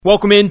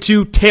Welcome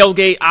into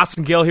Tailgate.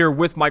 Austin Gale here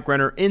with Mike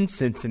Renner in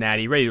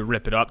Cincinnati, ready to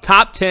rip it up.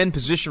 Top 10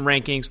 position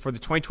rankings for the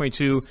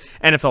 2022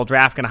 NFL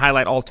Draft. Going to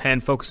highlight all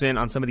 10, focus in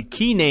on some of the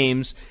key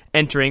names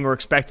entering or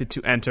expected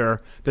to enter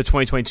the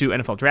 2022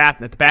 NFL Draft.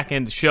 And at the back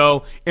end of the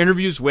show,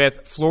 interviews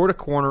with Florida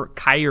corner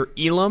Kaiir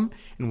Elam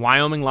and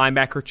Wyoming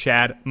linebacker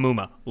Chad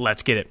Muma.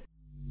 Let's get it.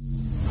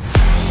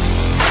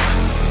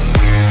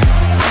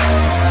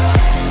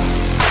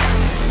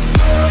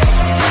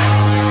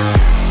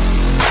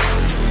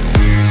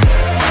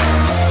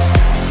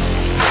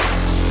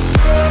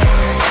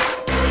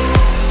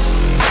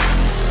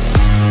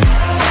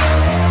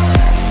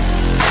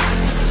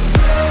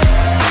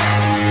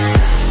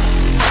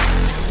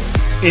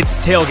 It's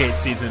tailgate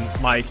season,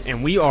 Mike,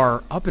 and we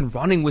are up and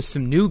running with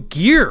some new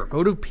gear.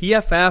 Go to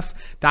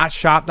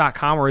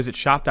pff.shop.com, or is it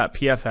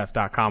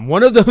shop.pff.com?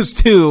 One of those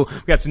two.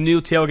 We got some new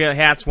tailgate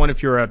hats, one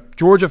if you're a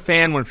Georgia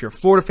fan, one if you're a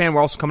Florida fan.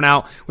 We're also coming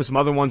out with some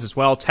other ones as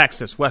well,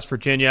 Texas, West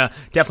Virginia.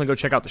 Definitely go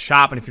check out the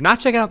shop. And if you're not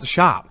checking out the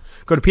shop,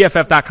 go to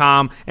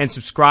pff.com and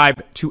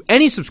subscribe to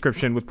any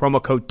subscription with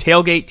promo code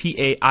TAILGATE,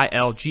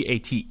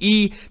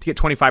 TAILGATE, to get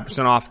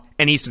 25% off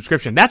any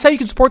subscription. That's how you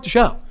can support the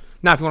show.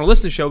 Now, if you want to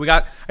listen to the show, we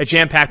got a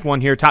jam-packed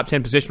one here, top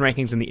 10 position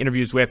rankings and the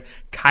interviews with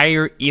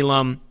Kaiir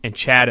Elam and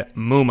Chad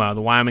Muma,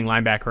 the Wyoming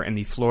linebacker and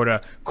the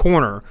Florida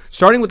corner.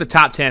 Starting with the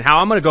top 10, how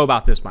I'm going to go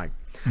about this, Mike.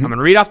 I'm going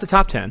to read off the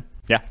top 10.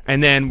 Yeah.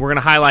 And then we're going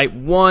to highlight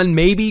one,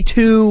 maybe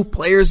two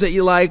players that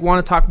you like,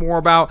 want to talk more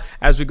about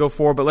as we go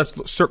forward. But let's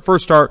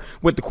first start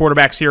with the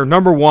quarterbacks here.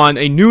 Number one,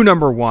 a new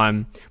number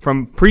one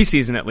from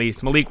preseason at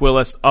least, Malik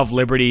Willis of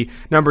Liberty.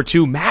 Number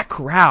two, Matt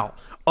Corral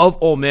of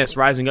Ole Miss,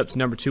 rising up to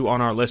number 2 on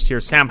our list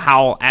here. Sam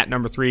Howell at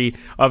number 3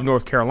 of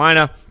North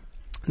Carolina.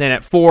 Then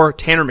at 4,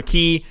 Tanner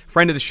McKee,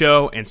 friend of the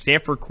show, and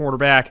Stanford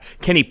quarterback.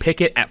 Kenny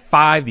Pickett at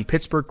 5, the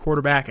Pittsburgh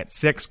quarterback at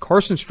 6.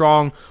 Carson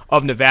Strong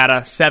of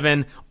Nevada,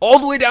 7. All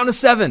the way down to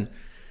 7.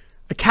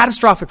 A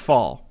catastrophic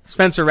fall.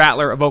 Spencer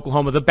Rattler of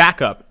Oklahoma, the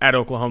backup at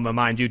Oklahoma,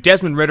 mind you.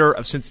 Desmond Ridder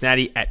of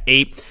Cincinnati at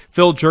 8.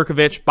 Phil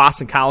Jurkovich,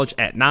 Boston College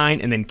at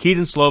 9. And then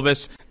Keaton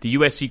Slovis, the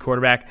USC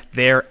quarterback,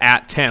 there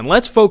at 10.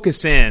 Let's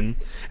focus in.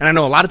 And I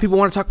know a lot of people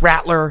want to talk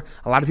Rattler.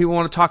 A lot of people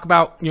want to talk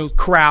about,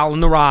 Corral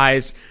and the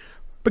rise.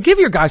 But give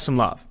your guys some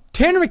love.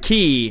 Tanner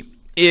McKee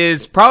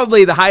is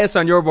probably the highest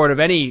on your board of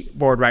any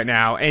board right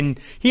now, and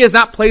he has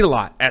not played a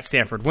lot at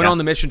Stanford. Went on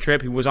the mission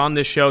trip. He was on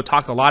this show,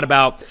 talked a lot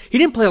about – he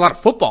didn't play a lot of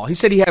football. He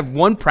said he had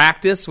one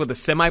practice with a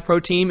semi-pro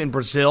team in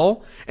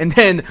Brazil, and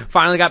then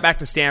finally got back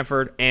to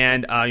Stanford,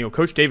 and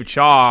Coach David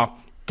Shaw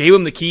gave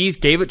him the keys,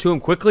 gave it to him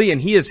quickly,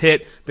 and he has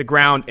hit the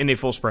ground in a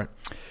full sprint.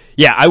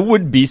 Yeah, I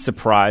would be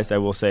surprised, I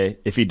will say,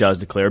 if he does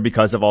declare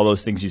because of all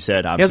those things you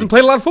said. He hasn't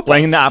played a lot of football.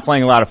 Not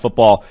playing a lot of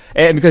football,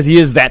 and because he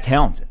is that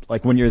talented.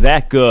 Like, when you're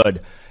that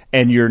good –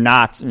 and you're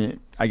not,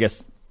 I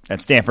guess,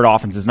 that Stanford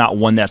offense is not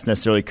one that's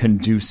necessarily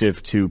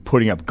conducive to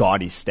putting up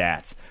gaudy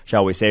stats,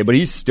 shall we say. But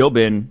he's still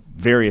been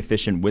very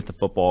efficient with the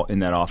football in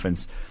that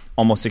offense.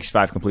 Almost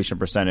 65 completion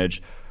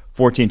percentage,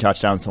 14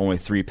 touchdowns to only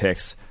 3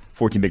 picks,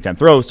 14 big-time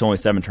throws to only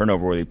 7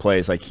 turnover-worthy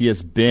plays. Like, he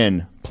has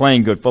been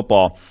playing good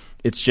football.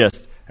 It's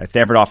just that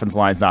Stanford offense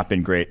line's not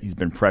been great. He's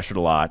been pressured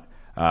a lot.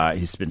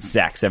 He's been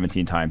sacked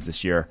 17 times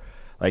this year.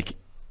 Like,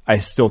 I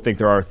still think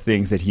there are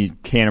things that he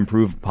can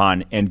improve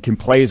upon and can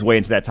play his way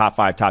into that top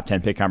 5, top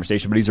 10 pick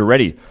conversation, but he's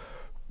already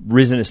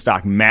risen his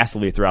stock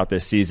massively throughout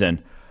this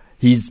season.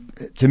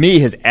 To me,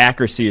 his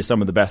accuracy is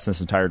some of the best in this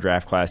entire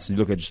draft class. You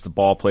look at just the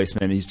ball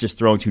placement, he's just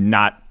throwing to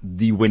not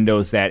the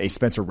windows that a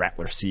Spencer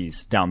Rattler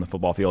sees down the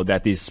football field,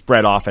 that these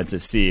spread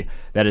offenses see.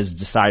 That is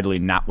decidedly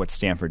not what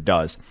Stanford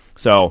does.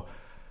 So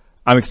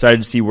I'm excited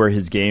to see where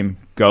his game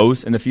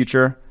goes in the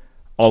future,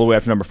 all the way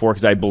up to number 4,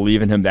 because I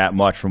believe in him that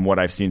much from what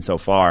I've seen so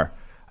far.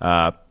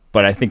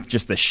 But I think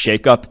just the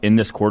shakeup in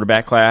this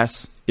quarterback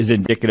class is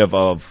indicative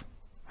of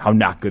how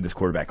not good this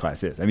quarterback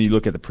class is. I mean, you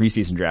look at the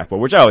preseason draft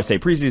board, which I always say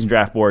preseason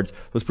draft boards,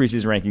 those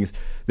preseason rankings,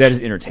 that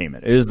is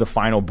entertainment. It is the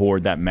final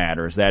board that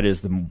matters. That is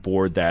the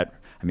board that,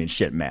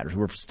 shit matters.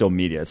 We're still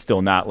media. It's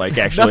still not like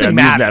actually I'm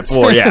using that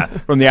board. Yeah,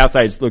 from the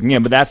outside looking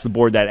in. But that's the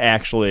board that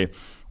actually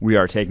we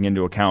are taking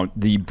into account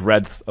the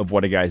breadth of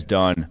what a guy's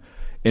done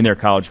in their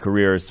college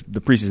careers. The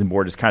preseason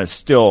board is kind of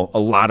still a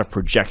lot of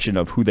projection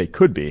of who they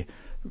could be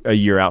a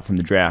year out from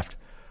the draft,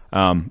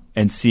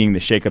 and seeing the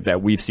shakeup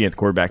that we've seen at the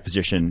quarterback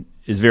position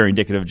is very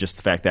indicative of just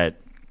the fact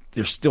that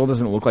there still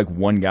doesn't look like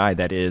one guy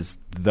that is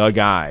the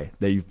guy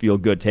that you feel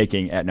good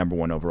taking at number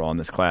 1 overall in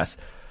this class.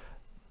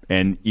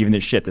 And even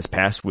this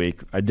past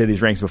week, I did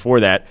these ranks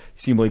before that, you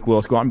see Malik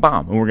Willis go out and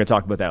bomb, and we're going to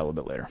talk about that a little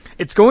bit later.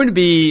 It's going to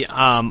be,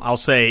 I'll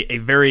say, a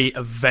very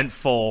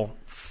eventful,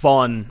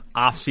 fun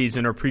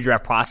offseason or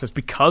pre-draft process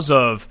because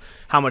of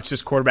how much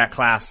this quarterback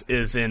class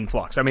is in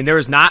flux. I mean, there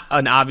is not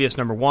an obvious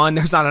number 1.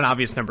 There's not an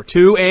obvious number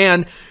 2.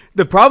 And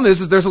the problem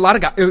is there's a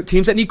lot of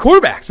teams that need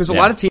quarterbacks. There's a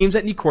lot of teams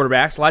that need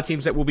quarterbacks, a lot of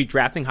teams that will be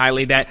drafting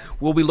highly that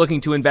will be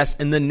looking to invest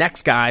in the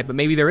next guy, but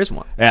maybe there isn't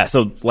one. Yeah,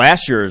 so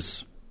last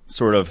year's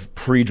sort of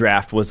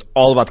pre-draft was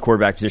all about the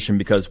quarterback position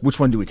because which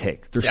one do we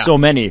take? There's so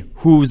many.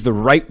 Who's the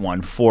right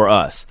one for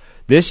us?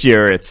 This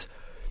year it's,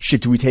 shit,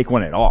 do we take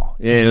one at all?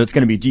 It's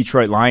going to be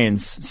Detroit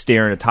Lions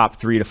staring a top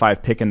 3 to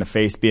 5 pick in the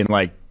face, being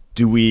like,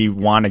 do we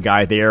want a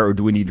guy there, or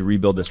do we need to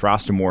rebuild this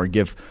roster more,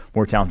 give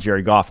more talent to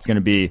Jared Goff? It's going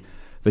to be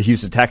the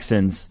Houston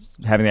Texans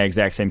having that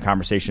exact same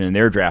conversation in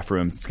their draft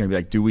rooms. It's going to be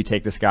like, do we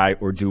take this guy,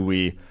 or do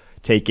we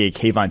take a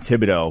Kayvon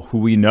Thibodeau, who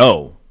we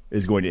know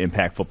is going to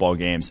impact football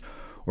games,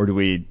 or do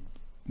we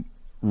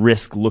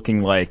risk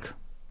looking like,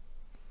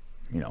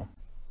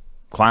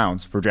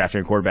 clowns for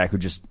drafting a quarterback who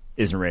just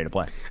isn't ready to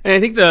play? And I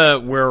think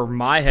where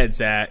my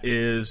head's at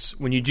is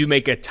when you do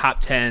make a top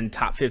 10,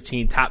 top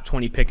 15, top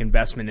 20 pick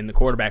investment in the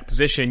quarterback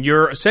position,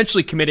 you're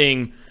essentially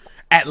committing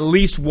at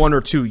least 1 or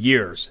 2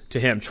 years to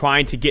him,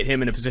 trying to get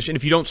him in a position.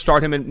 If you don't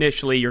start him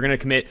initially, you're going to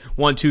commit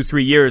 1, 2,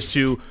 3 years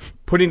to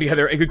putting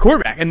together a good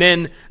quarterback. And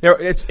then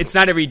it's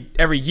not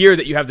every year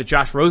that you have the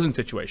Josh Rosen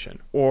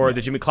situation or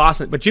the Jimmy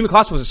Clausen. But Jimmy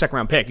Clausen was a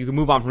second-round pick. You can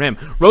move on from him.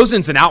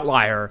 Rosen's an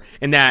outlier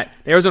in that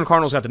the Arizona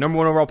Cardinals got the number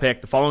 1 overall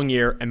pick the following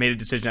year and made a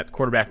decision at the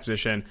quarterback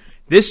position.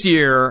 This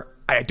year,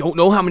 I don't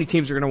know how many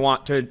teams are going to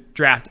want to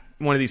draft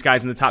one of these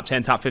guys in the top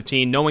 10, top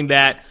 15, knowing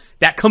that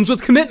comes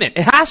with commitment.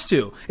 It has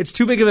to. It's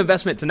too big of an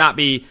investment to not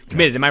be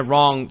committed. Am I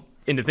wrong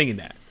into thinking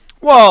that?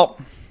 Well,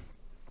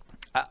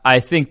 I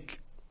think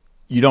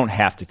you don't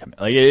have to commit.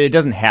 Like, it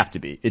doesn't have to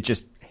be. It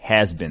just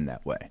has been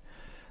that way.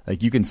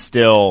 Like, you can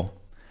still,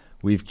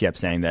 we've kept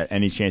saying that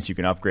any chance you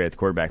can upgrade at the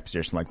quarterback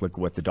position, like look at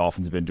what the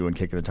Dolphins have been doing,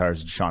 kicking the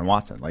tires of Deshaun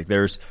Watson. Like,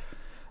 there's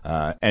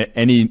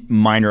any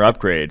minor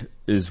upgrade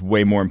is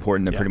way more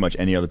important than pretty much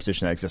any other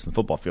position that exists in the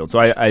football field. So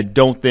I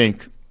don't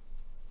think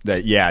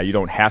that, you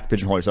don't have to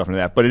pigeonhole yourself into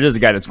that, but it is a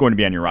guy that's going to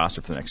be on your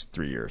roster for the next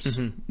 3 years,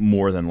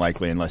 more than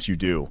likely, unless you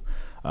do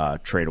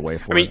trade away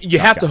for it. You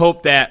have to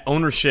hope that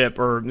ownership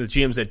or the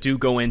GMs that do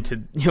go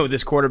into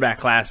this quarterback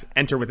class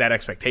enter with that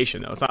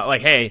expectation, though. It's not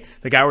like, hey,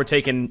 the guy we're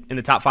taking in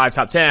the top 5,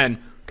 top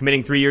 10,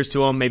 committing 3 years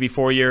to him, maybe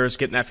 4 years,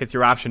 getting that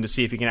 5th-year option to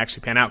see if he can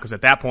actually pan out, because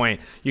at that point,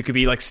 you could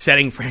be like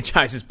setting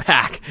franchises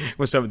back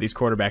with some of these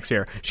quarterbacks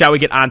here. Shall we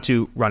get on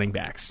to running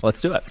backs? Let's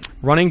do it.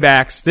 Running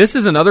backs. This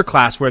is another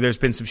class where there's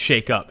been some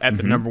shakeup at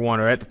the number 1,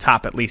 or at the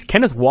top at least.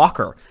 Kenneth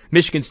Walker,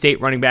 Michigan State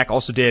running back,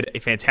 also did a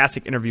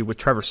fantastic interview with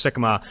Trevor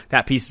Sikkema.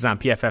 That piece is on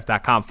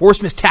PFF.com.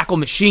 Force Miss Tackle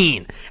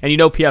Machine. And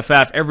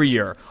PFF, every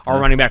year, our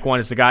running back one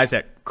is the guys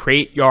that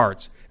create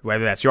yards,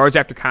 whether that's yards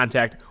after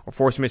contact or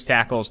force missed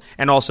tackles,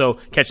 and also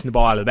catching the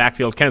ball out of the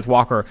backfield. Kenneth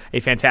Walker, a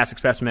fantastic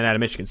specimen out of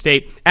Michigan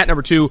State. At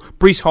number 2,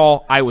 Breece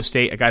Hall, Iowa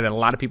State, a guy that a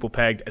lot of people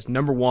pegged as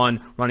number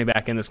 1 running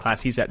back in this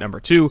class. He's at number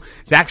 2.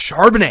 Zach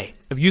Charbonnet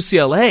of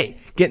UCLA,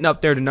 getting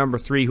up there to number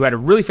 3, who had a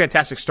really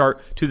fantastic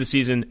start to the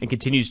season and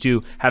continues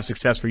to have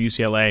success for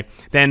UCLA.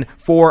 Then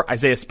 4,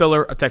 Isaiah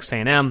Spiller of Texas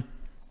A&M.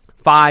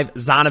 5,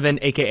 Zonovan,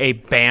 a.k.a.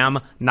 Bam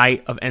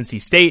Knight of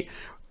NC State.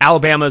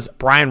 Alabama's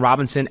Brian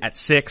Robinson at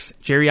 6,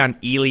 Jerrion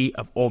Ealy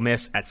of Ole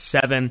Miss at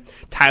 7,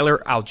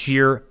 Tyler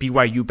Algier,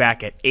 BYU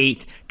back at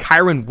 8,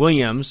 Kyron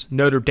Williams,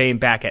 Notre Dame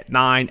back at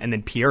 9, and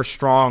then Pierre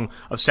Strong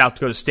of South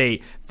Dakota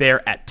State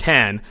there at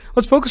 10.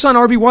 Let's focus on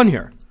RB1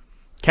 here.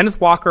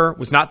 Kenneth Walker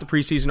was not the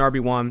preseason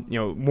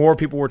RB1. More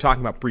people were talking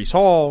about Breece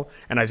Hall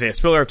and Isaiah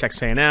Spiller of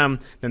Texas A&M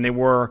than they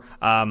were,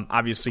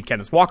 obviously,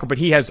 Kenneth Walker. But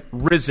he has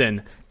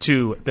risen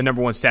to the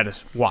number 1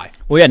 status. Why?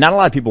 Well, not a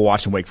lot of people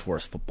watching Wake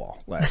Forest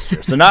football last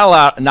year, so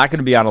not going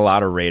to be on a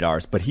lot of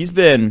radars. But he's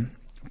been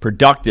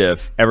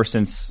productive ever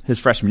since his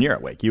freshman year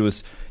at Wake. He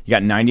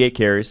got 98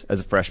 carries as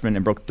a freshman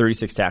and broke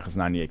 36 tackles,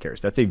 98 carries.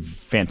 That's a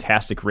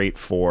fantastic rate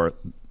for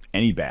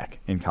any back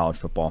in college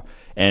football.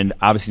 And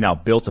obviously now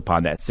built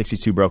upon that,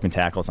 62 broken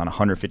tackles on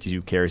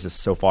 152 carries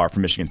so far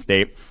from Michigan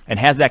State, and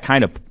has that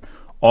kind of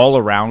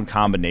all-around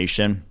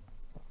combination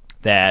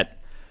that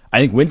I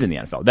think wins in the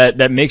NFL.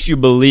 That makes you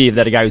believe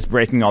that a guy who's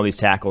breaking all these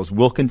tackles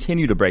will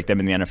continue to break them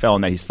in the NFL,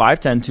 and that he's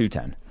 5'10",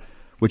 210,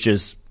 which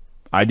is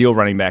ideal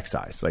running back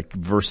size, like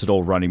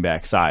versatile running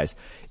back size.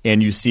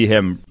 And you see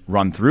him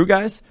run through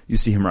guys, you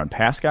see him run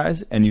past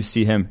guys, and you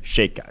see him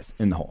shake guys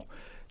in the hole.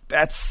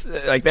 That's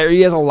like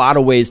he has a lot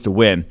of ways to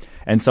win.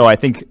 And so I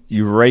think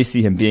you already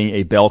see him being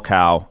a bell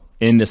cow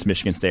in this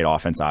Michigan State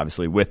offense,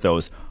 obviously, with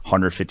those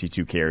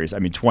 152 carries. I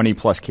mean,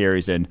 20-plus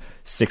carries in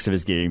 6 of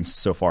his games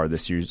so far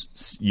this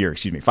year.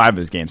 5 of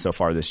his games so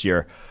far this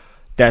year.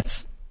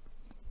 That's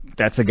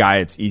a guy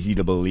it's easy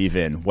to believe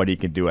in what he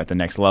can do at the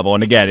next level.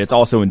 And again, it's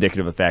also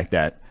indicative of the fact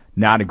that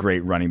not a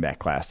great running back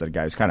class, that a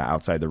guy who's kind of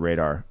outside the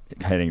radar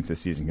heading into the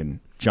season can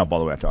jump all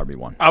the way up to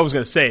RB1. I was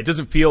going to say, it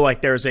doesn't feel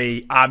like there's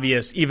a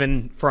obvious,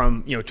 even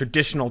from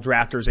traditional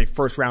drafters, a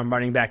first-round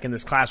running back in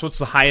this class. What's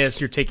the highest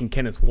you're taking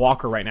Kenneth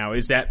Walker right now?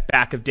 Is that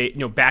back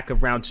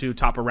of round 2,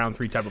 top of round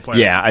 3 type of player?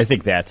 Yeah, I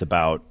think that's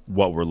about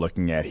what we're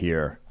looking at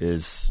here.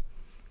 Is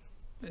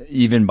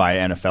even by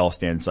NFL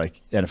standards, like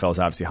NFL is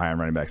obviously higher on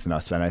running backs than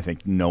us, but I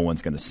think no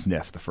one's going to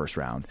sniff the first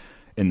round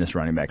in this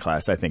running back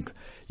class. I think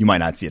you might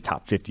not see a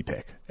top 50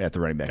 pick at the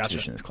running back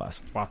position in this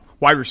class. Wow.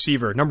 Wide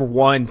receiver, number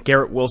 1,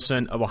 Garrett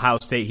Wilson of Ohio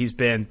State. He's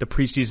been the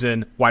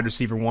preseason wide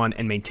receiver 1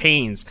 and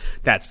maintains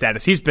that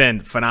status. He's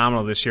been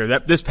phenomenal this year.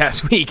 This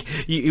past week,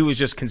 he was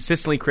just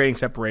consistently creating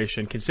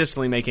separation,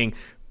 consistently making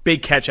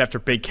big catch after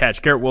big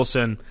catch. Garrett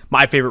Wilson,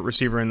 my favorite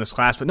receiver in this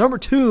class. But number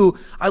 2,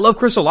 I love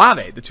Chris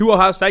Olave, the 2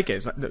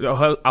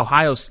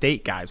 Ohio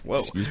State guys. Whoa.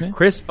 Excuse me?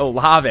 Chris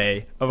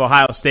Olave of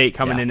Ohio State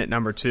coming in at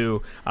number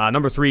 2.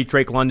 Number 3,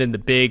 Drake London, the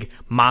big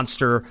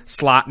monster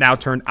slot, now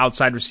turned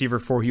outside receiver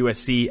for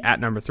USC at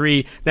number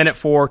 3. Then at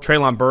 4,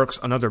 Treylon Burks,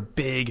 another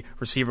big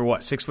receiver,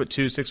 6'2",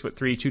 6'3",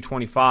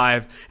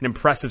 225, an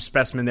impressive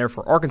specimen there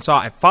for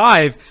Arkansas. At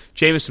 5,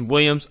 Jameson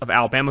Williams of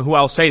Alabama, who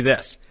I'll say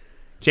this.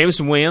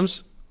 Jameson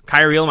Williams,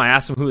 Kyrie Elam, I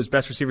asked him who his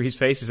best receiver he's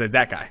faced. He said,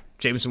 that guy,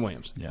 Jameson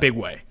Williams. Yeah. Big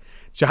way.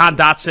 Jahan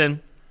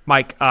Dotson,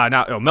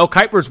 Mel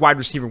Kiper's wide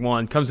receiver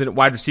 1, comes in at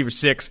wide receiver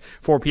 6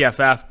 for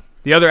PFF.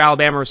 The other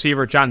Alabama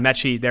receiver, John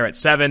Mechie, there at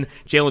 7.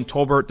 Jalen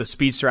Tolbert, the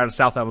speedster out of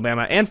South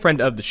Alabama, and friend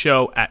of the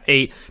show at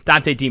 8.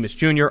 Dante Demas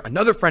Jr.,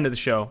 another friend of the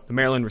show, the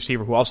Maryland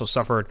receiver who also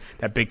suffered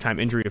that big-time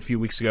injury a few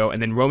weeks ago.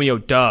 And then Romeo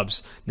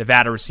Doubs,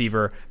 Nevada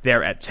receiver,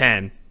 there at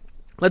 10.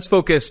 Let's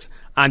focus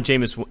on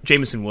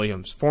Jameson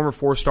Williams, former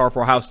 4-star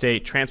for Ohio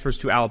State, transfers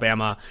to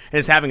Alabama, and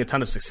is having a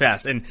ton of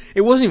success. And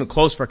it wasn't even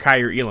close for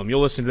Kyrie Elam.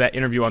 You'll listen to that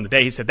interview on the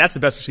day. He said that's the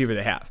best receiver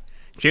they have.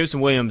 Jameson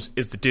Williams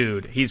is the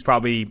dude. He's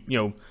probably,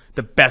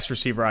 the best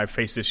receiver I've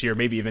faced this year,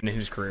 maybe even in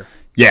his career.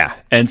 Yeah,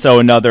 and so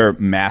another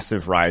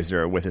massive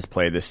riser with his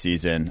play this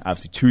season.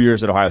 Obviously, 2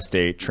 years at Ohio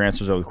State,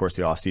 transfers over the course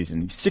of the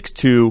offseason. He's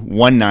 6'2",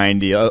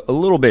 190, a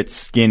little bit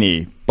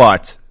skinny,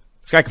 but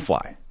this guy can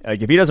fly.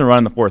 Like, if he doesn't run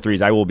in the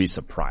 4.3s, I will be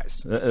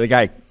surprised. The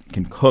guy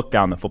can cook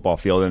down the football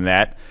field, and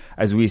that,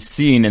 as we've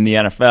seen in the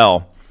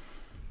NFL,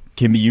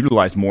 can be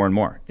utilized more and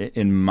more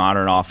in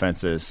modern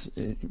offenses.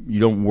 You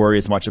don't worry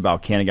as much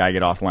about can a guy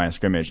get off the line of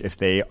scrimmage. If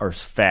they are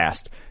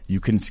fast,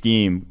 you can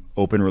scheme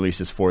open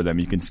releases for them.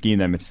 You can scheme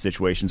them into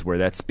situations where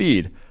that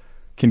speed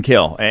can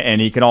kill.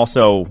 And he can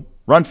also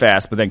run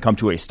fast, but then come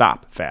to a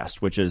stop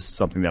fast, which is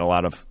something that a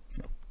lot of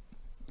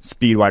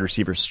speed wide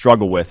receivers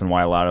struggle with, and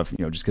why a lot of,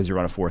 just because you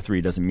run a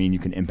 4.3 doesn't mean you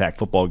can impact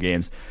football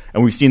games.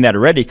 And we've seen that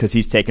already because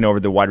he's taken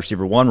over the wide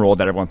receiver 1 role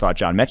that everyone thought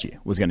John Mechie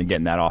was going to get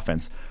in that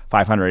offense.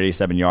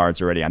 587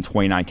 yards already on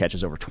 29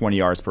 catches, over 20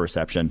 yards per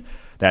reception.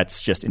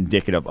 That's just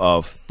indicative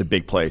of the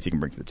big plays he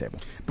can bring to the table.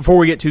 Before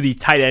we get to the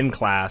tight end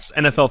class,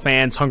 NFL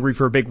fans hungry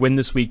for a big win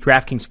this week,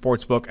 DraftKings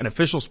Sportsbook, an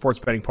official sports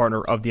betting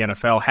partner of the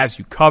NFL, has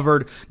you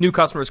covered. New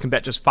customers can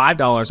bet just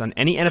 $5 on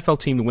any NFL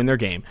team to win their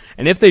game.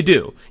 And if they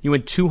do, you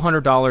win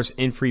 $200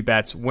 in free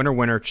bets, winner,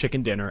 winner,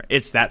 chicken dinner.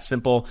 It's that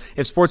simple.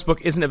 If Sportsbook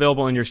isn't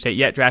available in your state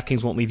yet,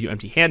 DraftKings won't leave you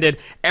empty-handed.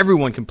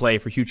 Everyone can play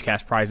for huge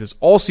cash prizes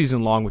all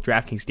season long with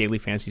DraftKings Daily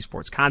Fantasy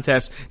Sports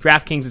Contests.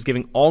 DraftKings is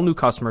giving all new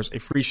customers a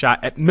free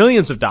shot at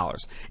millions of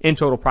dollars in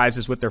total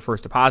prizes with their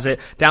first deposit.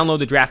 Download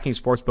the DraftKings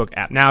Sportsbook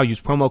app now.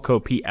 Use promo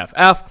code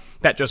PFF.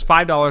 Bet just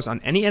 $5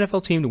 on any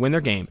NFL team to win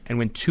their game and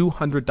win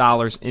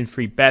 $200 in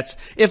free bets.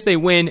 If they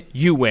win,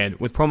 you win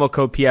with promo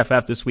code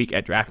PFF this week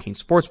at DraftKings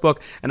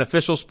Sportsbook, an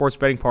official sports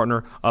betting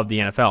partner of the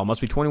NFL.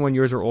 Must be 21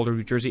 years or older,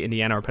 New Jersey,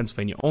 Indiana, or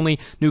Pennsylvania only.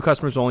 New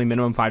customers only.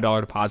 Minimum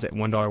 $5 deposit and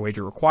 $1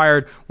 wager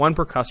required. One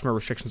per customer.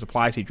 Restrictions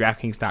apply. See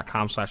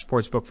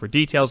DraftKings.com/sportsbook for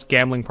details.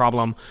 Gambling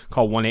problem?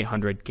 Call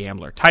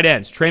 1-800-GAMBLER. Tight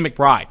ends. Trey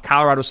McBride,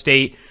 Colorado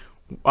State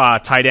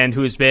tight end,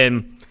 who has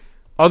been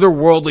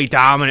otherworldly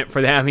dominant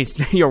for them. He's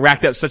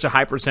racked up such a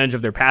high percentage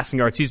of their passing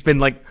yards. He's been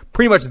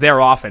pretty much their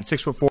offense.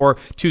 6'4",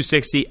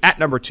 260. At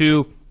number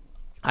 2,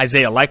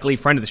 Isaiah Likely,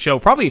 friend of the show,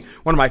 probably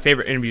one of my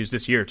favorite interviews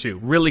this year, too.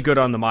 Really good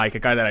on the mic, a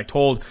guy that I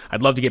told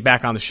I'd love to get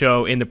back on the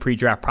show in the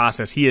pre-draft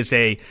process. He is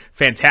a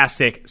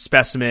fantastic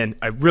specimen,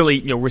 a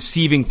really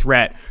receiving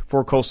threat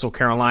for Coastal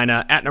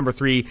Carolina. At number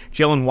 3,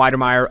 Jalen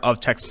Weidemeyer of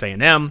Texas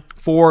A&M.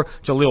 4,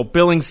 Jaleel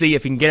Billingsley.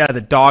 If he can get out of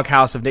the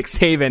doghouse of Nick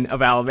Saban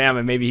of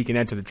Alabama, maybe he can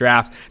enter the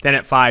draft. Then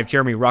at 5,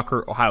 Jeremy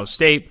Rucker, Ohio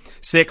State.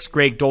 6,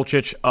 Greg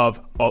Dulcich of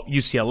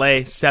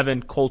UCLA.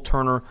 7, Cole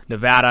Turner,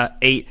 Nevada.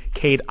 8,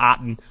 Cade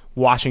Otton,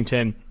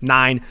 Washington.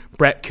 9,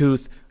 Brett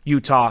Kuth,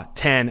 Utah.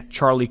 10,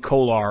 Charlie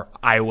Kolar,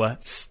 Iowa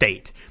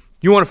State.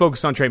 You want to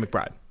focus on Trey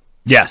McBride?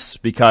 Yes,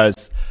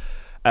 because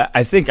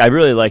I think I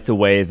really like the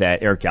way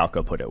that Eric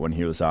Galko put it when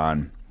he was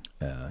on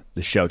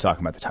the show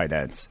talking about the tight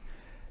ends.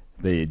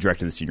 The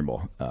director of the Senior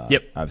Bowl.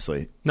 Yep.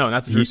 Obviously. No,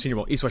 not the Senior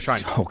Bowl. East West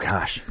Shrine. Oh,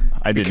 gosh.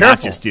 I did careful.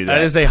 Not just do that.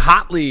 That is a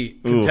hotly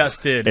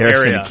contested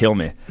Eric's area. Going to kill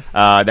me.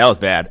 That was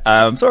bad.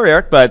 I'm sorry,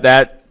 Eric,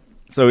 but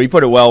so he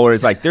put it well where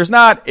it's there's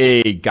not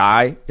a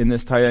guy in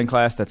this tight end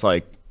class that's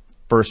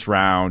first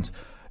round,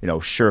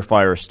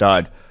 surefire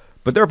stud,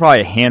 but there are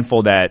probably a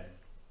handful that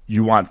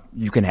you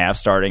can have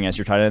starting as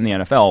your tight end in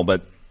the NFL,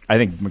 but I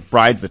think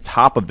McBride's the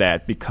top of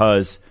that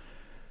because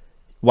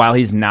while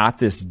he's not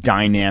this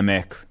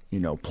dynamic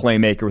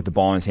playmaker with the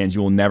ball in his hands,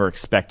 you will never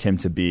expect him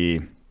to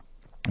be.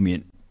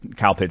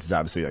 Kyle Pitts is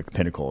obviously the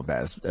pinnacle of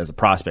that as a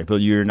prospect,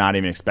 but you're not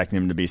even expecting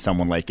him to be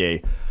someone like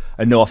a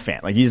Noah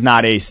Fant. He's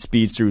not a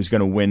speedster who's going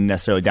to win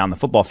necessarily down the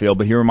football field,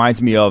 but he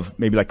reminds me of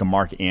maybe a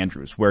Mark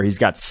Andrews, where he's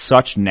got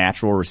such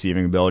natural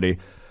receiving ability,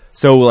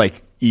 so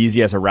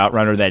easy as a route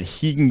runner that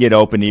he can get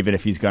open even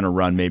if he's going to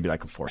run maybe a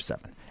 4.7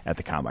 at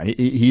the combine.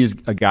 He's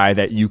a guy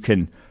that you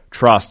can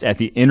trust at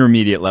the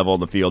intermediate level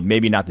of the field,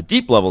 maybe not the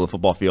deep level of the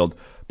football field,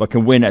 but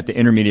can win at the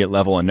intermediate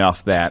level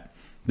enough that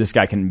this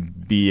guy can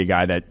be a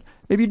guy that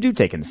maybe you do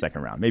take in the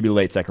second round, maybe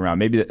late second round,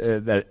 maybe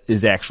that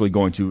is actually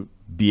going to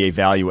be a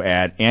value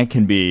add and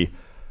can be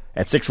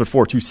at 6'4",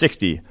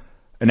 260,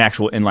 an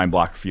actual inline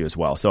blocker for you as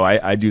well. So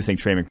I do think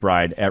Trey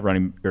McBride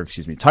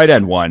at tight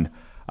end 1.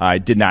 I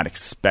did not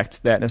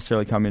expect that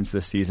necessarily coming into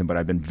this season, but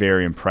I've been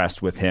very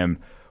impressed with him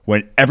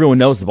when everyone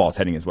knows the ball is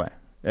heading his way,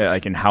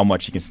 and how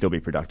much he can still be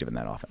productive in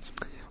that offense.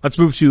 Let's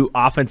move to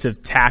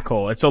offensive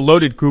tackle. It's a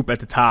loaded group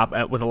at the top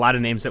with a lot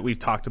of names that we've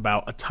talked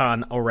about a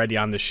ton already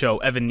on the show.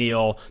 Evan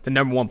Neal, the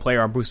number 1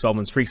 player on Bruce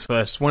Feldman's Freaks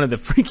list, one of the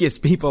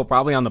freakiest people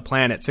probably on the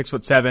planet,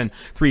 6'7",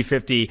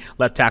 350,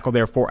 left tackle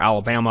there for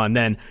Alabama. And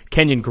then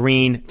Kenyon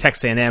Green,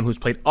 Texas A&M, who's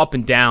played up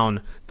and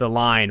down the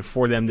line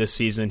for them this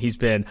season. He's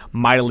been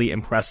mightily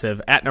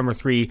impressive. At number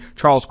 3,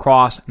 Charles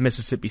Cross,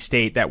 Mississippi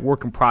State, that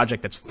working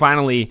project that's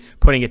finally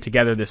putting it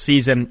together this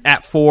season.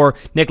 At 4,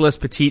 Nicholas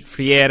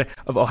Petit-Frere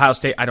of Ohio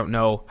State. I don't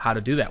know how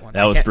to do that one.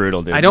 That was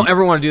brutal, dude. I don't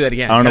ever want to do that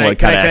again. I don't know what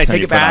kind of accent can I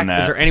take you it put on back? that.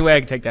 Is there any way I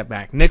can take that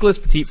back? Nicholas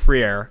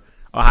Petit-Frere,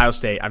 Ohio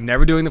State. I'm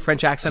never doing the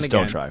French accent Just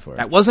again. don't try for it.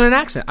 That wasn't an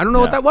accent. I don't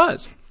know what that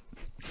was.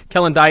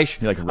 Kellen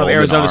Deich like of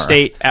Arizona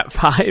State at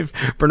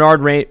 5. Bernard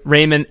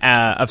Raymond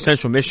of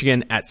Central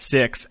Michigan at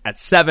 6. At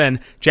 7,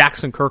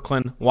 Jackson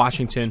Kirkland,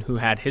 Washington, who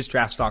had his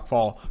draft stock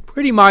fall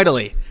pretty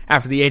mightily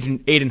after the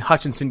Aiden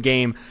Hutchinson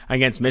game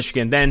against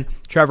Michigan. Then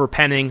Trevor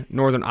Penning,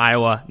 Northern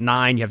Iowa.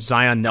 9, you have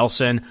Zion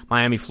Nelson,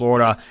 Miami,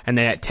 Florida. And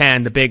then at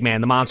 10, the big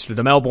man, the monster,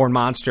 the Melbourne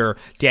monster,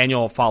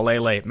 Daniel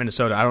Falele,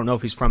 Minnesota. I don't know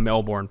if he's from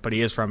Melbourne, but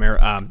he is from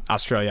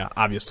Australia,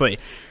 obviously.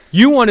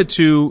 You wanted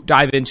to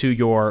dive into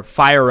your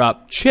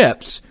fire-up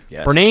chips.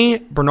 Yes.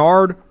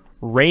 Bernard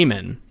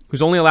Raymond,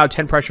 who's only allowed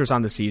 10 pressures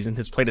on the season,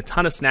 has played a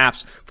ton of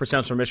snaps for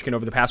Central Michigan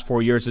over the past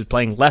 4 years, is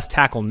playing left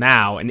tackle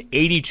now, an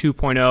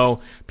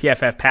 82.0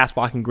 PFF pass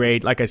blocking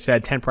grade. Like I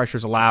said, 10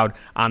 pressures allowed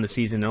on the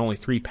season and only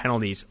 3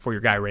 penalties for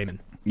your guy Raymond.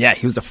 Yeah,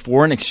 he was a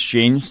foreign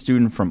exchange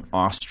student from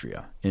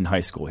Austria in high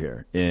school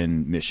here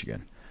in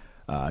Michigan.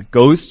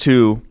 Goes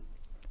to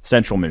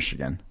Central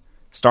Michigan,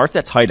 starts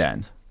at tight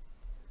end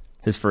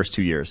his first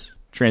 2 years,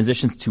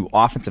 transitions to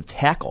offensive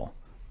tackle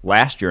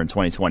last year in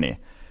 2020,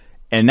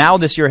 and now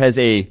this year has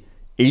a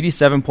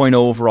 87.0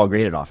 overall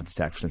graded offensive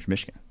tackle for Central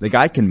Michigan. The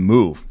guy can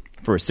move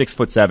for a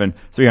 6'7",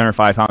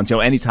 305 pounds.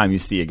 Anytime you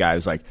see a guy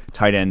who's like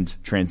tight end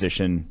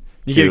transition,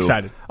 you get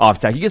excited. Off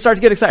tackle, you can start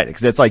to get excited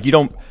because it's like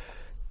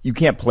you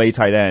can't play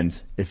tight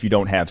end if you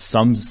don't have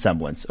some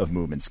semblance of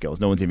movement skills.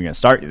 No one's even going to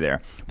start you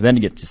there. But then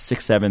you get to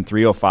 6'7",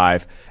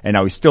 305, and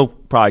now he still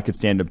probably could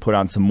stand to put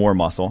on some more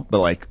muscle, but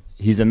like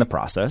he's in the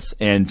process.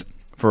 And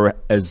for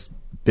as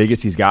big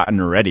as he's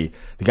gotten already,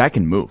 the guy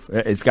can move.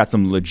 It's got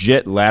some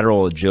legit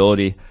lateral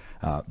agility.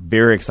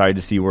 Very excited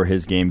to see where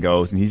his game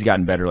goes, and he's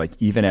gotten better. Like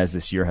even as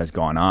this year has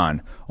gone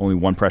on, only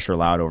 1 pressure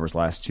allowed over his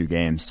last 2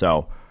 games.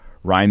 So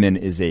Ryman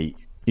is a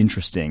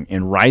interesting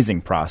and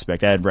rising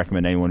prospect. I'd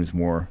recommend anyone who's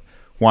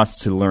wants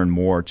to learn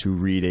more to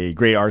read a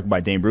great article by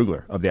Dane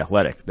Brugler of The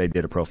Athletic. They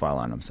did a profile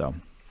on him. So.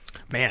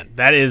 Man,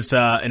 that is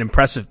an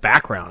impressive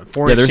background.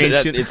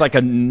 It's like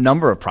a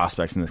number of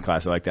prospects in this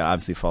class like that.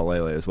 Obviously,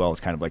 Falele as well is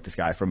kind of like this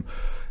guy from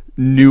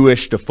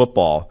newish to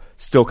football,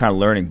 still kind of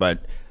learning.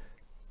 But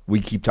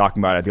we keep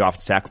talking about at the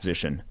offensive tackle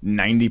position,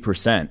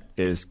 90%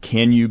 is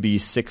can you be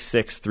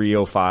 6'6",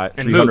 305,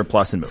 300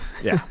 plus and move?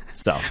 Yeah.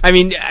 So I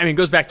mean, it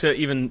goes back to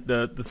even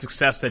the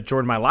success that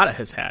Jordan Mailata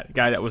has had. A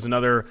guy that was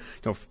another,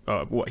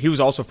 he was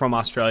also from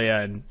Australia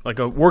and like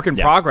a work in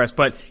progress,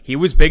 but he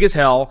was big as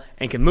hell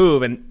and can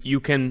move, and you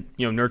can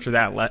nurture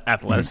that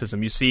athleticism.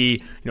 Mm-hmm. You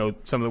see,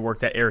 some of the work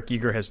that Eric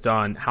Eager has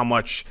done, how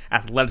much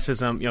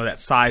athleticism, that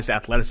size to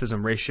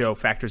athleticism ratio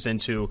factors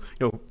into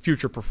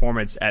future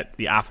performance at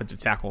the offensive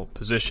tackle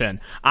position.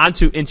 On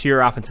to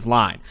interior offensive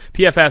line.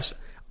 PFF's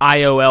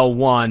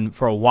IOL1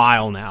 for a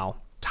while now.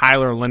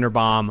 Tyler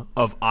Linderbaum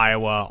of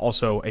Iowa,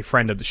 also a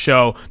friend of the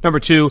show. Number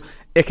 2,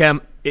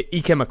 Ikem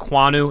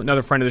Ekwonu,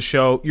 another friend of the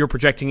show. You're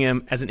projecting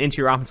him as an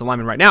interior offensive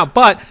lineman right now,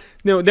 but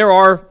there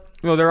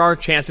are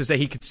chances that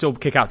he could still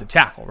kick out to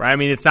tackle, right? I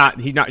mean,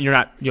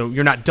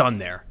 you're not done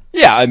there.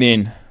 Yeah, I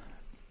mean,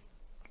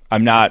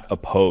 I'm not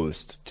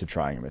opposed to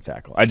trying him at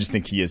tackle. I just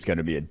think he is going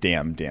to be a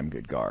damn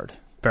good guard.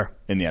 Fair.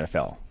 In the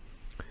NFL.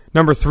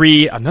 Number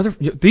 3,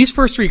 these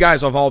first 3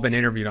 guys have all been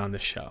interviewed on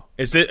this show.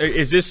 Is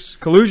this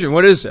collusion?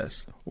 What is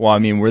this? Well, I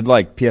mean, we're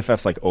like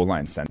PFF's like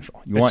O-line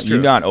central. You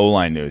want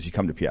O-line news, you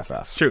come to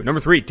PFF. It's true.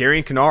 Number 3,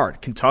 Darian Kennard,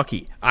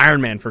 Kentucky,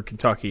 Ironman for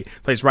Kentucky,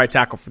 plays right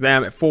tackle for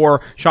them. At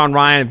 4, Sean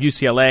Ryan of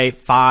UCLA.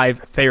 5,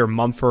 Thayer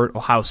Mumford,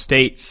 Ohio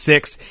State.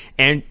 6,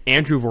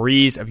 Andrew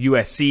Voorhees of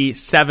USC.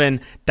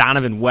 7,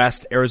 Donovan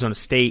West, Arizona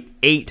State.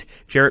 8,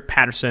 Jarrett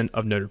Patterson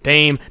of Notre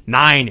Dame.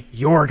 9,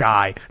 your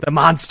guy, the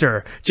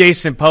monster,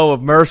 Jason Poe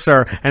of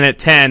Mercer. And at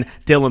 10,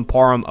 Dylan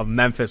Parham of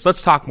Memphis.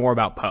 Let's talk more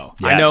about Poe.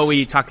 Yes. I know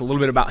we talked a little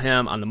bit about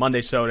him on the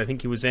Monday show. I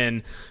think he was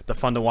in the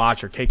Fun to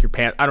Watch or Take Your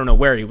Pants. I don't know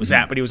where he was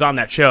at, but he was on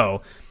that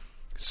show.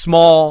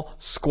 Small,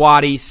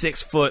 squatty,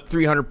 6 foot,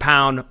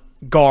 300-pound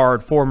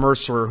guard for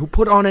Mercer who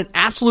put on an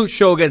absolute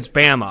show against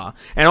Bama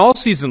and all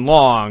season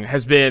long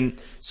has been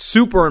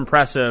super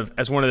impressive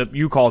as one of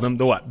you called him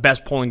the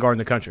best pulling guard in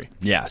the country.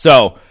 Yeah.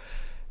 So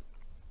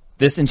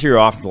this interior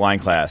offensive line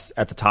class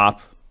at the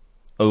top,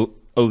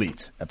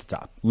 elite at the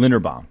top.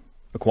 Linderbaum,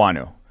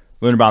 Ekwonu.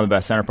 Linderbaum, the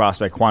best center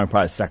prospect. Ekwonu,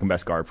 probably the second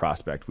best guard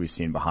prospect we've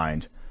seen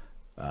behind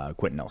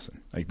Quentin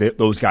Nelson. Like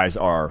those guys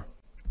are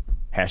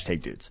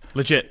hashtag dudes.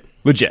 Legit.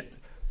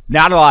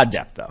 Not a lot of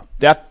depth, though.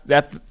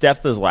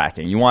 Depth is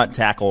lacking. You want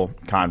tackle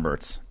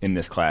converts in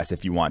this class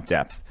if you want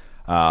depth.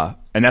 And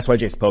that's why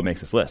Jason Pope makes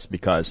this list,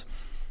 because,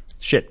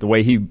 the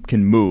way he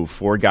can move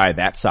for a guy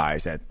that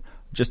size at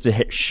just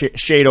a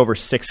shade over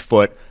 6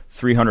 foot,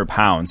 300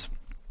 pounds,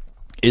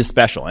 is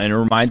special. And it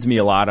reminds me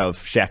a lot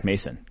of Shaq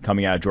Mason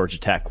coming out of Georgia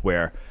Tech,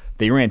 where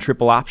they ran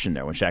triple option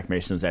there when Shaq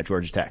Mason was at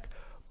Georgia Tech.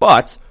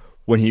 But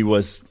when he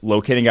was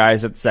locating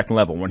guys at the second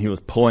level, when he was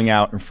pulling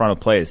out in front of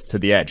plays to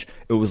the edge,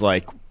 it was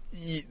like,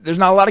 there's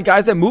not a lot of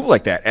guys that move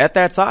like that at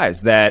that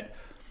size. That,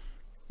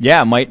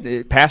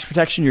 pass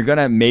protection, you're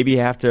gonna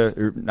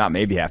you're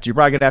probably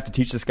gonna have to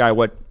teach this guy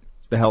what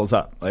the hell's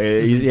up.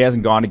 He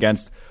hasn't gone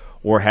against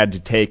or had to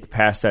take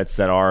pass sets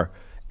that are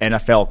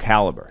NFL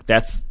caliber.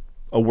 That's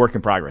a work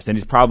in progress, and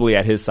he's probably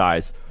at his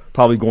size,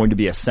 probably going to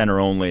be a center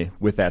only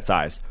with that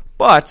size.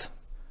 But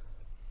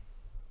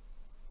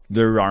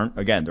there aren't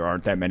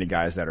that many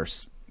guys that are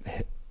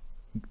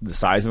the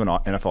size of an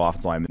NFL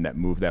offensive lineman that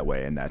move that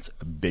way, and that's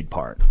a big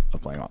part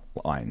of playing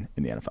line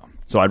in the NFL.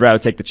 So I'd rather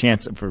take the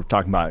chance, if we're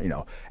talking about,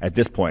 at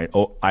this point,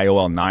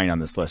 IOL 9 on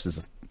this list is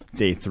a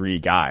day 3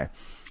 guy.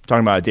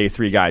 Talking about a day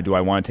 3 guy, do I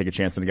want to take a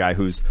chance on a guy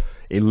who's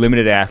a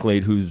limited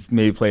athlete, who's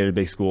maybe played at a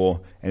big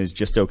school and is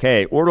just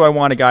okay? Or do I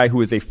want a guy who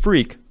is a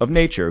freak of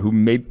nature, who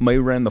may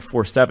run the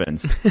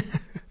 4.7s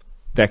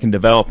that can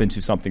develop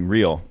into something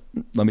real?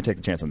 Let me take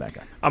the chance on that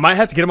guy. I might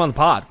have to get him on the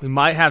pod. We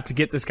might have to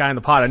get this guy on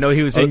the pod. I know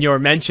he was in your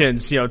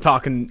mentions,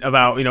 talking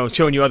about,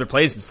 showing you other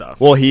plays and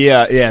stuff. Well,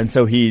 and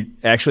so he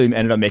actually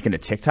ended up making a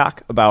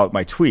TikTok about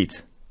my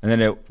tweet, and then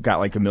it got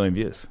like 1 million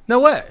views. No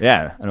way.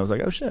 Yeah, and I was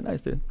like, oh shit,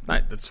 nice dude.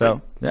 Right, that's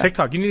so yeah.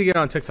 TikTok. You need to get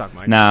on TikTok,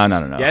 Mike.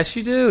 No. Yes,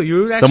 you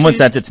do. Someone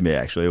sent it to me.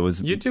 Actually,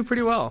 You do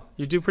pretty well.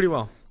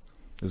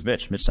 It was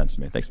Mitch. Mitch sent it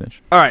to me. Thanks,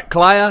 Mitch. All right,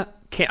 Kalaya.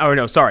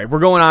 We're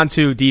going on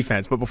to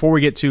defense. But before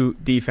we get to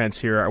defense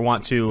here, I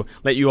want to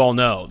let you all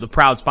know, the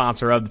proud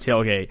sponsor of the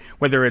Tailgate,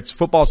 whether it's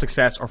football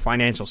success or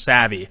financial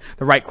savvy,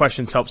 the right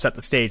questions help set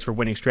the stage for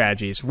winning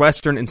strategies.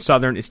 Western and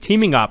Southern is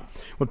teaming up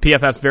with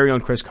PFF's very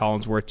own Chris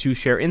Collinsworth to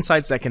share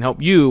insights that can help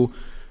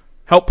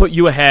put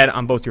you ahead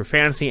on both your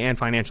fantasy and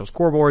financial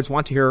scoreboards.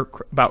 Want to hear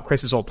about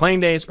Chris's old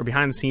playing days or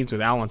behind the scenes with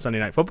Al on Sunday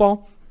Night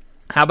Football?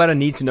 How about a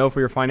need to know for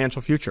your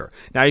financial future?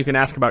 Now you can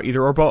ask about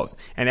either or both.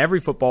 And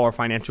every football or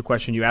financial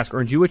question you ask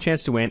earns you a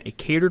chance to win a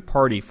catered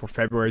party for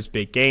February's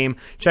big game.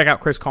 Check out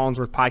Chris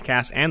Collinsworth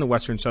podcast and the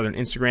Western Southern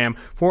Instagram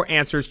for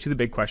answers to the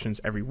big questions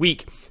every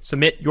week.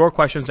 Submit your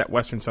questions at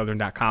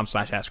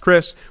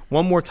westernsouthern.com/askchris.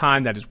 One more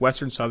time, that is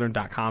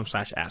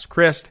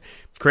westernsouthern.com/askchris.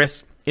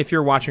 Chris, if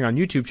you're watching on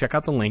YouTube, check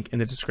out the link in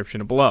the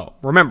description below.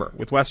 Remember,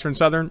 with Western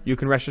Southern, you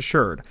can rest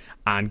assured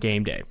on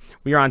game day.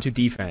 We are on to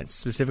defense,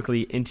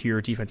 specifically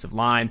interior defensive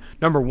line.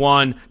 Number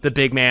 1, the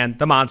big man,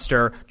 the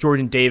monster,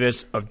 Jordan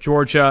Davis of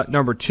Georgia.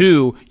 Number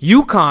 2,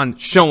 UConn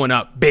showing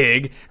up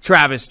big,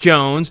 Travis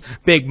Jones,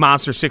 big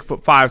monster,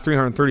 6'5",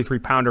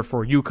 333-pounder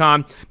for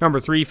UConn. Number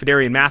 3,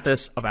 Fedarian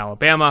Mathis of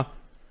Alabama.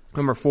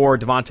 Number 4,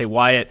 Devontae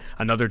Wyatt,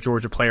 another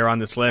Georgia player on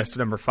this list.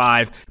 Number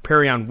 5,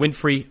 Perion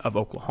Winfrey of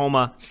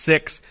Oklahoma.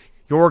 6,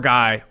 your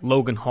guy,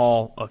 Logan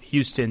Hall of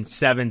Houston.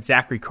 7,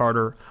 Zachary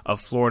Carter of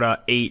Florida.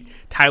 8,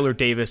 Tyler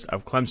Davis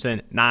of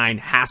Clemson. 9,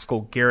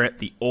 Haskell Garrett,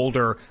 the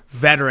older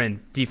veteran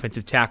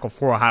defensive tackle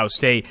for Ohio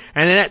State.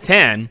 And then at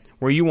 10,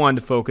 where you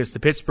wanted to focus, the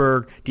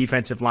Pittsburgh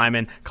defensive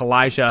lineman,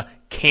 Kalijah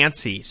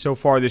Cansey. So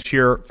far this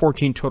year,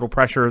 14 total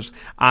pressures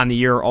on the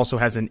year. Also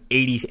has an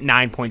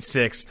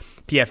 89.6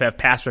 PFF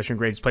pass rushing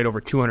grade. He's played over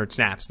 200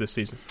 snaps this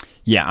season.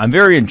 Yeah, I'm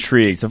very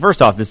intrigued. So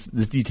first off, this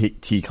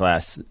DT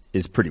class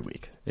is pretty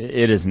weak.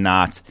 It is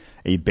not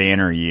a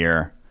banner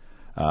year.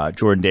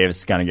 Jordan Davis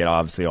is going to get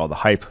obviously all the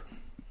hype,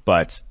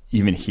 but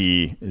even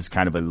he is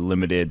kind of a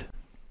limited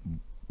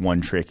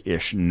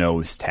one-trick-ish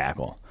nose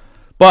tackle.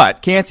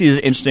 But Cansey is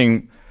an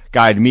interesting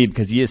guy to me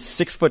because he is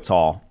 6 foot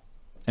tall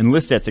and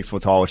listed at 6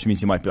 foot tall, which means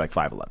he might be like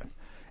 5'11",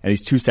 and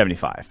he's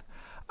 275.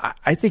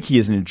 I think he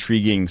is an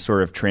intriguing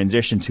sort of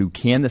transition to,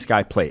 can this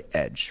guy play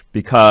edge?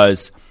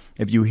 Because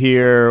if you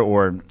hear,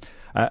 or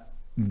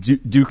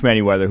Duke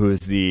Manyweather, who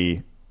is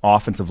the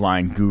offensive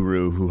line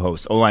guru who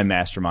hosts O-line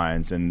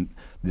masterminds and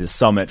the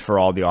summit for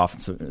all the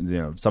offensive,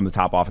 some of the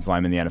top offensive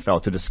linemen in the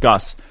NFL to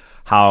discuss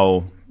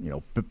how,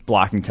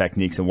 blocking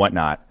techniques and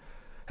whatnot,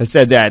 has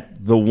said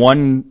that the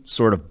one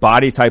sort of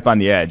body type on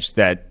the edge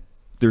that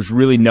there's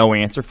really no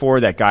answer for,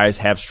 that guys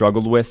have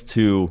struggled with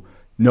to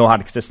know how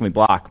to consistently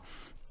block,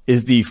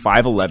 is the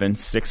 5'11",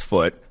 6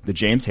 foot, the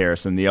James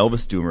Harrison, the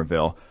Elvis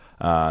Dumervil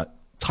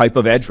type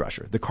of edge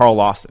rusher, the Carl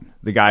Lawson,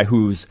 the guy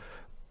who's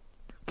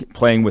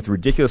playing with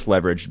ridiculous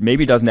leverage,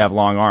 maybe doesn't have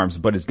long arms,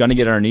 but is going to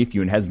get underneath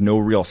you and has no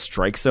real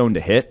strike zone to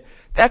hit.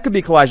 That could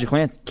be Kalijah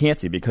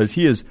Cansey, because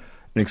he is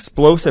an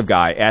explosive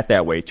guy at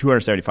that weight,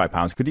 275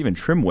 pounds, could even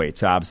trim weight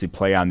to obviously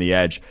play on the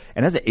edge,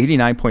 and has an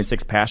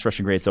 89.6 pass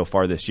rushing grade so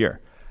far this year.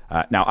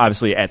 Now,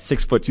 obviously, at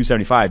 6 foot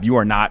 275, you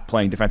are not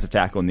playing defensive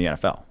tackle in the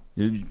NFL.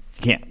 You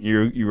can't.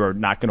 You are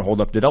not going to hold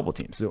up to double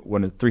teams. So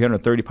when a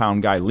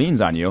 330-pound guy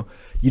leans on you,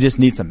 you just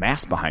need some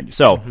mass behind you.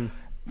 So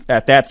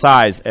at that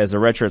size, as a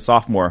redshirt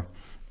sophomore,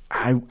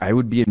 I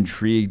would be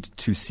intrigued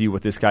to see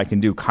what this guy can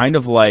do, kind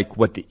of like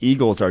what the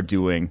Eagles are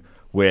doing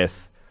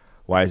with,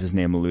 why is his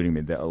name eluding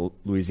me, the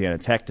Louisiana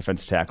Tech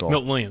defensive tackle.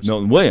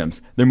 Milton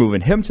Williams. They're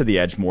moving him to the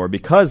edge more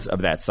because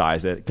of that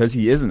size, because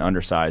he is an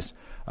undersized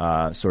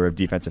sort of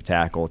defensive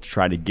tackle to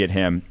try to get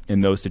him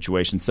in those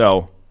situations.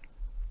 So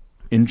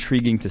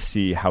intriguing to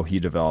see how he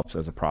develops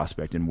as a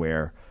prospect and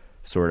where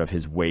sort of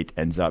his weight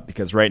ends up,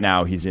 because right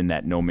now he's in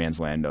that no man's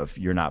land of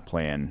you're not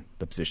playing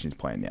the position he's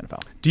playing in the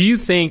NFL. Do you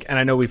think, and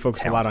I know we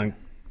focus a lot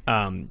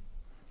on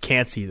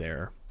Kancey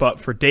there, but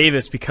for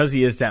Davis, because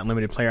he is that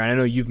limited player, and I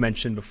know you've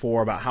mentioned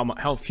before about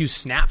how few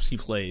snaps he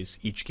plays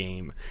each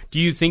game, do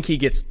you think he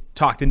gets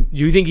talked in? Do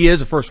you think he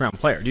is a first-round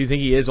player? Do you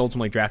think he is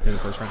ultimately drafted in the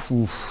first round?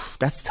 Oof,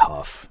 that's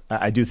tough.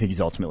 I do think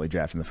he's ultimately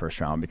drafted in the first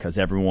round because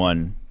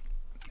everyone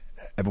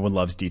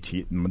loves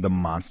DT, the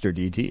monster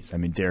DTs. I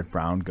mean, Derek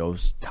Brown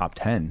goes top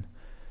 10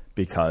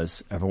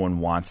 because everyone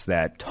wants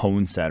that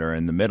tone setter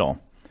in the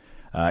middle.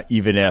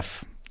 Even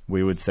if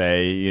we would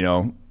say,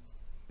 you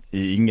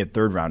can get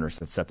third rounders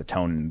that set the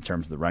tone in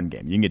terms of the run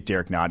game. You can get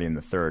Derek Nottie in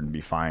the third and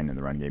be fine in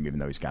the run game, even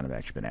though he's kind of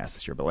actually been asked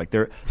this year. But like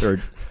there are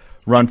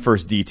run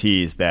first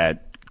DTs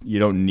that you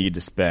don't need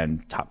to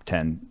spend top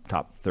 10,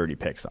 top 30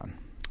 picks on.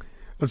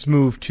 Let's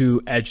move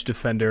to edge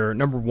defender.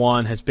 Number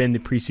one has been the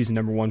preseason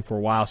number one for a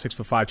while.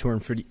 6'5",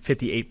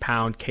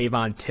 258-pound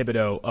Kayvon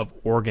Thibodeau of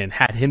Oregon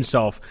had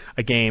himself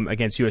a game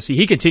against USC.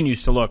 He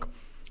continues to look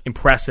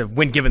impressive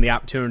when given the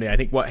opportunity. I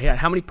think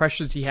how many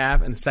pressures did he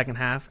have in the second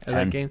half of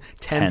that game?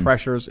 10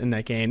 pressures in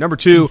that game. Number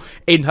two,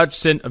 Aiden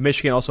Hutchinson of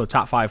Michigan, also a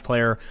top 5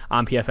 player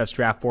on PFF's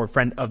draft board,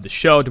 friend of the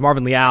show.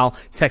 DeMarvin Leal,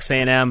 Texas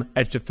A&M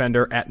edge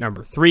defender at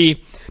number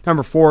 3.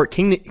 Number 4,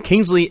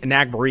 Kingsley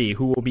Enagbare,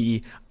 who will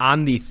be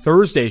on the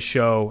Thursday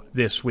show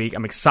this week.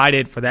 I'm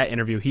excited for that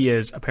interview. He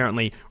is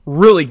apparently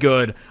really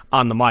good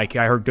on the mic.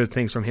 I heard good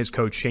things from his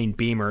coach, Shane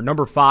Beamer.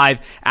 Number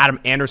 5, Adam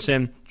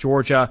Anderson,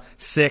 Georgia.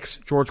 6,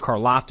 George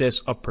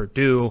Karlaftis of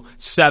Purdue.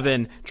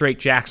 7, Drake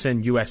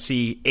Jackson,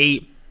 USC.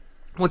 8,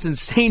 what's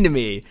insane to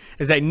me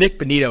is that Nick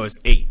Bonitto is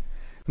 8.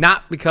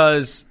 Not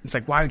because it's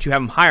like, why don't you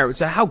have him higher? It's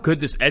how good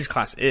this edge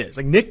class is.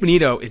 Like, Nick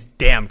Bonitto is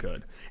damn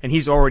good, and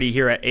he's already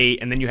here at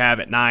 8. And then you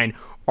have at 9,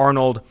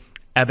 Arnold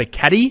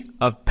Ebiketie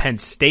of Penn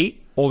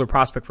State, older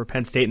prospect for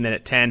Penn State. And then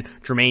at 10,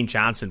 Jermaine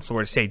Johnson,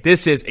 Florida State.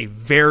 This is a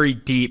very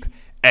deep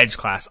edge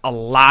class. A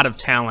lot of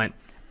talent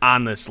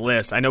on this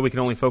list. I know we can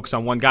only focus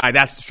on one guy.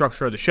 That's the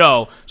structure of the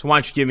show. So why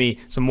don't you give me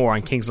some more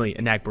on Kingsley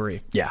Enagbare?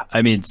 Yeah,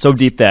 I mean, so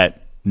deep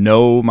that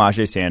no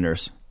Myjai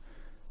Sanders,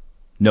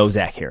 no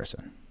Zach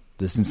Harrison,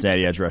 the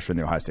Cincinnati edge rusher and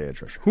the Ohio State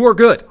edge rusher. Who are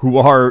good. Who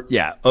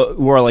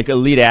are like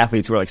elite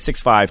athletes who are like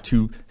 6'5",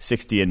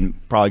 260,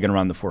 and probably going to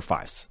run the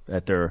 4.5s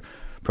at their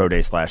pro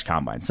day /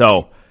 combine.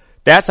 So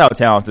that's how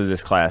talented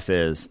this class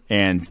is.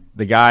 And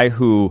the guy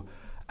who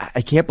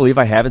I can't believe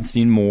I haven't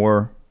seen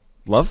more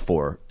love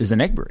for is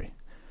Enagbare.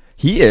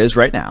 He is,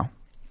 right now,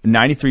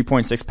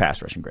 93.6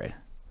 pass rushing grade.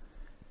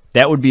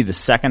 That would be the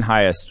second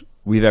highest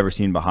we've ever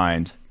seen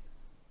behind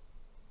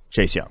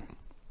Chase Young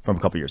from a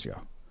couple years ago.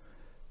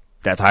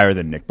 That's higher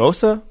than Nick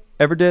Bosa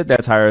ever did.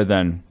 That's higher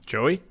than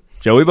Joey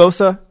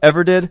Bosa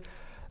ever did.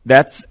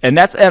 That's in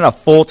a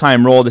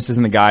full-time role. This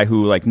isn't a guy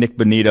who, like Nick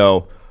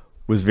Bonitto,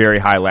 was very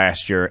high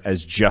last year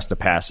as just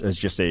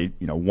a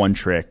one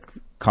trick,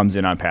 comes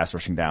in on pass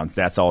rushing downs.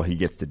 That's all he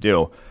gets to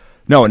do.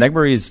 No,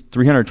 Enagbare is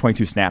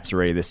 322 snaps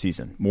already this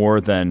season, more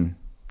than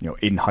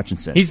Aiden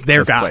Hutchinson. He's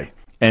their guy,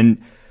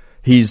 and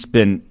he's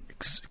been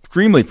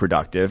extremely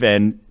productive.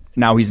 And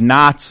now he's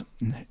not,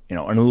 an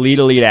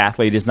elite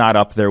athlete. He's not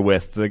up there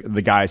with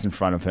the guys in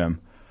front of him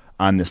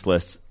on this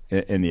list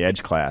in the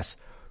edge class.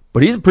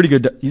 But he's a pretty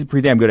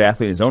damn good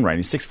athlete in his own right.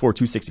 He's 6'4",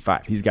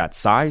 265. He's got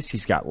size.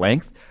 He's got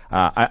length.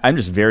 I'm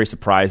just very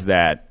surprised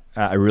that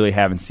I really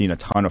haven't seen a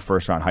ton of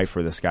first-round hype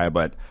for this guy,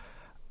 but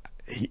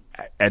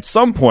at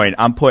some point,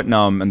 I'm putting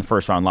him in the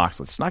first-round locks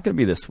list. It's not going to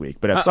be this week,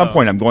 but at some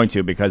point I'm going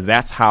to, because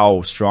that's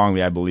how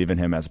strongly I believe in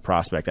him as a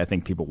prospect. I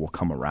think people will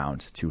come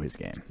around to his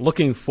game.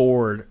 Looking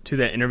forward to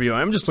that interview.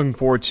 I'm just looking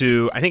forward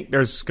to, I think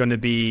there's going to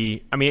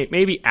be,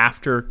 maybe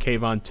after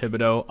Kayvon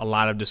Thibodeau, a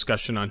lot of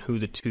discussion on who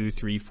the 2,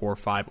 3, 4,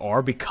 5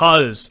 are,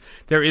 because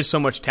there is so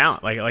much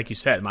talent. Like you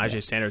said,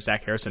 Myjai Sanders,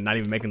 Zach Harrison, not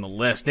even making the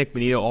list. Nick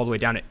Bonitto all the way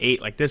down at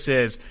 8. Like, this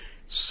is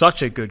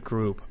such a good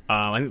group.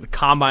 I think the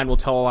combine will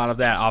tell a lot of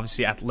that.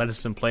 Obviously,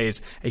 athleticism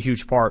plays a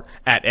huge part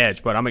at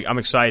edge, but I'm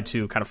excited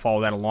to kind of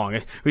follow that along.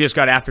 We just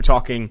got after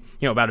talking,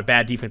 about a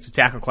bad defensive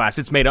tackle class.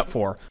 It's made up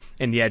for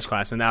in the edge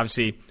class, and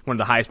obviously one of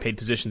the highest paid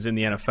positions in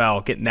the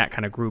NFL. Getting that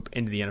kind of group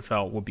into the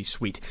NFL will be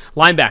sweet.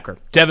 Linebacker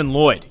Devin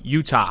Lloyd,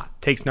 Utah,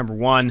 takes number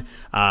 1.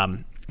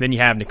 Then you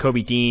have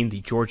Nakobe Dean,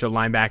 the Georgia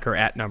linebacker,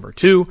 at number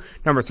 2.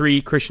 Number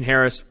 3, Christian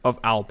Harris of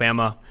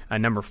Alabama.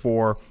 Number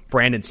 4,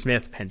 Brandon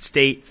Smith, Penn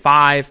State.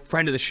 5,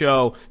 friend of the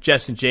show,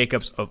 Justin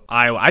Jacobs of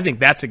Iowa. I think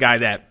that's a guy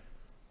that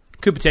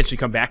could potentially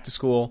come back to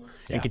school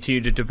and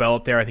continue to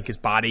develop there. I think his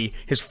body,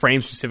 his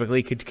frame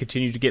specifically, could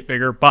continue to get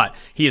bigger, but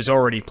he is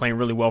already playing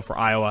really well for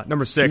Iowa.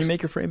 Number 6. Can you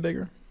make your frame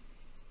bigger?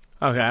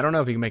 Okay, I don't know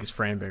if he can make his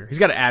frame bigger. He's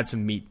got to add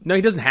some meat. No,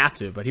 he doesn't have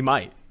to, but he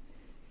might.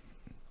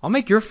 I'll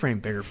make your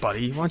frame bigger,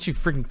 buddy. Why don't you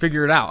freaking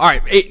figure it out? All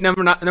right,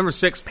 number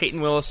 6, Peyton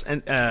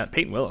Wilson,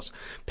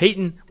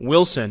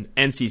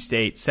 NC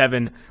State.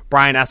 7,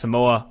 Brian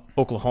Asamoah,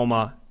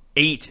 Oklahoma.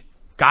 8,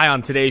 guy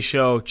on today's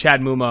show,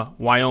 Chad Muma,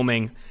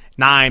 Wyoming.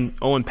 9,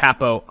 Owen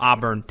Papo,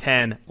 Auburn.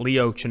 10,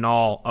 Leo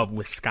Chenal of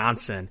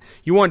Wisconsin.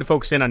 You wanted to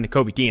focus in on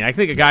Nakobe Dean. I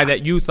think a guy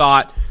that you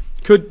thought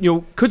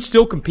could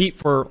still compete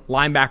for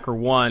linebacker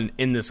 1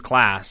 in this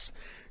class.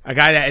 A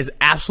guy that is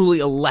absolutely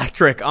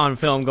electric on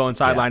film, going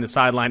sideline to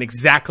sideline,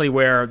 exactly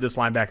where this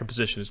linebacker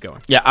position is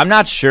going. Yeah, I'm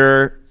not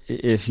sure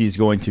if he's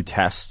going to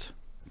test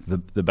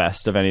the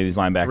best of any of these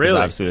linebackers.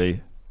 Really?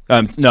 Absolutely.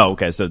 No,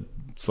 okay, so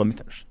let me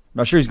finish. I'm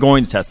not sure he's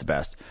going to test the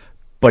best,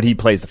 but he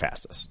plays the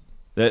fastest.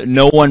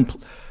 No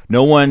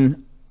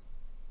one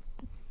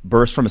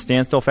bursts from a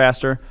standstill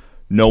faster.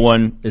 No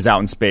one is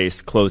out in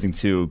space closing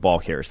 2 ball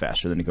carriers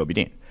faster than Nakobe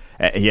Dean.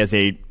 He has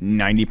a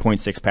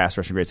 90.6 pass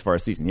rushing grade so far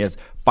this season. He has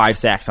 5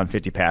 sacks on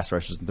 50 pass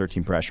rushes and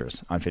 13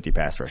 pressures on 50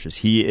 pass rushes.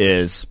 He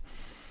is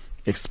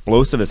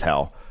explosive as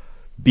hell.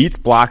 Beats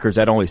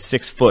blockers at only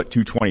 6 foot,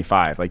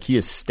 225. Like, he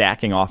is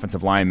stacking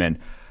offensive linemen.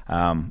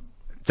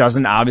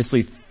 Doesn't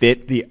obviously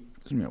fit the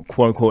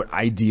quote unquote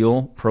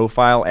ideal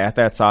profile at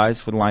that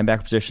size for the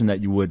linebacker position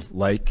that you would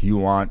like. You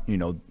want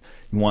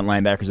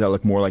linebackers that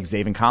look more like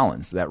Zaven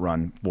Collins that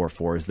run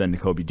 4.4s than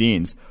Nakobe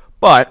Dean's.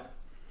 But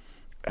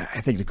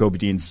I think Nakobe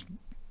Dean's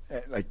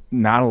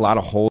not a lot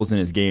of holes in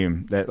his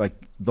game.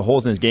 The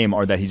holes in his game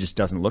are that he just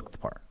doesn't look the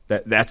part.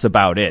 That's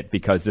about it,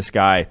 because this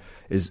guy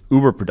is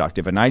uber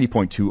productive. A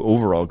 90.2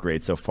 overall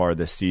grade so far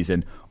this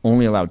season.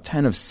 Only allowed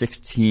 10 of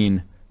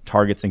 16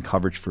 targets in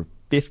coverage for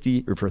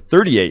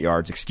 38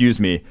 yards.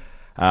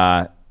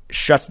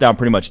 Shuts down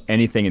pretty much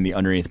anything in the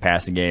underneath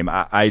passing game.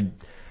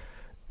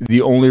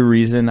 The only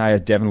reason I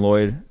had Devin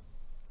Lloyd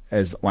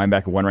as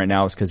linebacker 1 right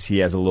now is because he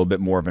has a little bit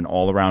more of an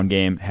all-around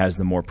game, has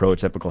the more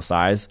prototypical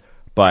size.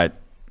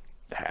 But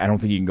I don't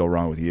think you can go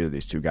wrong with either of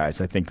these 2 guys.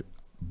 I think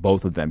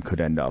both of them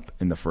could end up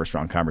in the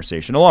first-round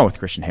conversation, along with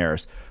Christian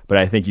Harris. But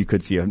I think you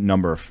could see a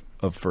number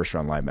of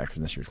first-round linebackers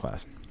in this year's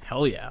class.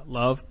 Hell yeah,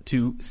 love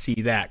to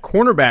see that.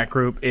 Cornerback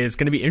group is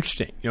going to be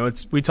interesting.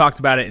 We talked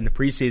about it in the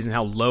preseason,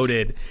 how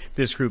loaded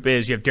this group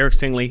is. You have Derek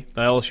Stingley, the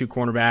LSU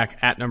cornerback,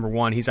 at number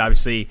 1. He's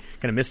obviously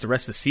going to miss the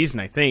rest of the season,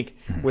 I think,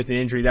 with an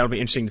injury. That'll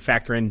be interesting to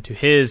factor into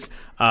his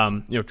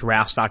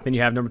draft stock. Then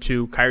you have number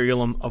 2, Kyrie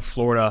Elam of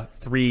Florida.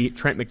 3,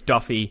 Trent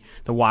McDuffie,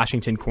 the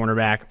Washington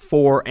cornerback.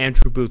 4,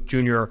 Andrew Booth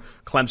Jr.,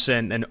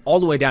 Clemson. And all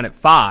the way down at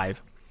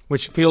 5,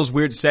 which feels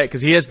weird to say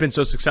because he has been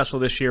so successful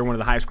this year, one of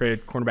the highest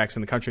graded cornerbacks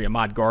in the country,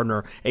 Ahmad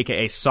Gardner,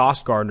 a.k.a.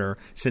 Sauce Gardner,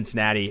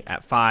 Cincinnati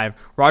at 5,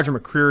 Roger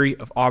McCreary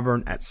of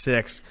Auburn at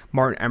 6,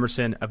 Martin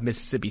Emerson of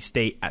Mississippi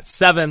State at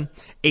 7,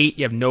 8,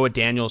 you have Noah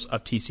Daniels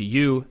of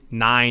TCU,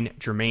 9,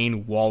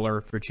 Jermaine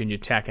Waller, Virginia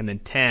Tech, and then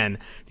 10,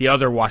 the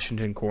other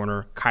Washington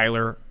corner,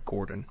 Kyler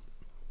Gordon.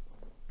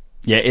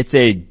 Yeah, it's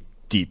a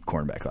deep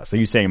cornerback class. So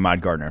you're saying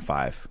Ahmad Gardner at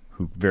 5,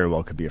 who very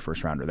well could be a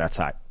first-rounder. That's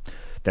high.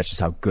 That's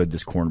just how good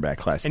this cornerback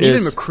class is. And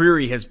even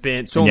McCreary has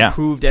been so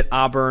improved at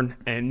Auburn,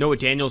 and Noah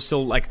Daniels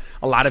still,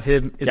 a lot of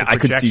him is a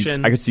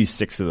projection. I could see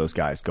 6 of those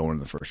guys going in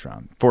the first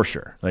round, for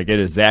sure. It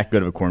is that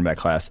good of a cornerback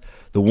class.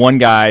 The one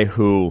guy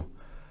who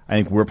I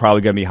think we're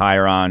probably going to be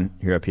higher on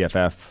here at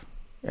PFF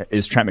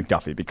is Trent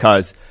McDuffie,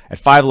 because at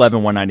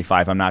 5'11",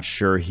 195, I'm not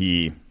sure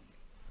he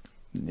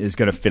is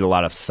going to fit a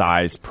lot of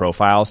size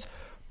profiles,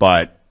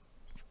 but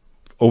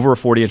over a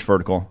 40-inch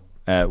vertical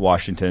at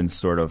Washington's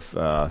sort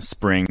of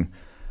spring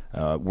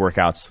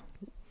workouts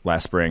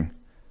last spring.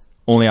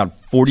 Only on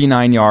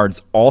 49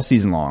 yards all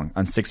season long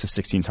on 6 of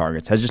 16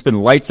 targets. Has just been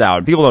lights out.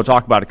 And people don't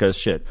talk about it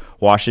because,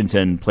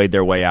 Washington played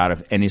their way out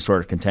of any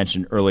sort of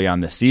contention early on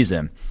this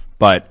season.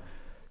 But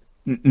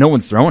no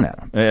one's throwing at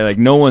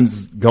him. No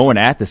one's going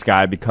at this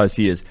guy because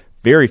he is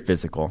very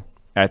physical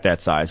at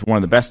that size. One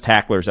of the best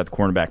tacklers at the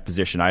cornerback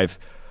position I've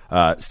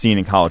seen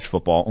in college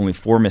football. Only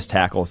 4 missed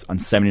tackles on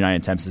 79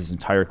 attempts his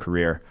entire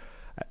career.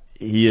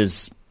 He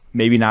is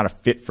maybe not a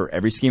fit for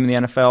every scheme in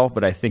the NFL,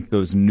 but I think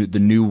the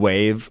new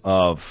wave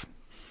of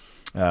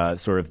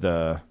sort of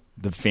the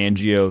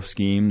Fangio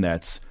scheme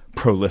that's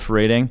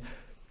proliferating,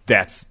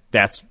 that's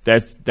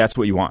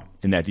what you want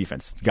in that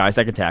defense. Guys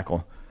that can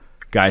tackle,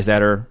 guys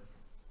that are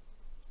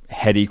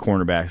heady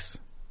cornerbacks.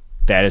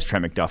 That is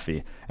Trent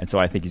McDuffie. And so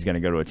I think he's going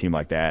to go to a team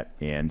like that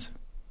and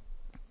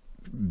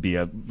be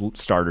a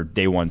starter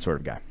day one sort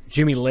of guy.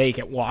 Jimmy Lake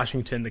at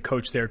Washington, the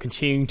coach there,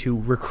 continuing to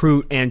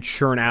recruit and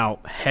churn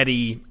out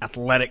heady,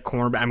 athletic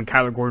cornerback.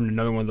 Kyler Gordon,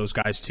 another one of those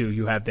guys too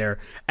you have there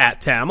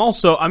at 10.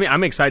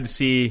 I'm excited to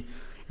see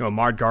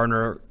Ahmad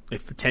Gardner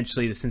if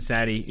potentially the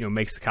Cincinnati,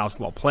 makes the college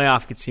football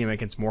playoff, you could see him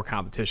against more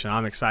competition.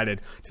 I'm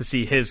excited to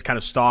see his kind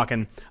of stock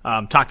and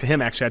talk to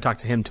him. Actually, I talk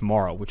to him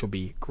tomorrow, which will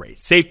be great.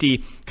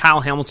 Safety, Kyle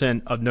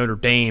Hamilton of Notre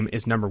Dame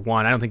is number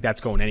one. I don't think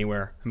that's going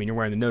anywhere. I mean, you're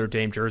wearing the Notre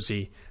Dame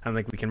jersey. I don't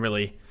think we can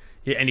really.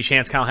 Any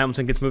chance Kyle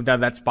Hamilton gets moved out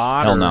of that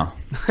spot? Hell no.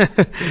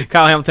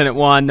 Kyle Hamilton at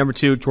 1. Number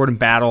 2, Jordan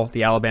Battle,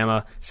 the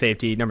Alabama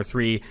safety. Number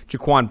 3,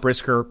 Jaquan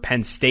Brisker,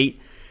 Penn State.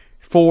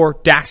 4,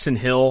 Daxton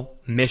Hill,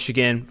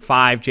 Michigan.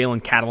 5,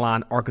 Jalen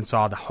Catalon,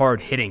 Arkansas, the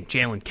hard-hitting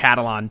Jalen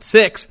Catalon.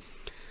 6,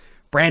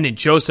 Brandon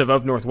Joseph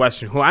of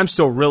Northwestern, who I'm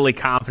still really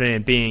confident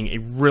in being a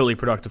really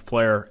productive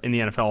player in the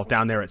NFL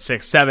down there at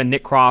 6. 7,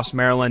 Nick Cross,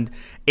 Maryland.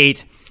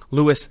 8,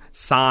 Lewis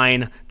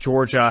Sine,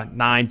 Georgia.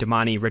 9,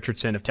 Damani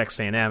Richardson of Texas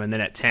A&M. And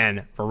then at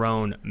 10,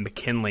 Verone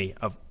McKinley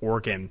of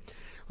Oregon.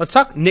 Let's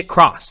talk Nick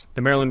Cross,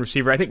 the Maryland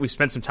receiver. I think we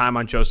spent some time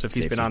on Joseph.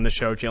 He's been on the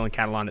show, Jalen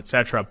Catalon,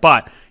 etc.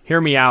 But hear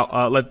me out.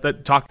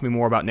 Talk to me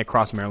more about Nick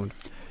Cross, Maryland.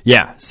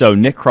 Yeah, so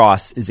Nick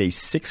Cross is a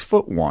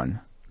 6'1",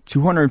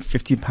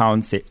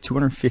 215-pound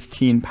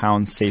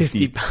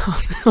safety. 50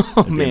 pounds.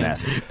 Oh, man.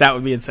 Massive. That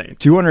would be insane.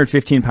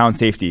 215-pound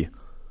safety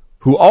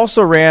who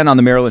also ran on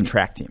the Maryland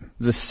track team.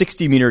 He's a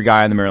 60-meter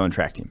guy on the Maryland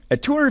track team.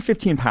 At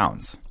 215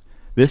 pounds,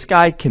 this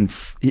guy can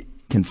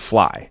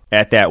fly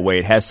at that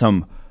weight, has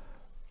some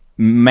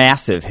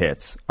massive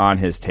hits on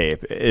his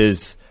tape,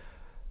 is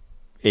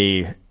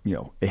a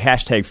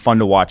hashtag fun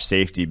to watch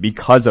safety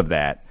because of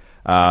that.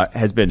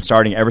 Has been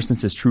starting ever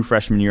since his true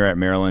freshman year at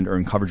Maryland,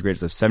 earned coverage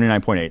grades of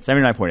 79.8,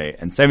 79.8,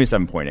 and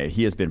 77.8.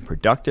 He has been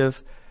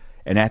productive,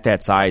 and at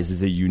that size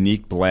is a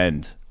unique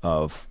blend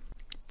of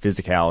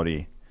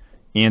physicality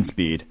and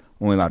speed.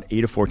 Only allowed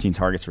 8 of 14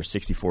 targets for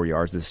 64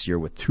 yards this year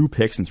with 2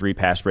 picks and 3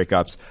 pass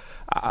breakups.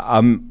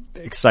 I'm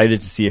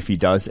excited to see if he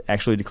does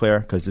actually declare,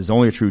 because he's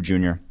only a true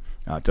junior.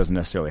 It doesn't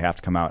necessarily have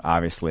to come out,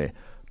 obviously.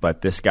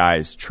 But this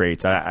guy's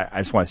traits, I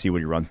just want to see what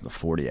he runs the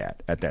 40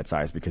 at that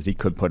size, because he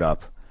could put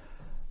up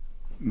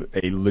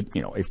a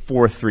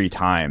 4.3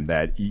 time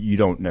that you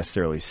don't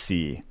necessarily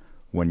see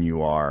when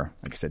you are,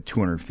 like I said,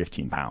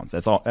 215 pounds.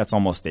 That's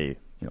almost there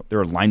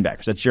are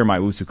linebackers. That's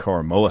Jeremiah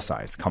Usu-Koromoa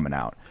size coming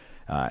out.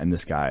 And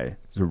this guy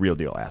is a real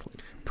deal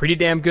athlete. Pretty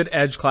damn good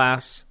edge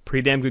class,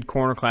 pretty damn good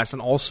corner class,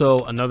 and also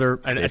a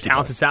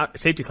talented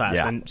safety class.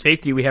 Yeah. And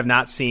safety we have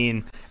not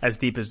seen as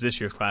deep as this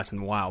year's class in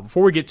a while.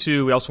 Before we get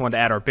to, we also wanted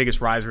to add our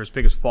biggest risers,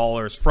 biggest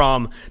fallers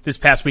from this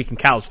past week in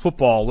college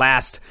football.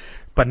 Last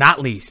but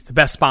not least, the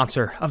best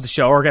sponsor of the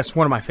show, or I guess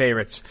one of my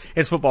favorites.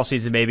 It's football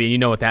season, baby, and you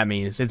know what that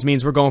means. It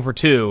means we're going for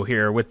 2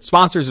 here with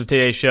sponsors of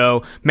today's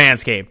show,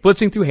 Manscaped.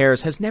 Blitzing through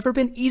hairs has never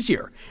been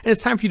easier, and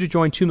it's time for you to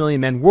join 2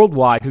 million men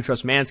worldwide who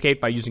trust Manscaped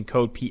by using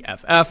code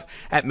PFF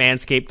at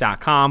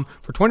manscaped.com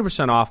for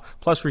 20% off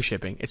plus free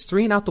shipping. It's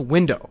 3 and out the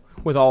window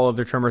with all of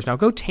their trimmers. Now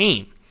go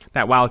tame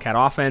that Wildcat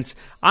offense.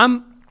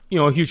 I'm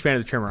a huge fan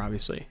of the trimmer,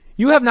 obviously.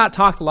 You have not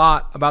talked a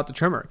lot about the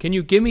trimmer. Can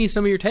you give me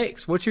some of your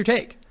takes? What's your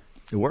take?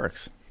 It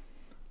works.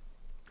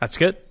 That's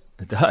good.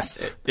 It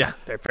does. Yeah,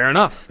 fair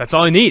enough. That's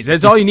all you need.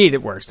 That's all you need.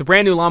 It works. The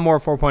brand new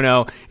Lawnmower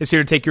 4.0 is here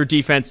to take your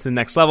defense to the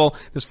next level.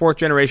 This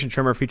 4th-generation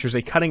trimmer features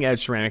a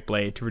cutting-edge ceramic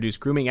blade to reduce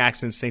grooming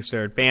accidents thanks to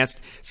their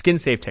advanced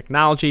skin-safe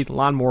technology. The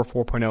Lawnmower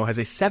 4.0 has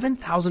a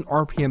 7,000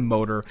 RPM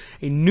motor,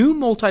 a new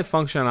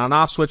multifunction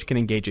on-off switch can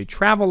engage a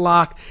travel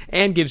lock,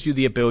 and gives you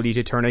the ability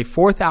to turn a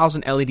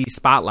 4,000 LED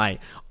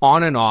spotlight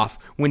on and off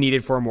when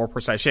needed for a more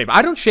precise shave.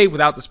 I don't shave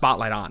without the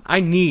spotlight on.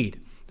 I need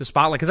the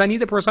spotlight because I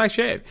need the precise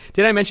shave.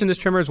 Did I mention this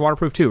trimmer is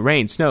waterproof too?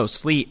 Rain, snow,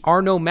 sleet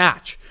are no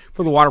match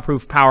for the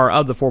waterproof power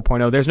of the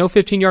 4.0. There's no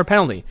 15-yard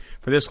penalty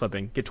for this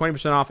clipping. Get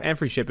 20% off and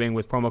free shipping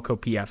with promo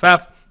code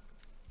PFF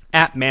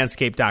at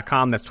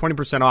manscaped.com. That's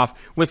 20% off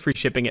with free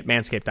shipping at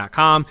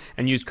manscaped.com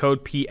and use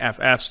code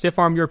PFF. Stiff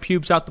arm your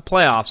pubes out the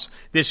playoffs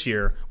this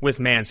year with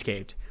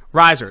Manscaped.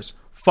 Risers,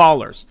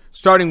 fallers,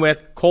 starting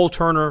with Cole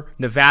Turner,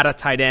 Nevada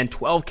tight end,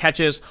 12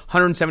 catches,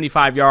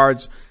 175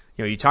 yards.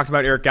 You talked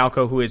about Eric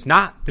Galko, who is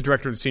not the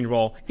director of the Senior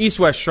Bowl.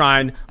 East-West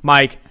Shrine,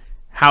 Mike,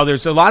 how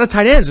there's a lot of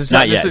tight ends. This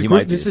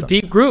is a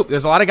deep group.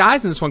 There's a lot of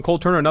guys in this one. Cole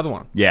Turner, another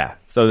one. Yeah.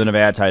 So the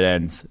Nevada tight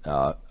end,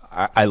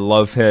 I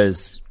love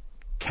his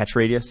catch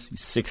radius.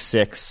 He's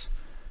 6'6",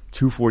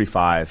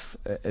 245.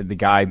 The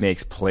guy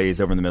makes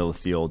plays over in the middle of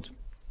the field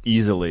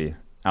easily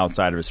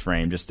outside of his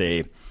frame. Just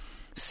a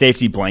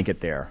safety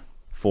blanket there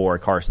for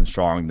Carson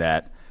Strong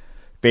that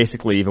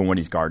basically even when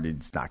he's guarded,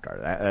 he's not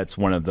guarded. That's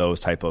one of those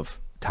type of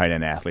tight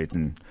end athletes,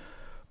 and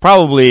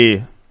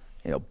probably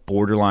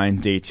borderline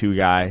day 2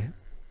 guy,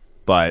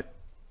 but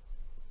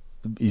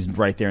he's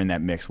right there in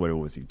that mix. What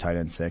was he, tight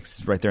end 6?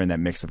 He's right there in that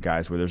mix of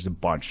guys where there's a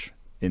bunch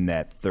in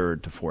that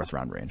 3rd to 4th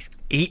round range.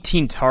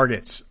 18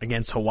 targets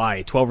against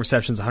Hawaii, 12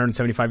 receptions,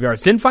 175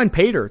 yards. Didn't find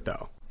pay dirt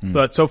though.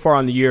 But so far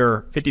on the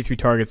year, 53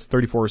 targets,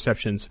 34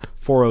 receptions,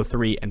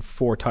 403, and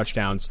 4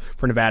 touchdowns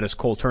for Nevada's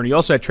Cole Turner. You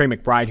also had Trey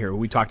McBride here, who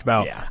we talked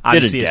about. Yeah,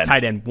 obviously, as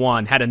tight end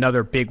 1, had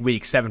another big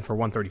week, 7 for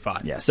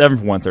 135. Yeah, 7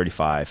 for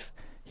 135.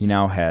 He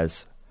now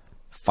has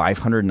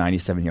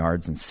 597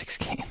 yards in 6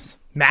 games.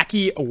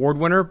 Mackey award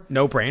winner,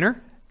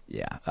 no-brainer?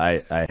 Yeah,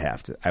 I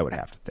would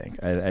have to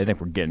think. I think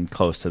we're getting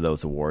close to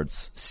those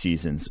awards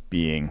seasons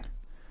being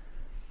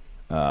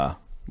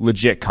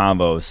legit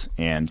combos,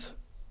 and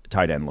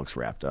tight end looks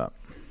wrapped up.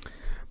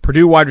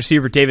 Purdue wide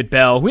receiver David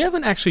Bell, who we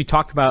haven't actually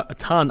talked about a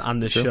ton on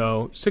this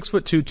show,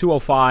 6'2",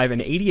 205,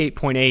 and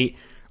 88.8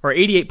 or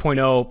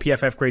 88.0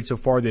 PFF grade so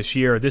far this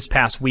year. This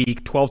past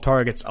week, 12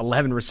 targets,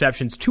 11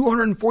 receptions,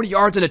 240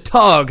 yards and a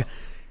tug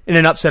in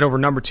an upset over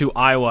number 2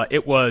 Iowa.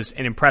 It was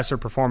an impressive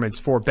performance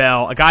for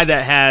Bell, a guy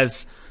that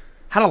has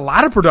had a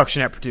lot of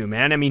production at Purdue,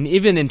 man. I mean,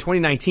 even in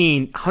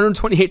 2019,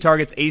 128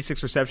 targets,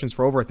 86 receptions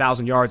for over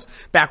 1,000 yards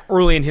back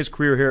early in his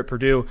career here at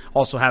Purdue,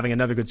 also having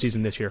another good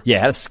season this year. Yeah,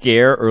 had a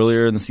scare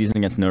earlier in the season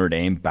against Notre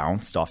Dame,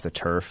 bounced off the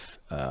turf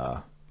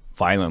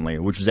violently,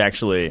 which was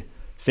actually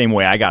same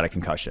way I got a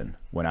concussion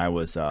when I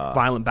was...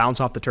 violent bounce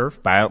off the turf?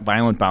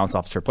 Violent bounce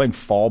off the turf, playing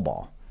fall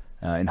ball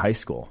in high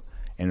school.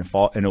 And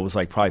it was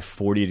like probably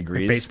 40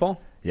 degrees. Like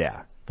baseball?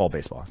 Yeah, fall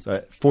baseball.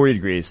 So 40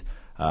 degrees,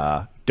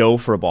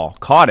 dove for a ball,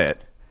 caught it,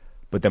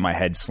 but then my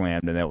head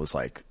slammed, and it was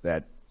like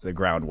that. The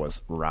ground was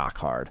rock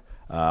hard.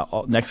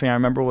 Next thing I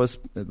remember was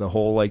the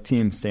whole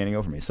team standing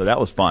over me. So that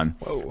was fun.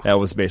 Whoa. That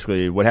was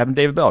basically what happened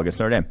to David Bell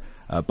against Notre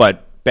Dame.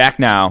 But back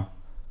now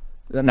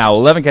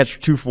 11 catch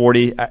for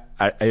 240.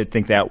 I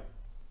think that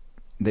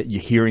you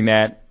hearing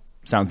that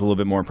sounds a little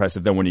bit more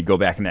impressive than when you go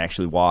back and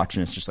actually watch,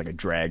 and it's just like a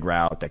drag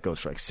route that goes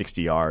for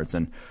 60 yards,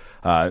 and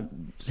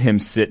him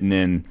sitting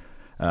in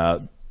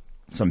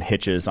some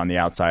hitches on the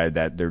outside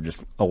that they're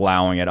just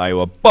allowing at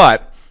Iowa.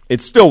 But it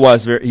still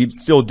was he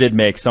still did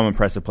make some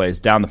impressive plays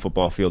down the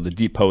football field, the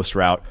deep post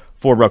route,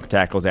 4 broken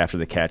tackles after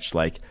the catch.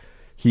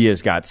 He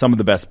has got some of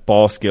the best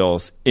ball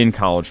skills in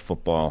college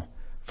football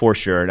for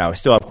sure. Now, I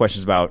still have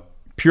questions about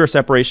pure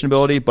separation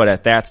ability, but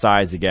at that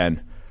size,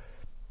 again,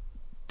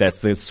 that's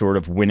the sort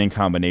of winning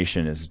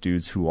combination is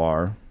dudes who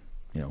are,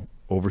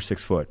 over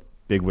 6 foot,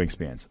 big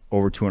wingspans,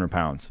 over 200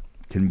 pounds,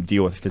 can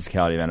deal with the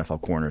physicality of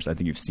NFL corners. I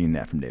think you've seen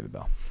that from David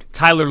Bell.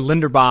 Tyler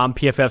Linderbaum,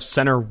 PFF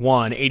Center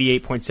 1,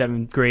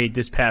 88.7 grade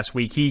this past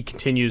week. He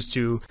continues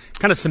to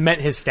kind of cement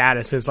his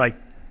status as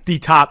the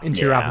top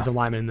interior offensive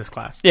lineman in this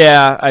class.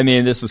 Yeah, I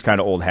mean, this was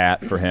kind of old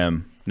hat for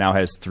him. Now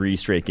has 3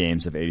 straight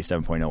games of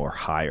 87.0 or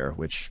higher,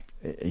 which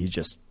he's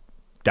just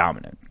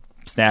dominant.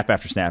 Snap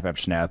after snap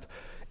after snap,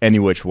 any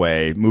which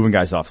way, moving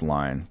guys off the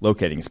line,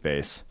 locating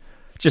space.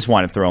 Just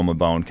want to throw him a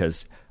bone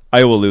because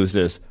Iowa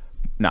loses.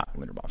 Not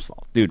Linderbaum's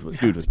fault. Dude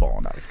was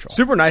balling out of control.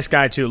 Super nice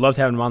guy, too. Loved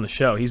having him on the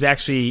show. He's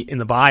actually, in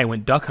the bye,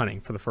 went duck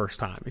hunting for the first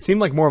time. It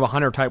seemed like more of a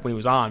hunter type when he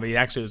was on, but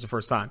it was the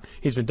first time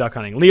he's been duck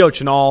hunting. Leo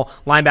Chenal,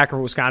 linebacker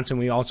for Wisconsin.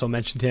 We also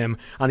mentioned him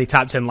on the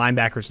top 10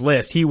 linebackers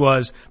list. He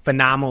was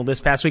phenomenal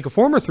this past week. A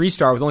former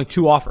 3-star with only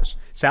 2 offers,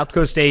 South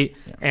Dakota State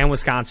and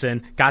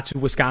Wisconsin. Got to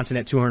Wisconsin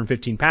at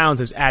 215 pounds.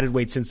 Has added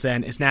weight since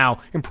then. Has now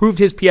improved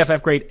his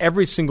PFF grade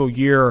every single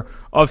year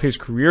of his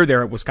career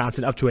there at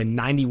Wisconsin, up to a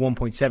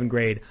 91.7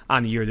 grade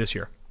on the year this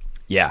year.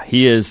 Yeah,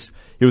 he was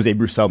a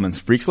Bruce Feldman's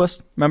Freaks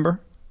List member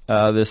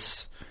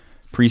this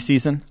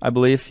preseason, I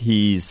believe.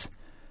 He's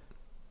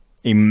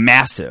a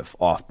massive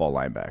off-ball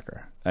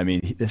linebacker. I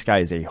mean, this guy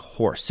is a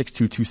horse, 6'2",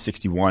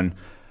 261,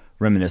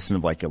 reminiscent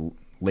of a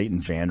Leighton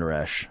Vander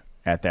Esch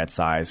at that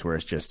size, where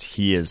it's just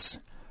he is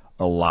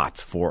a lot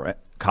for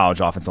college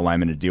offensive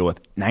linemen to deal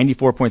with.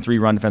 94.3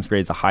 run defense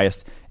grade is the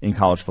highest in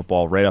college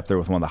football, right up there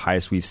with one of the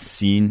highest we've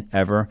seen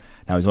ever.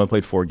 Now, he's only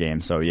played 4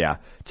 games, so yeah,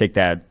 take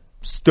that.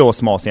 Still a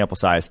small sample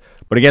size,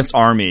 but against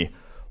Army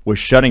was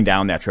shutting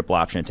down that triple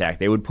option attack.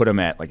 They would put him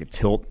at a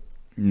tilt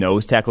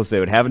nose tackle, so they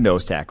would have a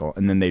nose tackle,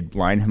 and then they'd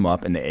line him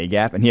up in the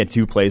A-gap, and he had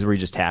 2 plays where he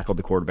just tackled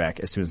the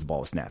quarterback as soon as the ball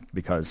was snapped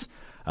because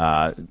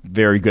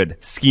very good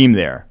scheme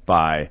there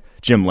by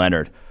Jim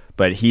Leonard.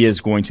 But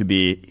he's going to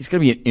be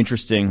an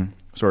interesting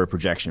sort of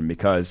projection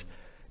because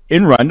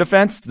in run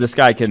defense, this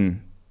guy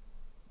can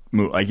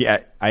move.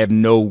 I have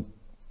no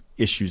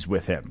issues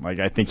with him.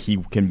 I think he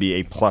can be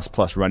a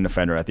plus run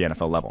defender at the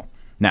NFL level.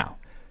 Now,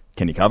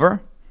 can he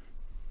cover?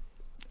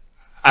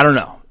 I don't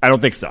know. I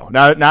don't think so.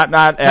 Not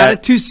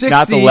at 260.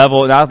 Not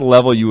the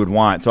level you would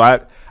want. So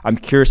I'm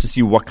curious to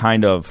see what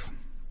kind of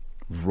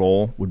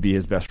role would be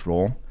his best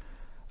role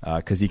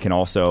because he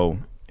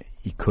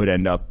could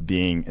end up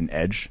being an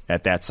edge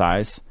at that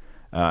size.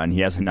 And he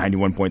has a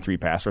 91.3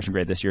 pass rushing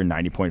grade this year,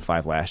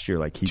 90.5 last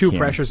year. 2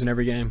 pressures in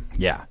every game.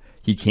 Yeah,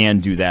 he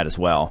can do that as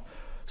well.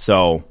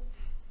 So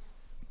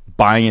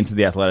buying into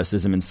the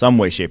athleticism in some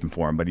way, shape, and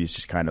form, but he's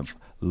just kind of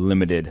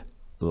limited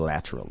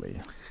laterally.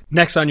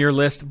 Next on your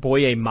list,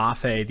 Boye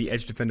Mafe, the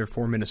edge defender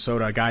for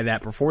Minnesota, a guy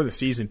that before the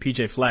season,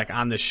 PJ Fleck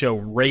on this show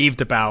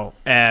raved about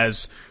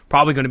as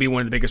probably going to be one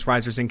of the biggest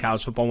risers in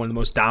college football, one of the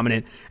most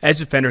dominant edge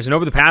defenders. And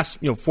over the past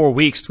 4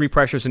 weeks, 3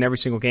 pressures in every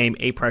single game,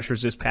 8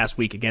 pressures this past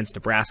week against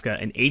Nebraska,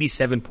 an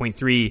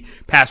 87.3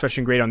 pass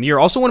rushing grade on the year.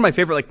 Also one of my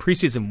favorite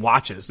preseason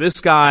watches. This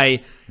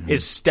guy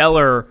is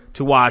stellar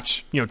to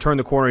watch, turn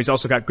the corner. He's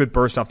also got good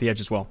burst off the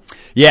edge as well.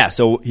 Yeah,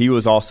 so he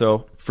was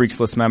also Freaks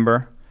List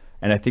member.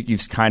 And I think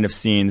you've kind of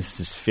seen, this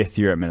is his 5th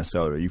year at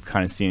Minnesota, you've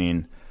kind of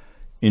seen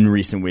in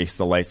recent weeks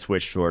the light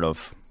switch sort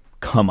of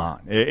come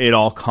on. It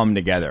all come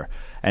together.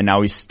 And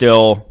now he's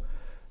still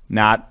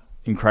not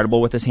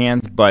incredible with his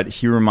hands, but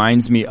he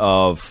reminds me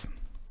of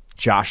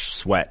Josh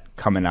Sweat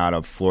coming out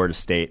of Florida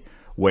State,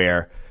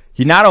 where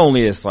he not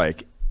only is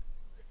like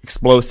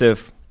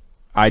explosive,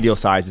 ideal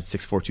size at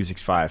 6'4",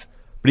 265,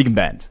 but he can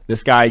bend.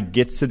 This guy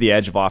gets to the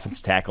edge of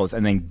offensive tackles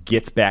and then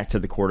gets back to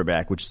the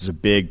quarterback, which is a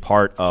big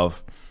part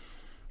of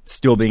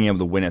still being able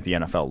to win at the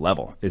NFL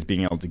level, is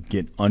being able to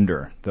get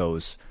under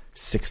those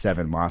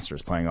 6'7"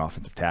 monsters playing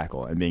offensive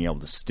tackle and being able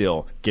to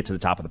still get to the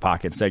top of the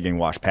pocket instead of getting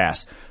washed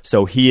past.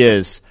 So he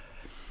is,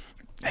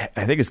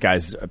 I think this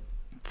guy's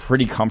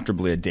pretty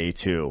comfortably a day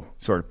two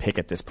sort of pick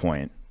at this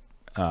point.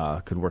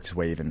 Could work his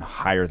way even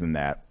higher than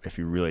that if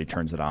he really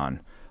turns it on,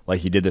 like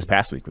he did this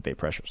past week with 8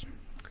 pressures.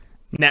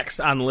 Next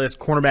on the list,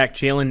 cornerback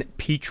Jalen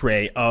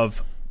Petre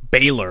of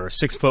Baylor,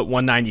 6 foot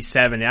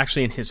 197,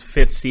 actually in his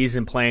 5th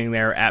season playing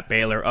there at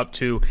Baylor, up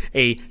to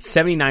a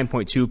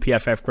 79.2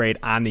 PFF grade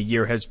on the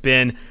year, has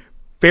been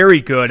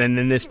very good, and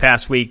in this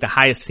past week, the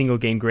highest single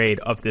game grade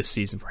of this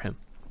season for him.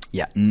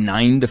 Yeah,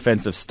 9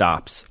 defensive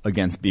stops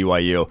against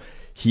BYU.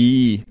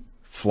 He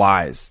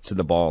flies to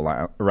the ball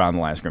around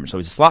the line of scrimmage. So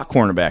he's a slot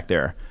cornerback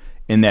there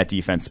in that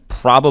defense,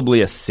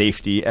 probably a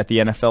safety at the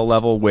NFL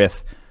level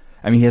with,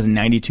 he has a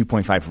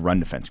 92.5 run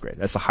defense grade.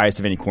 That's the highest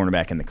of any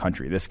cornerback in the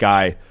country. This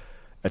guy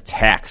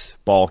attacks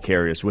ball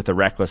carriers with a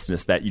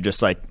recklessness that you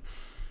just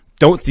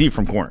don't see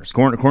from corners.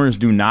 Corners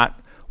do not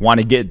want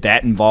to get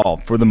that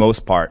involved for the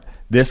most part.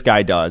 This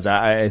guy does.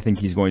 I think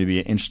he's going to be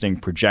an interesting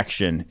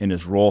projection in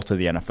his role to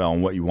the NFL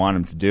and what you want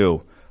him to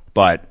do,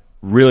 but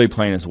really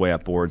playing his way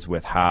up boards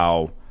with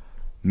how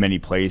many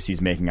plays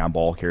he's making on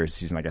ball carriers this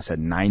season. Like I said,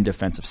 9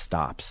 defensive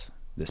stops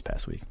this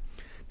past week.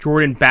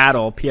 Jordan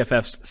Battle,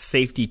 PFF's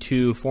safety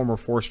 2, former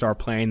 4-star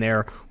playing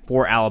there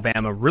for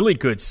Alabama. Really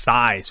good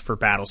size for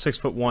Battle,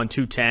 6'1",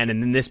 210.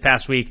 And then this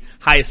past week,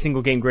 highest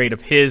single game grade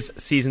of his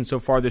season so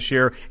far this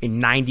year, a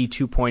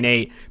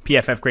 92.8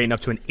 PFF grade and up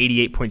to an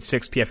 88.6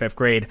 PFF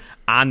grade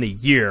on the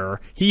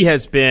year. He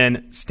has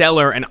been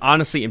stellar and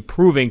honestly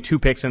improving, 2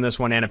 picks in this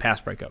one and a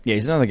pass breakup. Yeah,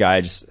 he's another guy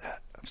I'm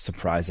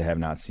surprised I have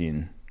not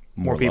seen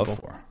more people love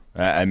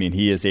for.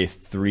 He is a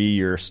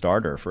 3-year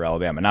starter for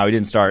Alabama. Now, he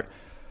didn't start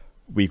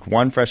week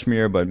 1 freshman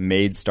year, but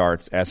made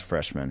starts as a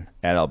freshman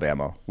at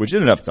Alabama, which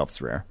in and of itself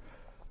is rare,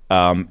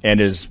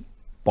 and is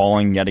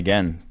balling yet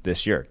again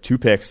this year. 2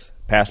 picks,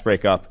 pass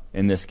breakup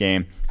in this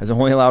game, has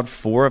only allowed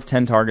 4 of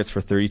 10 targets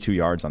for 32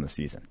 yards on the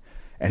season.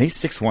 And he's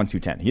 6'1",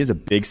 210. He is a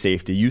big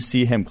safety. You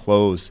see him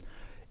close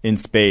in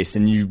space,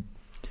 and he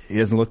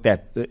doesn't look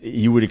that –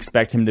 you would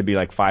expect him to be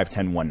like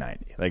 5'10",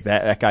 190. Like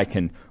that guy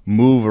can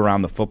move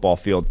around the football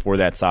field for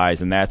that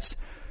size, and that's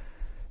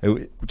 –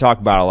 we talk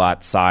about a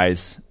lot,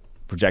 size –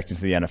 projecting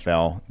to the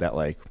NFL,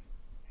 that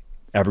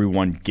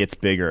everyone gets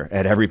bigger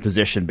at every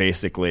position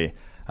basically.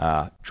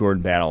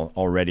 Jordan Battle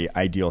already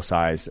ideal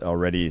size,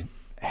 already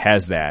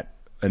has that,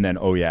 and then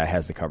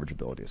has the coverage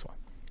ability as well.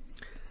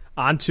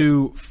 On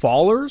to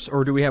fallers,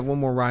 or do we have one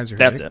more riser here?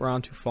 That's it. We're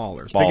on to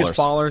fallers. Biggest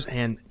fallers,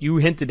 and you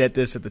hinted at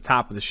this at the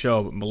top of the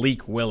show, but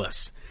Malik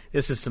Willis.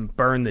 This is some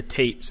burn the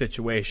tape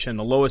situation.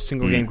 The lowest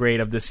single game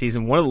grade of this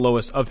season, one of the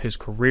lowest of his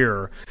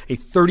career. A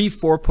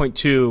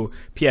 34.2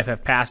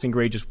 PFF passing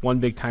grade, just 1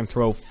 big time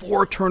throw,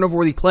 4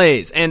 turnover-worthy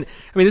plays. And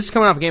this is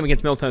coming off a game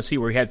against Middle Tennessee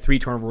where he had 3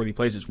 turnover-worthy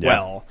plays as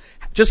well.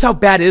 Just how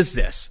bad is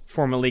this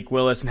for Malik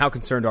Willis, and how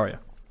concerned are you?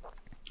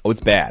 Oh, it's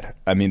bad.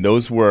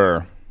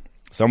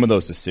 Some of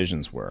those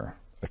decisions were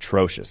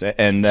atrocious.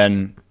 And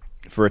then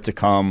for it to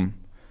come,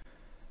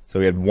 so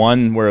we had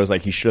one where it was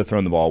like he should have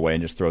thrown the ball away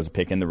and just throws a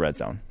pick in the red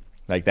zone.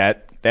 Like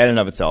that in and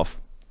of itself,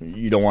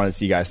 you don't want to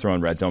see guys throwing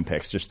red zone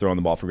picks, just throwing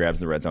the ball for grabs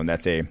in the red zone.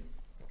 That's a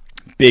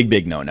big,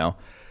 big no-no.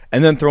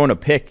 And then throwing a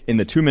pick in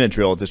the 2-minute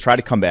drill to try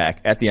to come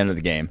back at the end of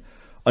the game,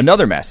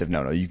 another massive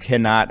no-no. You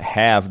cannot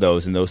have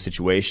those in those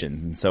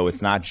situations. And so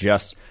it's not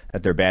just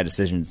that they're bad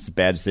decisions, it's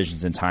bad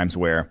decisions in times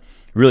where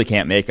you really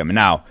can't make them. And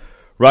now,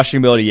 rushing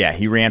ability,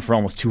 he ran for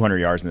almost 200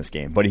 yards in this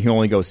game, but he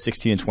only goes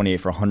 16 and 28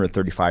 for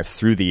 135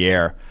 through the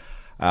air.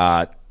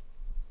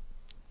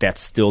 That's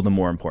still the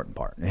more important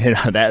part.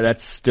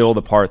 That's still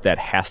the part that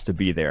has to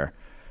be there.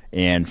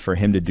 And for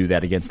him to do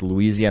that against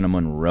Louisiana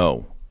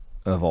Monroe,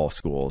 of all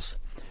schools,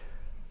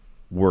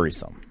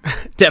 worrisome.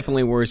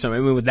 Definitely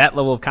worrisome. With that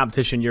level of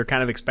competition, you're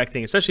kind of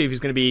expecting, especially if he's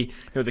going to be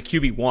the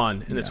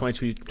QB1 in the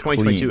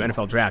 2022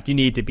 NFL draft, you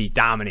need to be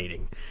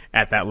dominating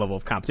at that level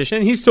of competition.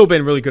 And he's still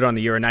been really good on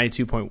the year, a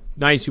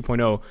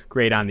 92.0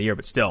 grade on the year,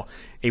 but still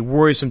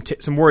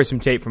some worrisome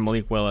tape from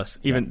Malik Willis,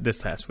 even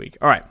this past week.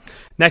 All right,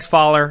 next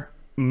faller,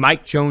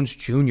 Mike Jones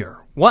Jr.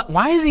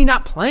 Why is he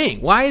not playing?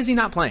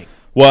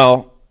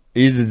 Well,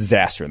 he's a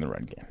disaster in the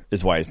run game,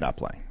 is why he's not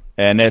playing.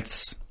 And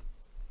it's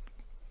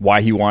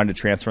why he wanted to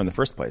transfer in the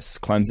first place.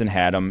 Clemson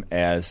had him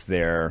as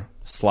their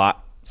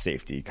slot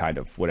safety, kind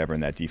of whatever in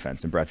that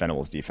defense, in Brett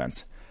Venables'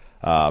 defense,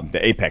 the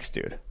apex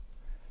dude,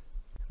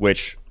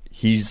 which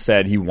he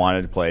said he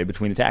wanted to play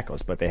between the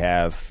tackles, but they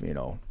have,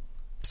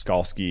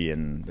 Skalski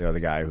and the other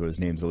guy whose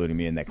name's eluding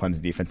me in that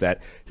Clemson defense,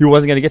 that he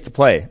wasn't going to get to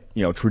play,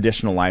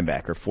 traditional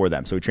linebacker for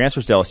them. So he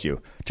transfers to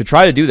LSU to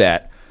try to do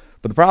that.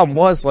 But the problem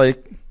was,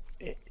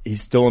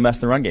 he's still a mess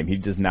in the run game. He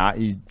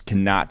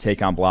cannot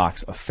take on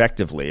blocks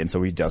effectively, and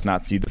so he does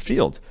not see the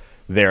field.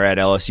 There at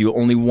LSU,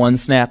 only one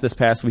snap this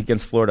past week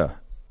against Florida.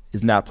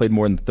 He's not played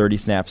more than 30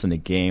 snaps in a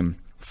game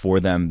for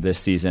them this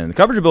season. The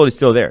coverage ability is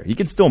still there. He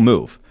can still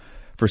move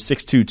for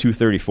 6'2",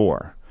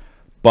 234.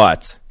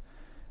 But,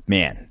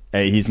 man,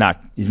 he's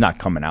not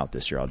coming out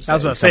this year. I was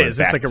about to say, is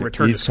this like a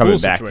return to school situation?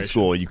 He's coming back to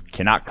school. You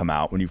cannot come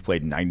out when you've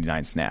played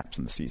 99 snaps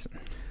in the season.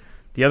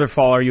 The other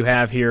faller you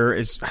have here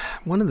is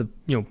one of the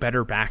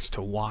better backs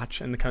to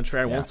watch in the country.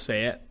 I won't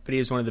say it, but he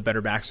is one of the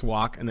better backs to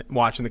watch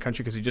in the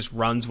country because he just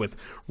runs with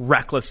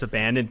reckless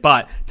abandon.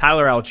 But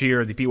Tyler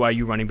Algier, the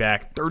BYU running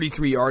back,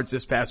 33 yards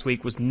this past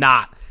week was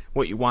not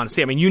what you want to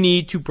see. I mean, you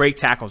need to break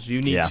tackles.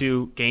 You need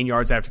to gain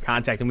yards after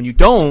contact. And when you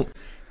don't,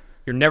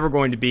 you're never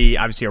going to be,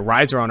 obviously, a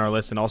riser on our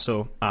list and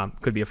also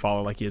could be a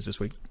faller like he is this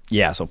week.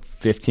 Yeah, so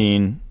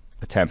 15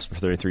 attempts for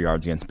 33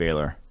 yards against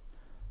Baylor.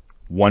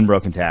 1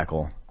 broken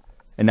tackle.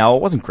 And now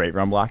it wasn't great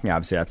run blocking.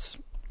 Obviously, that's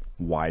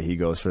why he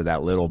goes for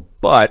that little.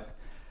 But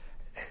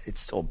it's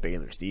still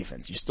Baylor's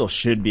defense. You still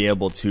should be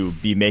able to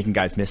be making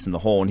guys miss in the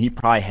hole. And he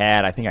probably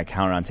had, I think I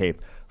counted on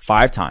tape,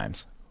 5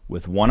 times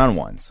with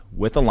one-on-ones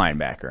with a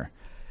linebacker.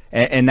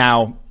 And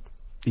now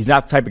he's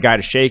not the type of guy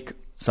to shake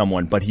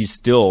someone, but he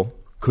still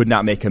could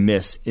not make a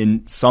miss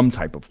in some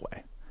type of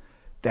way.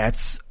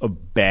 That's a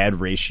bad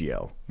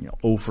ratio,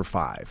 0 for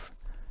 5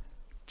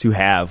 to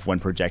have when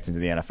projected to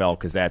the NFL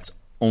because that's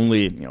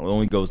it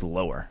only goes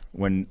lower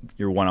when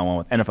you're one-on-one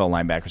with NFL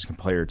linebackers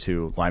compared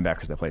to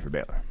linebackers that play for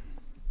Baylor.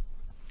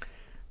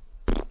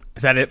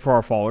 Is that it for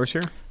our followers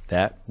here?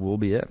 That will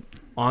be it.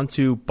 On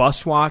to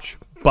Bus Watch,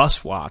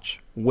 Whiff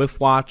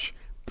Watch,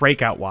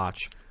 Breakout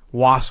Watch,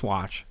 Was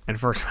Watch, and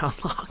First Round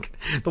Lock.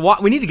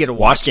 We need to get a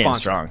watch game sponsor.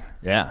 Strong.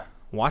 Yeah.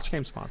 Watch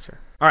game sponsor.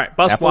 All right,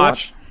 Bus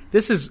Watch.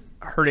 This is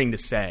hurting to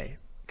say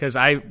because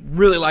I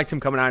really liked him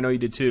coming out. I know you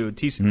did too.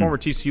 Former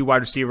TCU wide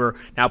receiver,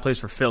 now plays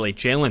for Philly,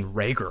 Jalen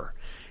Reagor.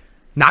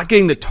 Not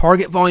getting the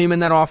target volume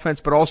in that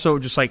offense, but also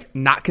just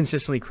not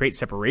consistently create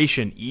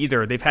separation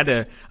either. They've had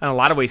to, in a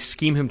lot of ways,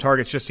 scheme him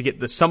targets just to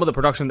get some of the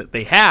production that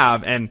they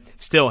have, and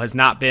still has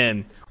not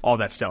been all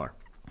that stellar.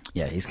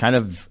 Yeah, he's kind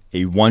of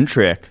a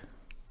one-trick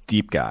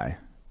deep guy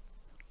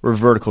or a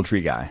vertical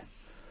tree guy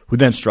who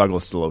then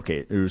struggles to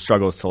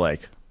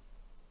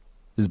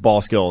his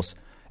ball skills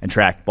and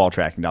ball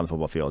tracking down the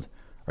football field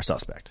are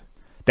suspect.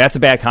 That's a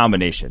bad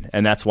combination,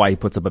 and that's why he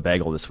puts up a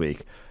bagel this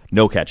week.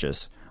 No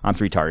catches on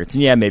 3 targets.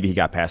 And maybe he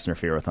got pass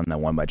interference on that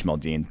one by Jamel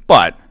Dean,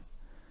 but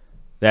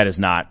that is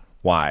not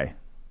why.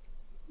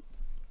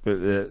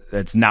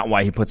 That's not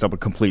why he puts up a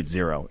complete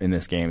 0 in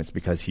this game. It's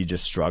because he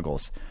just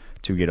struggles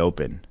to get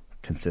open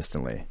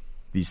consistently.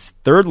 The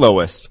 3rd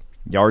lowest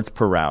yards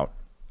per route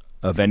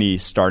of any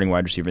starting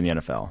wide receiver in the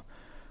NFL,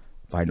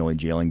 behind only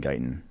Jalen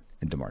Guyton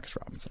and Demarcus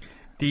Robinson.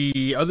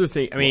 The other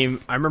thing,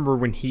 I remember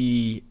when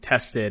he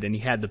tested and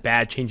he had the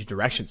bad change of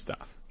direction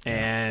stuff.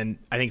 And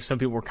I think some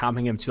people were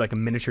comparing him to a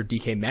miniature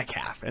DK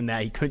Metcalf and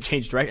that he couldn't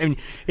change direction.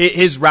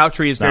 His route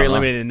tree is very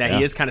limited in that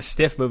he is kind of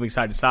stiff moving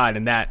side to side,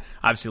 and that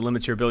obviously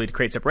limits your ability to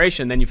create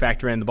separation. Then you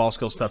factor in the ball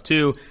skill stuff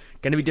too.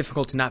 Going to be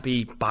difficult to not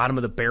be bottom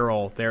of the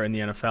barrel there in the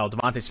NFL.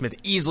 Devontae Smith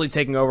easily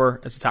taking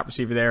over as the top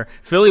receiver there.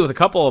 Philly with a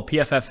couple of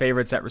PFF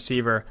favorites at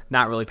receiver,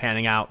 not really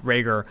panning out.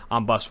 Reagor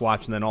on Bus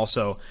Watch, and then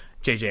also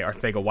J.J.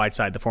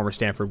 Arcega-Whiteside, the former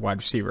Stanford wide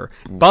receiver.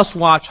 Bus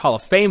Watch, Hall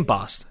of Fame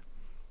bust,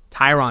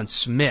 Tyron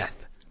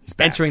Smith.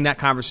 Entering that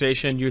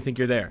conversation, you think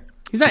you're there?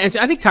 He's not.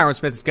 I think Tyron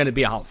Smith is going to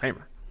be a Hall of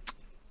Famer.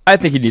 I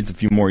think he needs a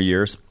few more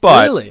years,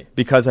 but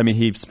because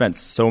he spent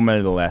so many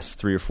of the last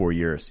 3 or 4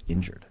 years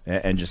injured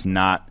and just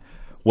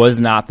was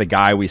not the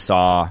guy we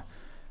saw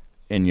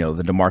in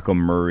the DeMarco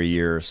Murray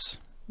years,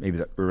 maybe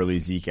the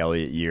early Zeke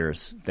Elliott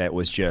years. That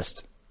was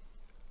just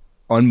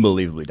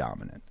unbelievably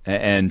dominant.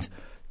 And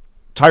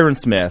Tyron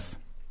Smith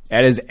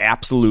at his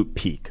absolute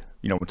peak,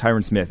 when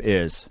Tyron Smith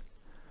is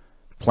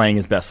playing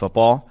his best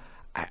football,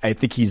 I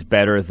think he's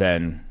better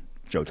than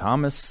Joe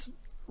Thomas,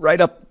 right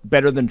up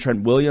better than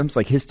Trent Williams.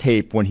 His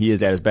tape when he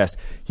is at his best,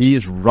 he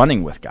is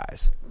running with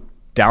guys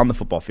down the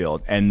football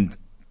field, and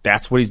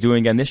that's what he's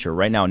doing again this year.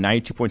 Right now,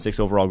 92.6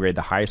 overall grade,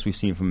 the highest we've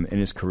seen from him in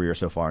his career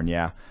so far. And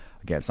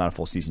again, it's not a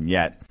full season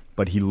yet,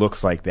 but he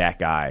looks like that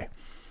guy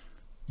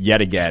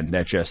yet again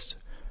that just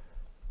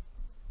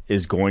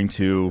is going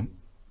to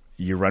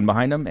you run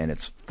behind him, and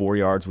it's 4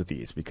 yards with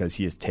ease because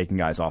he is taking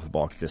guys off the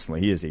ball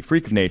consistently. He is a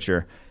freak of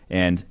nature,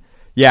 and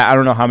I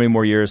don't know how many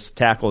more years.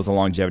 Tackle is a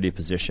longevity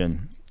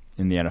position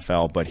in the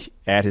NFL, but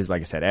at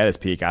his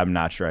peak, I'm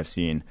not sure I've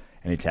seen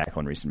any tackle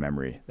in recent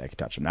memory that could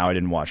touch him. Now, I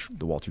didn't watch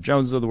the Walter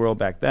Joneses of the world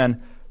back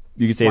then.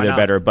 You could say they're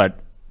better, but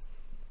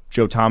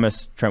Joe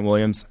Thomas, Trent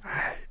Williams,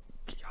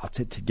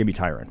 give me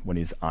Tyron when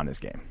he's on his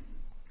game.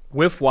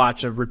 Whiff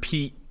Watch, a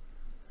repeat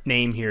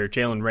name here,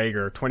 Jalen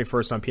Reagor,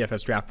 21st on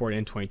PFF's draft board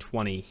in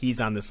 2020.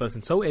 He's on this list,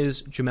 and so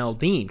is Jamel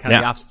Dean, kind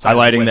of the opposite side.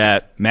 Highlighting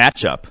that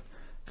matchup.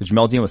 Because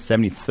Jamel Dean was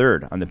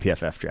 73rd on the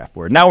PFF draft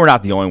board. Now we're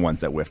not the only ones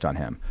that whiffed on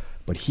him.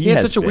 But he had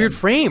such a weird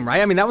frame,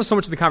 right? I mean, that was so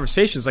much of the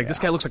conversation. It's like, this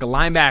guy looks like a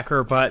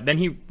linebacker, but then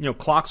he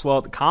clocks well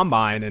at the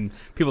combine, and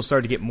people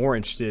started to get more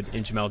interested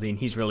in Jamel Dean.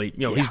 He's really,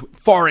 he's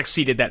far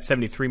exceeded that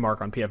 73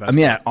 mark on PFF. I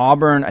mean, at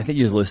Auburn, I think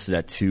he was listed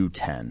at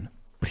 210,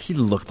 but he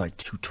looked like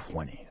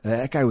 220.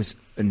 That guy was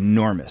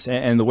enormous.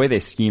 And the way they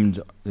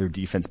schemed their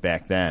defense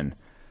back then,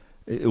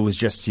 it was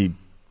just it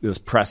was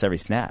press every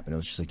snap, and it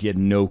was just like you had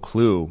no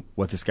clue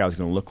what this guy was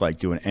going to look like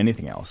doing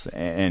anything else.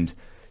 And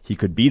he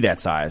could be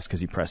that size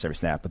because he pressed every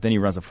snap, but then he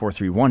runs a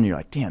 4.31, and you're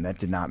like, damn, that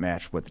did not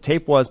match what the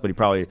tape was, but he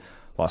probably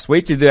lost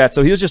weight to do that.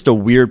 So he was just a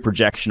weird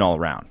projection all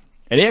around.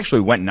 And he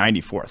actually went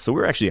 94th, so we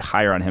were actually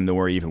higher on him than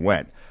where he even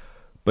went.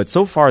 But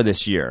so far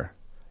this year,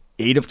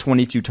 8 of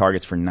 22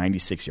 targets for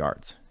 96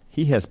 yards.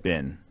 He has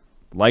been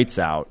lights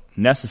out,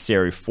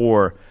 necessary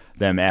for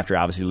them after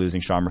obviously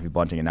losing Sean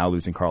Murphy-Bunting and now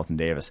losing Carlton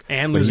Davis.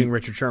 And losing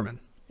Richard Sherman.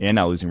 And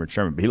now losing Richard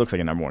Sherman, but he looks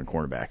like a number one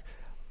cornerback.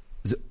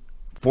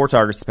 4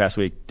 targets this past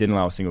week, didn't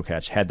allow a single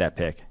catch, had that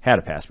pick, had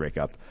a pass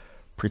breakup.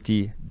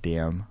 Pretty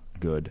damn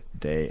good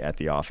day at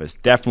the office.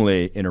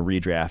 Definitely in a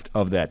redraft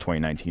of that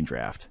 2019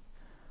 draft.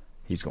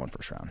 He's going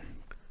first round.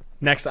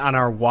 Next on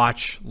our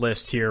watch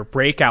list here,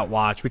 breakout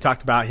watch. We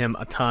talked about him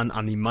a ton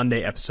on the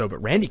Monday episode,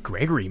 but Randy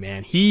Gregory,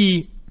 man,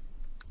 he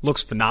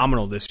looks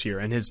phenomenal this year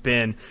and has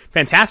been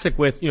fantastic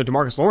with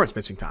DeMarcus Lawrence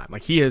missing time.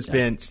 Like, he has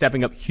been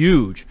stepping up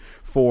huge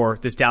for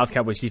this Dallas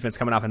Cowboys defense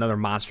coming off another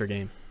monster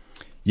game.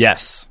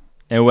 Yes.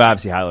 And we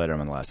obviously highlighted him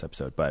on the last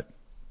episode, but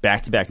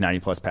back-to-back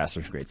 90-plus pass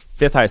rushing grades.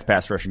 5th highest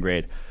pass rushing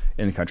grade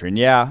in the country. And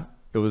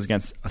it was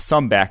against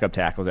some backup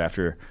tackles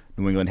after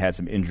New England had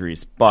some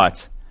injuries,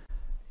 but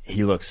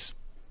he looks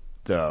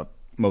the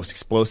most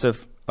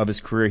explosive of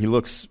his career. He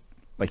looks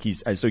like he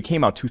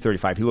came out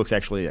 235. He looks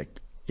actually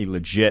like a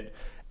legit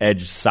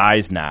edge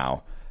size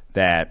now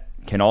that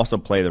can also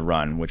play the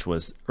run, which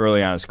was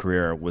early on in his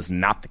career was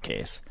not the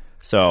case.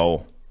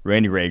 So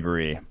Randy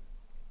Gregory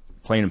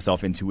playing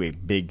himself into a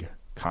big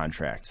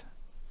contract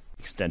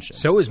extension.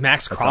 So is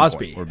Max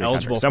Crosby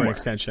eligible for an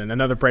extension.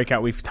 Another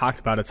breakout we've talked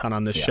about a ton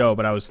on this show,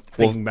 but I was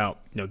thinking about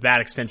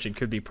that extension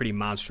could be pretty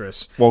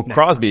monstrous. Well,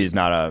 Crosby is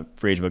not a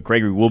free agent, but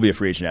Gregory will be a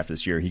free agent after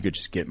this year. He could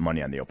just get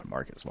money on the open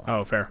market as well.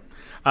 Oh, fair.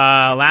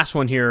 Last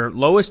one here.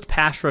 Lowest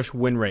pass rush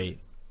win rate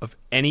of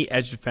any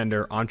edge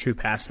defender on true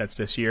pass sets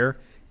this year.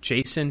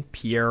 Jason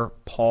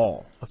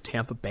Pierre-Paul of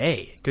Tampa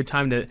Bay. Good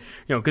time to,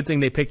 good thing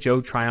they picked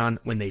Joe Tryon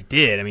when they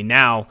did. I mean,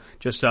 now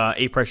just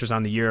 8 pressures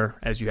on the year,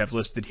 as you have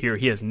listed here.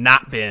 He has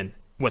not been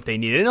what they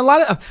needed. And a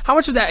lot of, how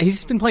much of that,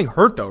 he's been playing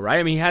hurt though, right?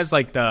 I mean, he has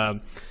like the...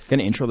 Going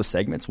to intro the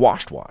segment. It's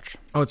Washed Watch.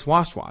 Oh, it's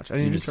Washed Watch. I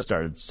didn't you just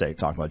started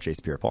talking about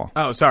Jason Pierre-Paul.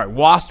 Oh, sorry.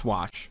 Washed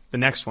Watch. The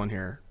next one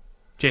here.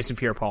 Jason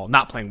Pierre-Paul,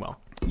 not playing well.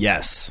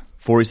 Yes.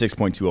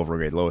 46.2 overall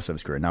grade, lowest of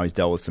his career. Now he's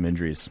dealt with some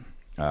injuries.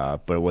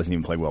 But it wasn't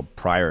even played well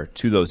prior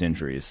to those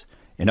injuries.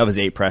 And of his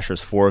 8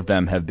 pressures, 4 of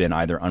them have been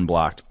either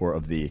unblocked or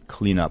of the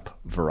cleanup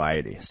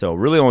variety. So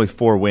really only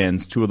 4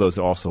 wins. 2 of those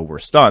also were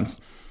stunts.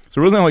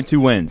 So really only 2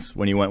 wins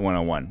when he went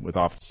one-on-one with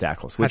offensive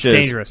tackles, which is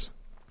dangerous.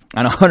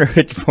 On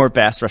 154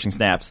 pass rushing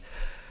snaps.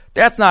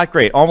 That's not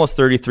great. Almost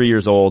 33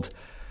 years old.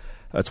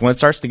 That's when it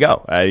starts to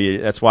go.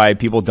 That's why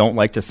people don't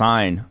like to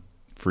sign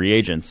free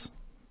agents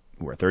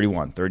who are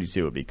 31,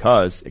 32,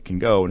 because it can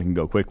go and it can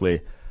go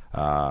quickly.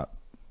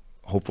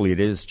 Hopefully it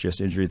is just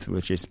injury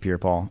with Jason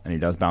Pierre-Paul, and he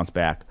does bounce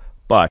back.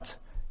 But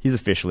he's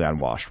officially on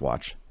Washed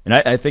Watch. And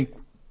I think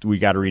we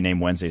got to rename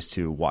Wednesdays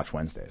to Watch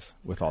Wednesdays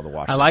with all the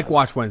Watch. I like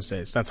Watch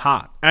Wednesdays. That's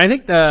hot. And I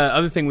think the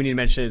other thing we need to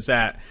mention is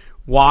that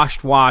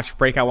Washed Watch,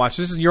 Breakout Watch,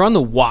 you're on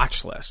the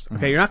watch list.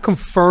 Okay, You're not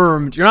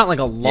confirmed. You're not like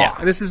a lock.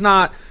 Yeah. This is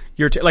not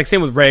your like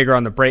same with Rager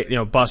on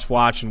the bust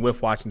watch and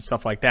whiff watch and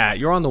stuff like that.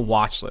 You're on the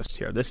watch list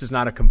here. This is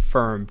not a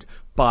confirmed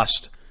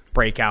bust.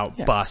 Breakout,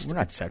 bust, we're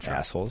not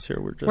assholes here.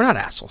 We're not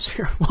assholes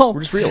here. Well,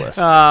 we're just realists.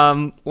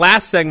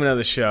 Last segment of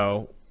the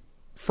show,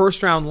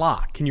 first round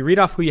lock. Can you read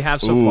off who you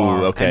have so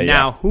far? Okay. And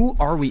now, who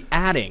are we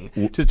adding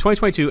to the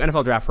 2022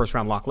 NFL Draft first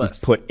round lock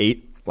list? We've put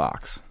 8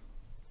 locks.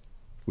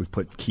 We've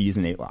put keys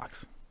in 8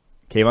 locks.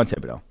 Kayvon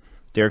Thibodeau,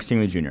 Derek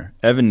Stingley Jr.,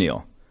 Evan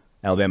Neal,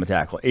 Alabama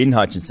tackle, Aiden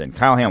Hutchinson,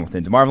 Kyle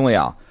Hamilton, DeMarvin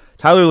Leal,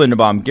 Tyler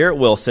Linderbaum, Garrett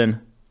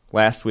Wilson,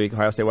 last week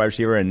Ohio State wide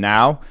receiver, and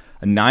now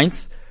a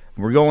 9th.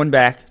 We're going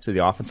back to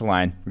the offensive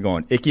line. We're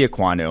going Ike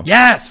Ekwonu.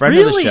 Yes, friend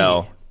really? of the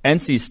show,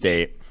 NC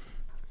State.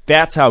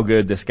 That's how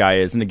good this guy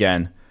is. And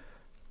again,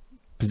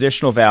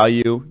 positional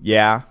value,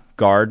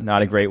 guard,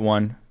 not a great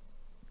one,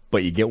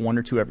 but you get 1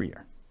 or 2 every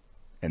year.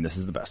 And this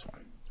is the best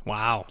one.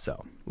 Wow.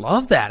 So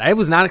love that. I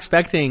was not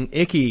expecting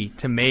Ike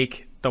to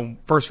make the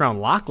first round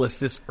lock list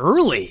this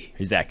early.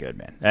 He's that good,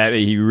 man. I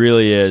mean, he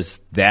really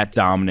is that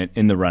dominant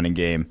in the running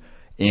game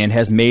and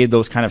has made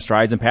those kind of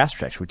strides in pass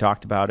protection. We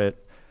talked about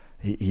it.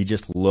 He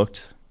just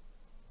looked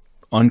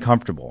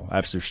uncomfortable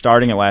after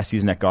starting at last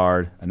season at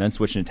guard and then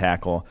switching to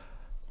tackle.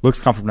 Looks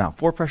comfortable now.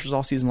 4 pressures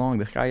all season long.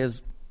 This guy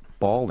is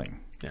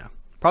balding. Yeah.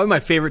 Probably my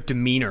favorite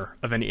demeanor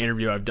of any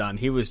interview I've done.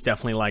 He was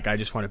definitely like, I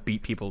just want to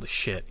beat people to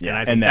shit. Yeah, and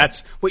I think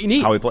that's what you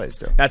need. How he plays,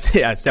 too. It's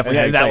definitely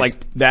how he plays.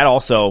 That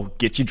also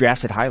gets you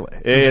drafted highly.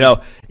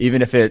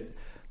 Even if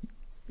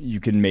you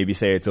can maybe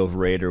say it's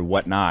overrated or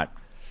whatnot.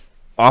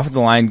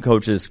 Offensive line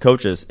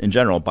coaches in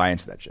general buy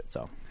into that shit.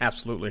 So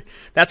absolutely.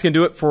 That's going to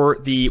do it for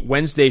the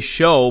Wednesday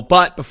show.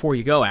 But before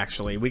you go,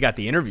 actually, we got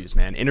the interviews,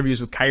 man.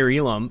 Interviews with Kaiir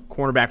Elam,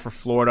 cornerback for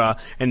Florida,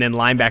 and then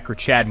linebacker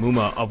Chad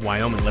Muma of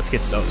Wyoming. Let's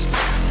get to those.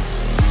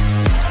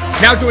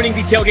 Now joining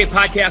the Tailgate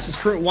Podcast is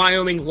current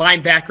Wyoming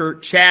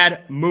linebacker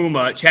Chad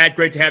Muma. Chad,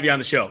 great to have you on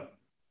the show.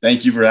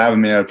 Thank you for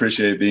having me. I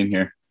appreciate being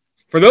here.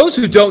 For those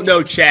who don't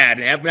know Chad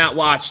and have not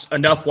watched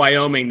enough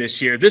Wyoming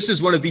this year, this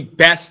is one of the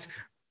best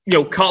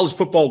college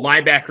football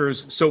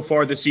linebackers so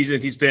far this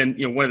season. He's been,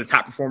 one of the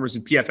top performers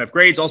in PFF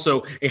grades,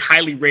 also a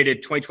highly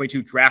rated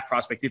 2022 draft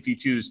prospect if you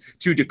choose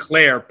to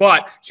declare.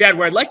 But Chad,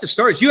 where I'd like to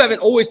start is you haven't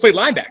always played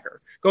linebacker.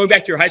 Going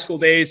back to your high school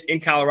days in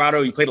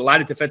Colorado, you played a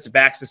lot of defensive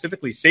back,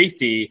 specifically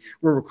safety.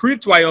 Were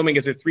recruited to Wyoming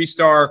as a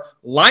 3-star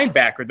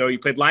linebacker, though. You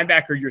played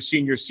linebacker your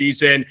senior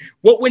season.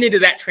 What went into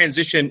that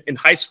transition in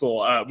high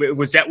school?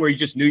 Was that where you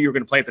just knew you were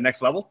going to play at the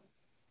next level?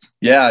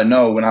 Yeah,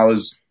 no, when I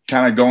was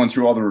kind of going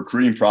through all the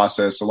recruiting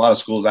process, a lot of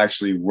schools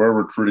actually were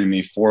recruiting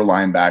me for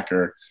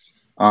linebacker.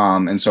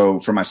 And so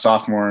for my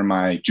sophomore and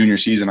my junior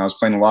season, I was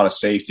playing a lot of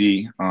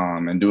safety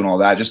and doing all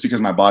that just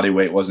because my body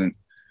weight wasn't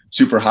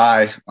super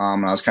high.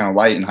 I was kind of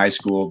light in high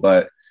school,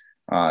 but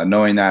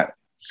knowing that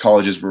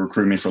colleges were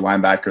recruiting me for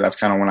linebacker, that's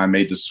kind of when I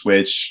made the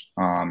switch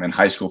in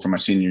high school for my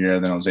senior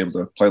year. Then I was able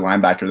to play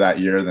linebacker that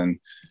year, then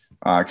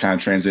kind of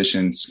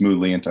transitioned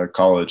smoothly into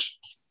college.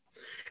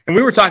 And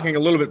we were talking a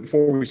little bit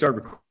before we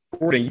started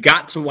recording. You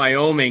got to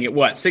Wyoming at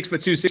 6'2",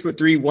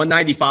 6'3",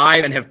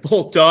 195, and have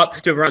bulked up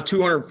to around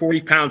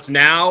 240 pounds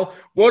now.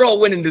 What all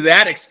went into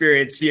that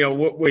experience?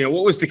 What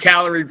was the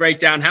calorie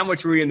breakdown? How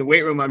much were you in the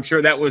weight room? I'm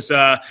sure that was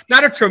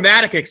not a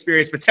traumatic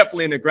experience, but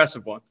definitely an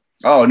aggressive one.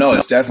 Oh, no,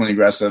 it's definitely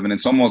aggressive. And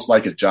it's almost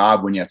like a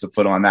job when you have to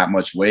put on that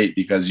much weight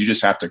because you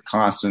just have to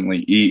constantly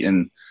eat.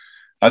 And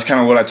that's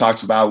kind of what I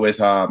talked about with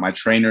my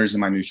trainers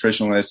and my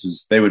nutritionalists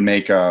is they would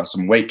make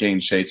some weight gain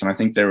shakes. And I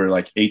think they were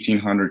like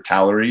 1,800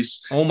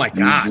 calories. Oh, my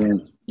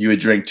God. You would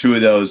drink 2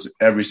 of those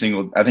every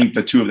single – I think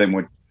the 2 of them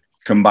would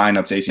combine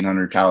up to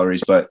 1,800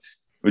 calories. But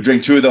we'd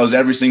drink 2 of those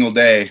every single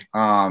day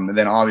and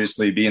then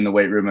obviously be in the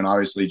weight room and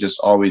obviously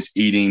just always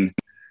eating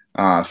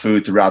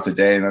food throughout the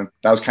day. And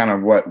that was kind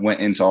of what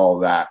went into all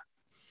of that.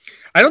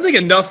 I don't think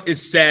enough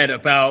is said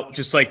about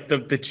just like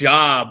the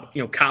job,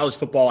 college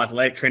football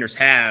athletic trainers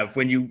have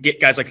when you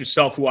get guys like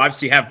yourself who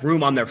obviously have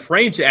room on their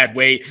frame to add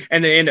weight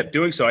and they end up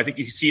doing so. I think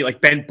you see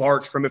like Ben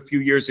Barch from a few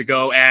years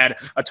ago add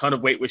a ton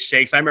of weight with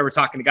shakes. I remember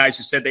talking to guys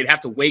who said they'd have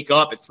to wake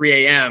up at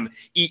 3 a.m.,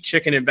 eat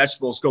chicken and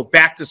vegetables, go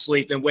back to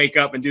sleep, then wake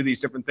up and do these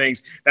different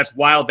things. That's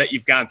wild that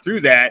you've gone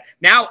through that.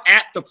 Now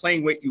at the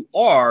playing weight you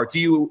are, do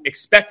you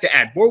expect to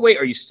add more weight?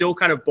 Are you still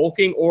kind of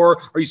bulking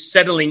or are you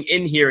settling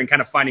in here and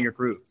kind of finding your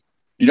groove?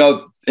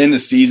 In the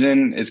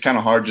season, it's kind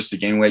of hard just to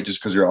gain weight just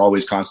because you're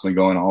always constantly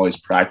going, always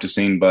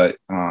practicing. But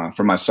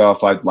for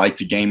myself, I'd like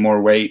to gain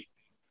more weight.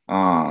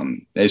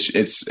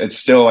 It's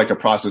still like a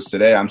process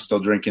today. I'm still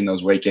drinking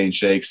those weight gain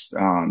shakes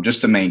just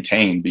to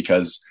maintain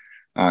because,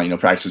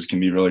 practices can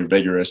be really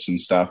vigorous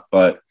and stuff.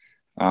 But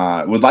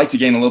would like to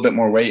gain a little bit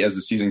more weight as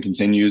the season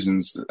continues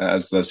and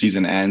as the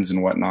season ends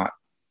and whatnot.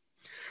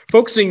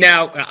 Focusing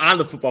now on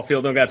the football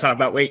field, don't got to talk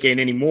about weight gain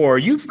anymore.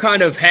 You've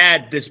kind of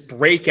had this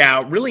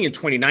breakout really in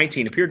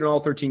 2019, appeared in all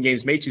 13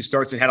 games, made 2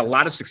 starts, and had a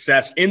lot of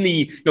success in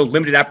the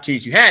limited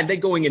opportunities you had. Then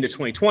going into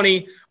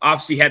 2020,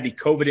 obviously had the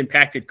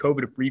COVID-impacted,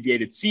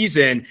 COVID-abbreviated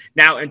season.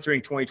 Now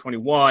entering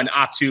 2021,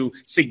 off to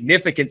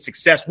significant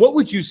success. What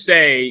would you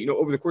say,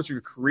 over the course of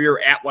your career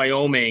at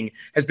Wyoming,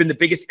 has been the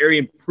biggest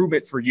area of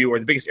improvement for you or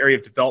the biggest area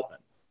of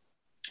development?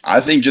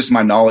 I think just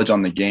my knowledge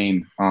on the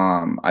game.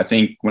 I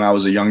think when I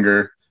was a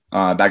younger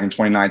back in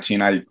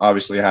 2019, I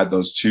obviously had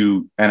those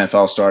 2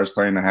 NFL stars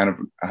playing ahead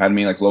of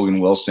me, like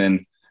Logan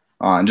Wilson,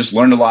 and just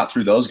learned a lot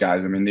through those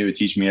guys. I mean, they would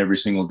teach me every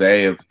single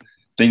day of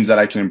things that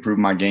I can improve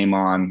my game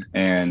on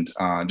and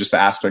just the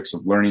aspects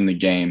of learning the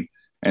game.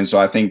 And so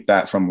I think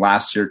that from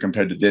last year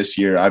compared to this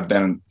year, I've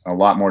been a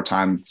lot more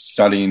time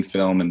studying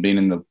film and being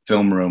in the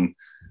film room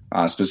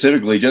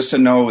specifically just to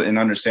know and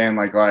understand,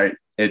 like, all right,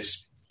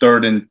 it's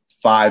 3rd and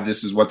 5.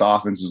 This is what the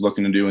offense is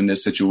looking to do in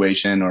this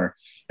situation, or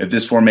if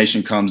this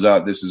formation comes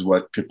up, this is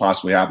what could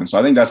possibly happen. So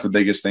I think that's the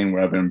biggest thing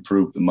where I've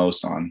improved the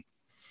most on.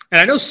 And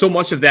I know so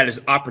much of that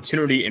is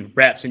opportunity and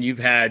reps, and you've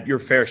had your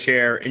fair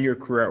share in your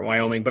career at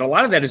Wyoming, but a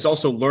lot of that is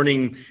also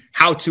learning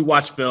how to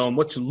watch film,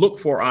 what to look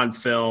for on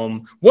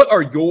film. What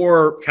are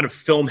your kind of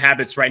film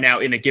habits right now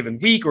in a given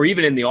week or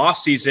even in the off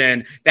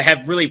season that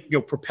have really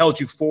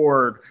propelled you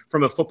forward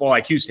from a football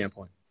IQ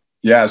standpoint?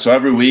 Yeah, so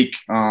every week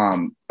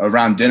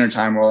around dinner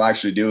time, what I'll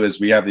actually do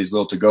is we have these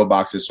little to-go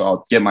boxes, so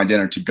I'll get my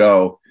dinner to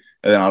go,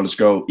 and then I'll just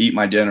go eat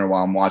my dinner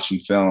while I'm watching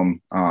film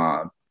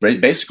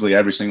basically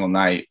every single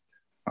night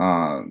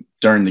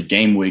during the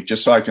game week,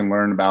 just so I can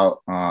learn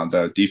about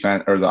the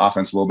defense or the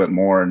offense a little bit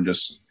more and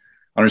just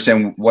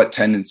understand what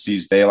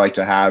tendencies they like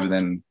to have. And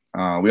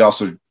then we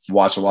also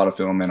watch a lot of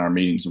film in our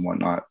meetings and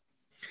whatnot.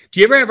 Do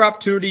you ever have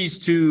opportunities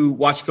to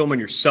watch film on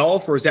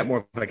yourself, or is that more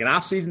of like an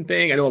off-season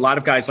thing? I know a lot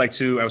of guys like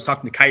to. I was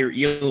talking to Kaiir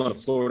Elam, the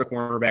Florida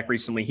cornerback,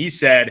 recently. He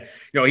said,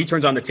 he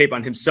turns on the tape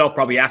on himself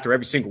probably after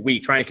every single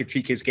week, trying to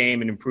critique his game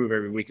and improve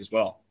every week as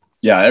well.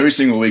 Yeah, every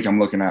single week I'm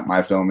looking at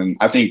my film, and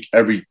I think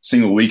every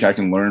single week I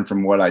can learn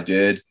from what I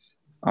did,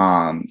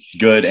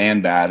 good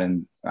and bad.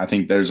 And I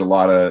think there's a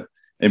lot of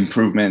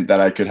improvement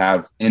that I could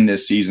have in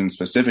this season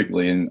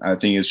specifically. And I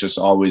think it's just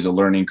always a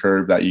learning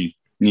curve that you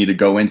need to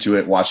go into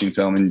it watching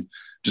film and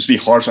just be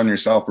harsh on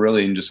yourself,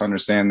 really, and just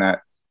understand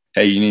that,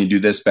 hey, you need to do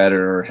this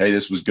better, or hey,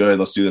 this was good,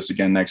 let's do this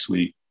again next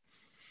week.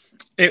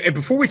 And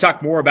before we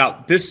talk more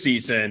about this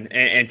season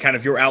and kind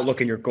of your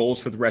outlook and your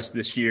goals for the rest of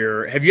this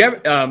year, have you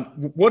ever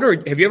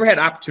have you ever had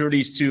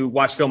opportunities to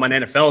watch film on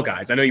NFL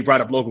guys? I know you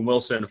brought up Logan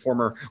Wilson, a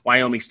former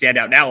Wyoming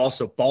standout, now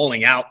also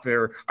balling out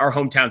for our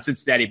hometown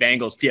Cincinnati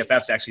Bengals.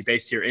 PFF's actually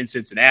based here in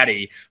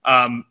Cincinnati.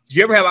 Do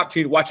you ever have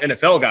opportunity to watch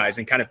NFL guys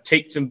and kind of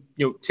take some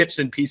tips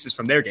and pieces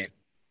from their game?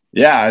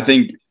 Yeah, I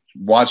think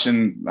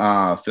watching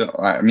film,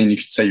 I mean, you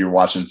could say you're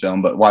watching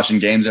film, but watching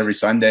games every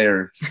Sunday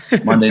or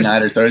Monday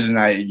night or Thursday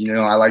night,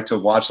 I like to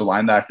watch the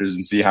linebackers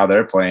and see how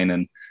they're playing,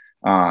 and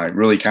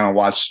really kind of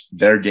watch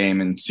their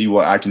game and see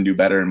what I can do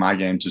better in my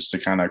game, just to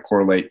kind of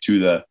correlate to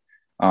the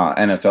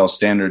NFL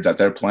standard that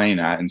they're playing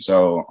at. And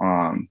so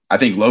I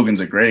think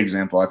Logan's a great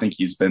example. I think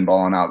he's been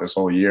balling out this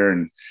whole year,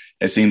 and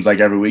it seems like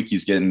every week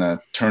he's getting a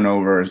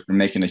turnover or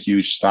making a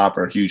huge stop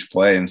or a huge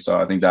play. And so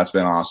I think that's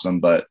been awesome.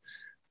 But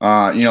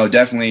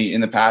definitely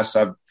in the past,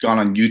 I've gone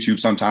on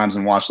YouTube sometimes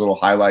and watched little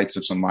highlights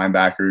of some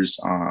linebackers.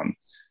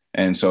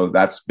 And so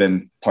that's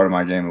been part of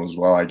my game as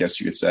well, I guess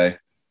you could say.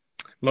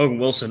 Logan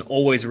Wilson,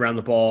 always around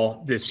the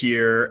ball this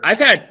year. I've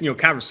had,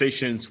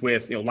 conversations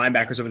with,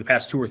 linebackers over the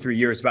past 2 or 3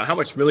 years about how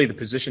much really the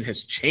position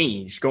has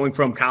changed going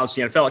from college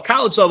to NFL. At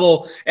college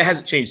level, it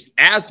hasn't changed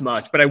as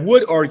much, but I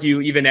would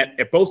argue even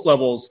at both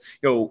levels,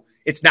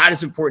 it's not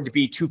as important to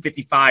be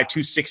 255,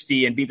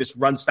 260 and be this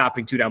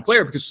run-stopping two-down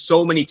player, because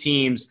so many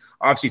teams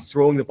are obviously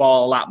throwing the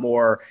ball a lot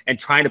more and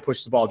trying to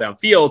push the ball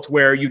downfield, to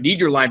where you need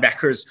your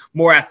linebackers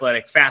more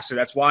athletic, faster.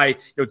 That's why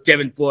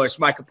Devin Bush,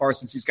 Micah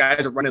Parsons, these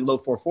guys are running low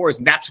 4.4s,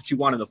 and that's what you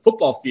want in the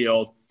football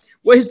field.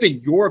 What has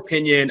been your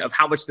opinion of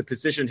how much the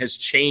position has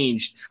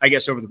changed, I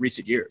guess, over the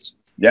recent years?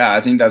 Yeah,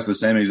 I think that's the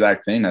same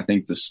exact thing. I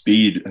think the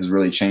speed has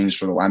really changed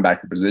for the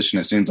linebacker position.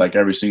 It seems like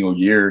every single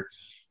year,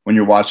 when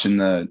you're watching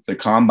the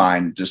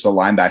combine, just the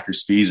linebacker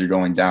speeds are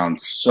going down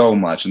so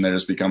much, and they're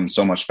just becoming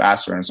so much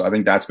faster. And so I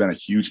think that's been a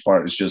huge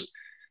part, is just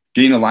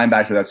getting a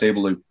linebacker that's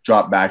able to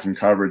drop back in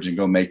coverage and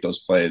go make those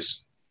plays.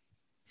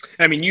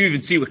 I mean, you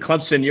even see with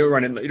Clemson, you're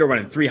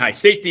running 3 high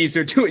safeties.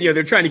 They're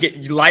they're trying to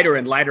get lighter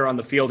and lighter on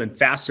the field and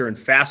faster and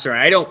faster.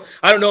 I don't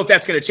know if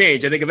that's going to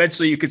change. I think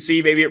eventually you could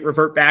see maybe it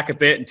revert back a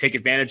bit and take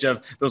advantage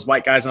of those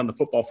light guys on the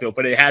football field.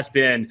 But it has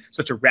been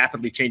such a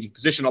rapidly changing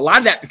position. A lot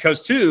of that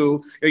because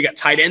too, you got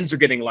tight ends are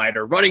getting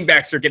lighter, running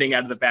backs are getting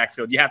out of the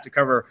backfield. You have to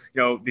cover,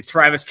 the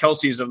Travis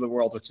Kelce's of the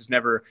world, which is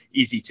never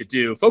easy to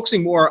do.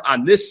 Focusing more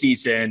on this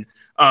season,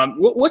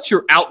 what's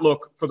your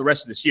outlook for the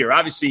rest of this year?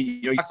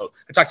 Obviously,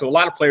 I talked to a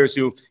lot of players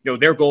who,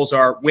 their goals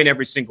are win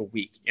every single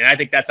week. And I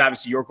think that's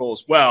obviously your goal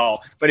as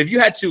well. But if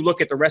you had to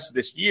look at the rest of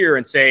this year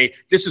and say,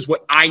 this is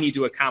what I need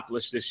to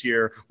accomplish this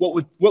year,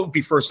 what would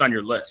be first on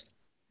your list?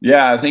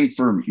 Yeah, I think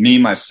for me,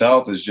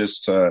 myself, is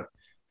just to,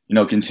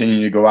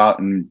 continue to go out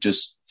and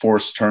just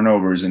force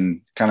turnovers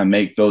and kind of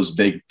make those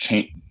big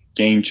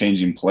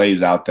game-changing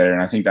plays out there.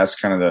 And I think that's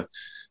kind of the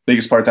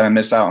biggest part that I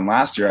missed out on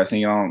last year. I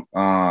think,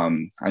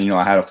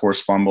 I had a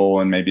forced fumble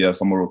and maybe a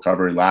fumble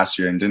recovery last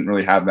year, and didn't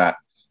really have that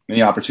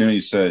many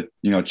opportunities to,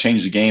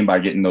 change the game by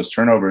getting those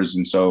turnovers.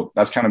 And so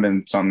that's kind of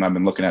been something I've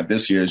been looking at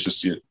this year, is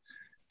just to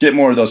get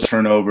more of those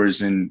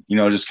turnovers and,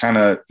 just kind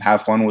of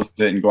have fun with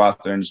it and go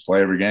out there and just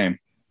play every game.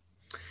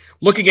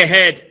 Looking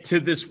ahead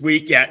to this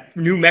week at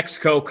New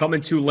Mexico,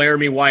 coming to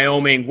Laramie,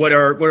 Wyoming, what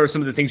are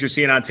some of the things you're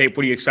seeing on tape?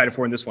 What are you excited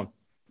for in this one?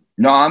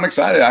 No, I'm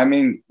excited. I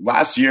mean,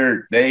 last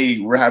year they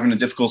were having a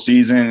difficult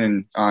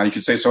season, and you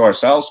could say so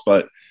ourselves,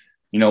 but,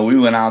 we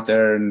went out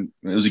there and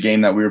it was a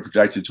game that we were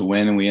projected to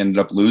win, and we ended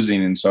up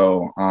losing. And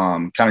so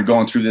kind of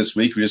going through this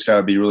week, we just got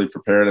to be really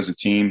prepared as a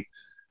team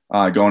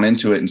going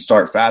into it and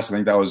start fast. I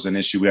think that was an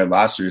issue we had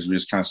last year, is we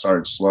just kind of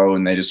started slow,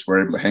 and they just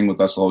were able to hang with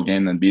us the whole game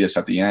and then beat us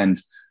at the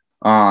end.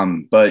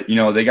 But,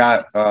 they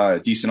got a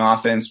decent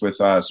offense with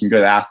some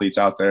good athletes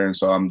out there. And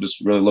so I'm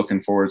just really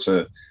looking forward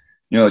to,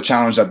 the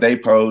challenge that they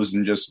pose,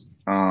 and just,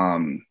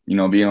 being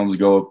able to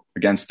go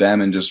against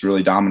them and just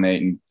really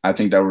dominate. And I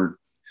think that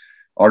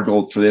our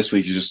goal for this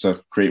week is just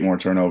to create more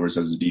turnovers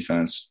as a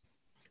defense.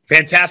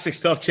 Fantastic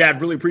stuff,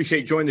 Chad. Really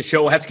appreciate you joining the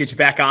show. We'll have to get you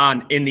back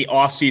on in the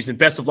off season.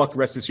 Best of luck the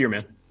rest of this year,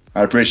 man.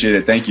 I appreciate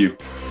it. Thank you.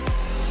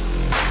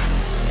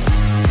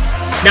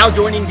 Now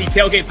joining the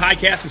Tailgate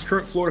Podcast is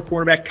current Florida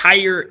cornerback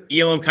Kaiir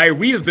Elam. Kaiir,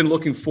 we have been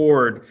looking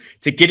forward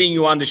to getting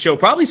you on the show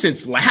probably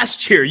since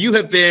last year. You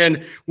have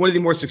been one of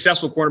the more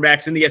successful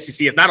cornerbacks in the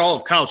SEC, if not all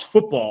of college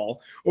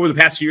football, over the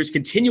past few years,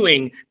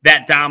 continuing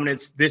that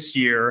dominance this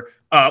year.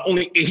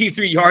 Only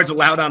 83 yards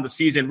allowed on the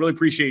season. Really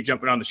appreciate you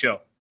jumping on the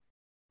show.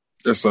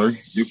 Yes, sir.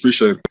 You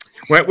appreciate it.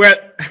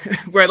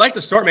 Where I'd like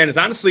to start, man, is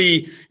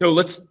honestly,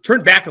 let's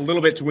turn back a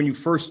little bit to when you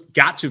first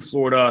got to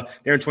Florida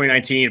there in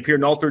 2019, appeared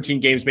in all 13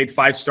 games, made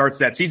 5 starts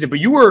that season, but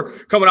you were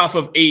coming off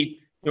of a,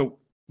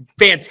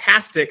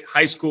 fantastic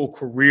high school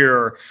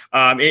career.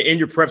 In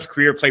your preps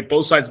career, played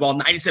both sides of the ball,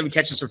 97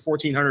 catches for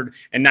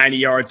 1,490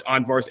 yards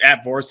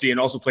at varsity, and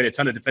also played a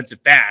ton of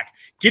defensive back.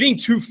 Getting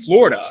to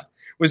Florida,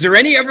 was there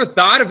any ever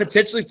thought of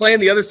potentially playing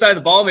the other side of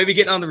the ball, maybe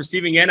getting on the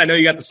receiving end? I know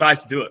you got the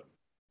size to do it.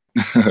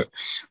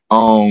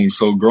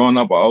 So growing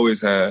up, I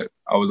always had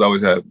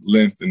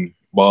length and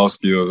ball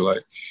skills.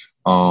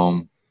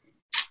 I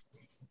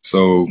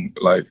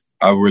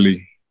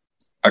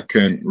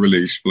couldn't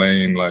really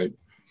explain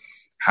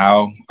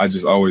how. I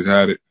just always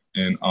had it,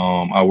 and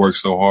I worked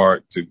so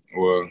hard to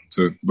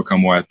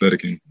become more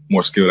athletic and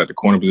more skilled at the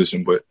corner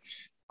position. But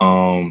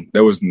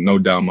there was no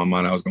doubt in my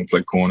mind I was going to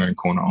play corner and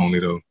corner only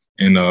though,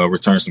 and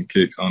return some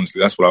kicks.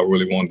 Honestly, that's what I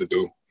really wanted to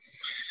do.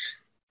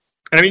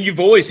 And I mean, you've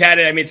always had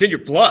it. I mean, it's in your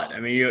blood.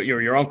 I mean,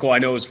 your uncle, I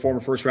know, is former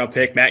first-round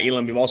pick, Matt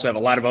Elam. You also have a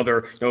lot of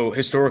other,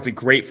 historically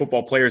great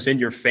football players in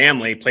your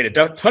family. Played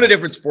a ton of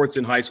different sports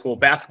in high school,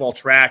 basketball,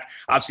 track.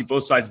 Obviously,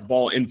 both sides of the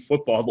ball in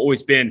football have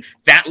always been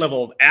that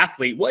level of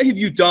athlete. What have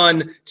you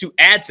done to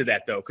add to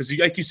that, though? Because,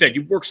 like you said,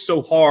 you worked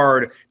so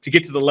hard to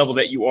get to the level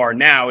that you are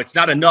now. It's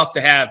not enough to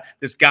have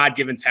this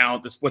God-given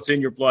talent, this what's in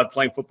your blood,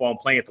 playing football and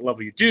playing at the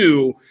level you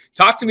do.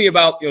 Talk to me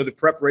about the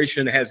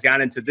preparation that has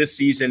gone into this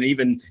season, and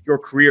even your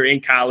career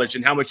in college,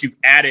 and how much you've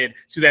added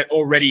to that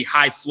already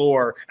high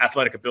floor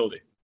athletic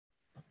ability.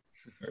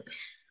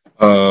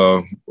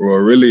 Well,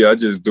 really, I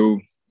just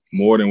do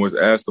more than what's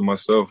asked of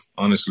myself,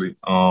 honestly.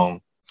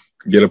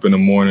 Get up in the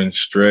morning,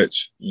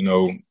 stretch,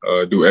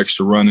 do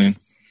extra running.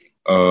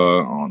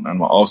 On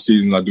my off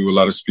season, I do a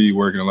lot of speed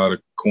work and a lot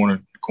of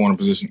corner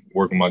position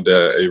work with my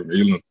dad, Avery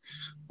Elam.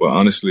 But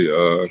honestly,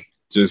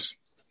 just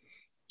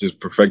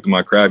perfecting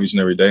my craft each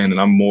and every day. And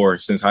then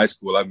since high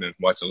school, I've been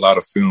watching a lot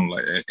of film.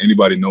 Like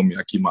anybody know me,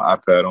 I keep my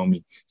iPad on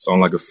me. So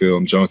I'm like a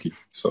film junkie.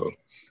 So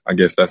I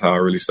guess that's how I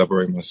really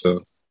separate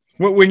myself.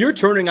 When you're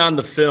turning on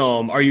the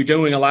film, are you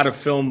doing a lot of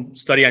film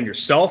study on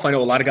yourself? I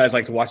know a lot of guys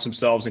like to watch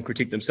themselves and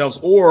critique themselves.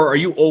 Or are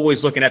you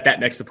always looking at that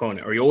next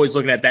opponent? Are you always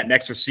looking at that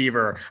next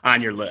receiver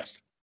on your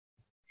list?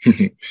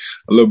 A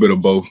little bit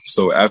of both.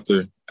 So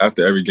after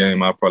every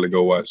game, I'll probably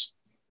go watch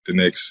the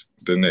next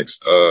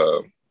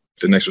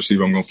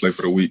receiver I'm going to play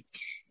for the week.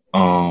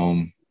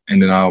 And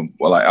then I'll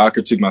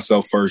critique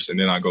myself first, and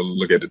then I'll go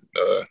look at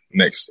the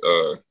next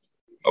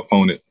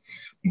opponent.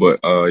 But,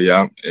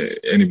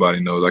 anybody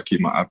knows I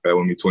keep my iPad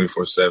with me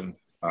 24/7.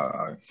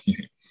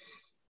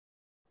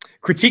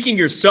 Critiquing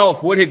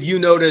yourself, what have you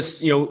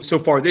noticed, so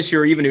far this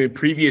year, or even in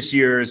previous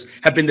years,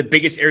 have been the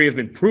biggest area of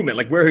improvement?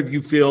 Like, where have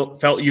you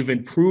felt you've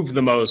improved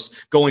the most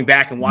going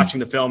back and watching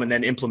the film and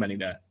then implementing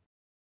that?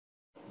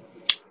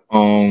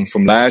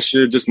 From last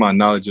year, just my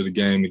knowledge of the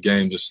game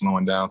just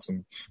slowing down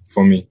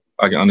for me.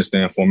 I can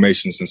understand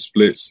formations and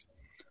splits,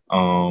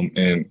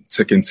 and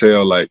can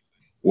tell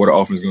what the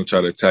offense is going to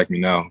try to attack me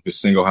now. If it's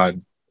single high,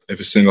 if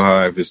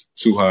it's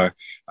too high,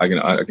 I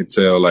can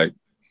tell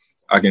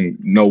I can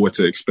know what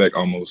to expect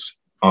almost.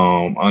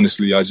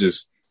 Honestly, I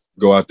just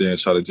go out there and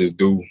try to just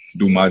do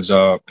my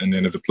job, and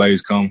then if the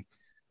plays come,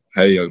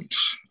 hey,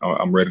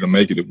 I'm ready to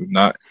make it. If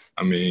not,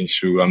 at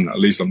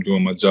least I'm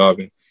doing my job.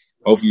 And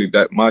hopefully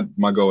that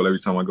my goal every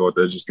time I go out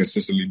there is just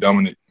consistently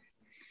dominate.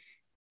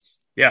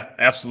 Yeah,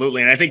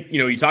 absolutely. And I think,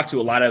 you talk to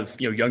a lot of,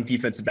 young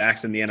defensive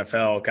backs in the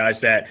NFL,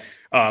 guys that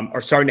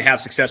are starting to have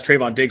success.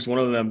 Trayvon Diggs, one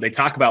of them, they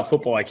talk about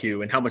football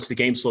IQ and how much the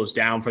game slows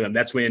down for them.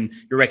 That's when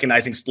you're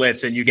recognizing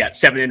splits and you got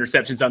 7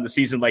 interceptions on the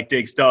season like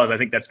Diggs does. I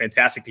think that's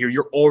fantastic to hear.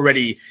 You're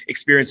already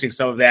experiencing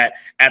some of that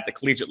at the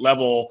collegiate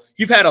level.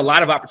 You've had a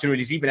lot of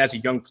opportunities, even as a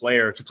young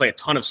player, to play a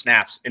ton of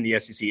snaps in the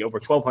SEC, over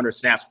 1,200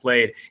 snaps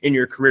played in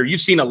your career.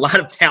 You've seen a lot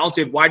of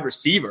talented wide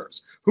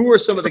receivers. Who are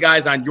some of the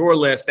guys on your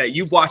list that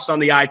you've watched on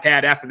the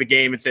iPad after the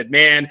game and said,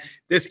 man,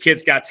 this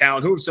kid's got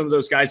talent? Who are some of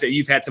those guys that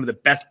you've had some of the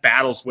best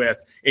battles with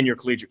in your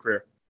collegiate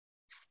career?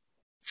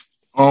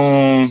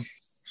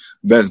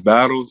 Best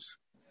battles?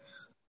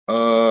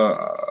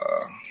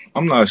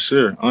 I'm not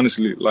sure,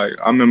 honestly.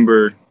 I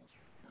remember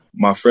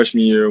my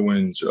freshman year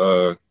when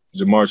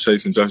Jamar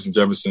Chase and Justin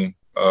Jefferson,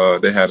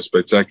 they had a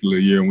spectacular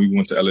year, and we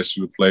went to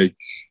LSU to play.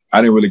 I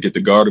didn't really get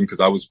to guard them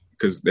because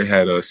they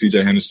had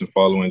C.J. Henderson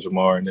following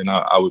Jamar, and then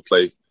I would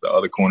play the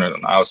other corner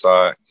on the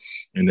outside,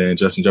 and then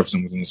Justin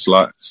Jefferson was in the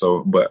slot.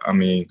 So, but I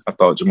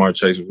thought Jamar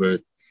Chase was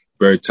very,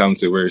 very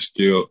talented, very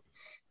skilled.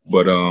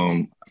 But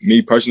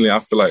me personally, I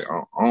feel like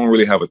I don't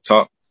really have a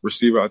top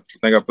receiver I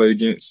think I played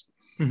against.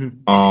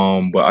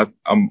 Mm-hmm. But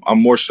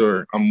I'm more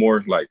sure. I'm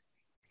more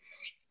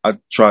I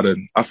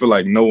feel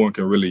like no one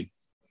can really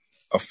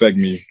affect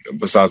me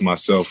besides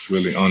myself,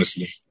 really,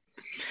 honestly.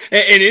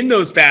 And in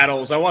those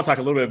battles, I want to talk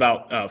a little bit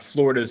about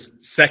Florida's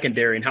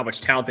secondary and how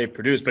much talent they've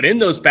produced. But in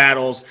those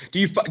battles,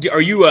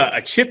 are you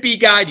a chippy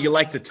guy? Do you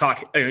like to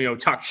talk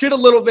shit a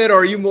little bit, or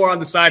are you more on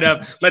the side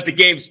of let the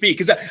game speak?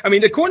 Because I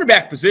mean, the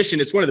cornerback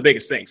position, it's one of the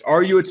biggest things.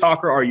 Are you a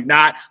talker? Are you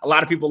not? A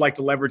lot of people like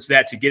to leverage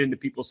that to get into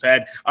people's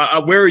head.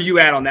 Where are you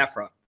at on that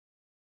front?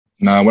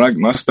 Nah,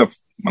 my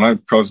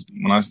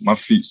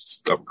feet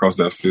step across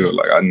that field,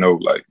 like I know,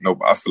 like no,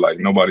 I feel like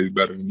nobody's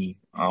better than me.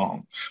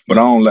 But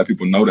I don't let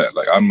people know that.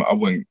 Like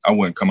I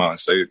wouldn't come out and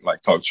say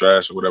like talk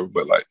trash or whatever.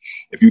 But like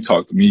if you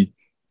talk to me,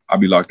 I'll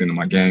be locked into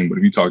my game. But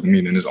if you talk to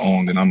me, then it's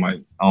on. Then I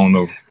don't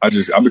know. I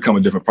become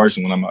a different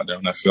person when I'm out there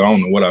on that field. I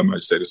don't know what I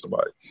might say to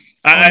somebody.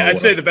 I'd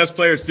say the best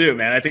players do,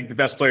 man. I think the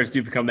best players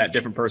do become that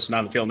different person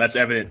on the field, and that's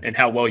evident in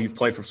how well you've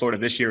played for Florida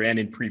this year and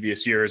in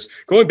previous years.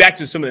 Going back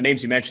to some of the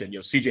names you mentioned,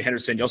 C.J.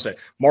 Henderson, you also had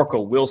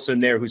Marco Wilson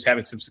there, who's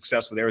having some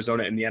success with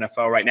Arizona in the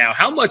NFL right now.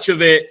 How much of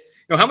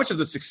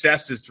the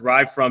success is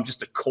derived from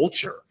just a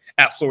culture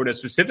at Florida,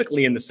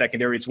 specifically in the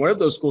secondary? It's one of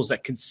those schools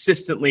that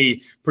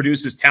consistently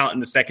produces talent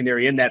in the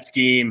secondary in that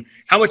scheme.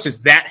 How much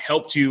has that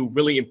helped you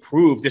really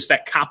improve just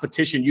that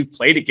competition you've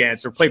played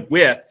against or played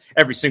with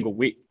every single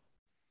week?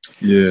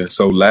 Yeah,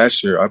 so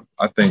last year,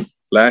 I think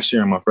last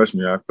year in my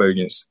freshman year, I played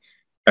against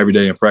every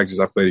day in practice.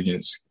 I played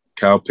against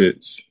Kyle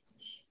Pitts,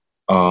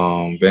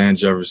 Van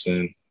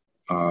Jefferson,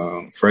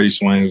 Freddie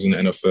Swain was in the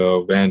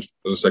NFL. Van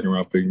was a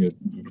second-round pick against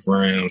the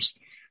Rams.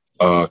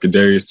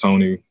 Kadarius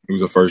Toney, who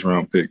was a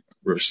first-round pick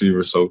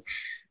receiver. So,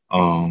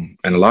 and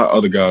a lot of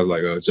other guys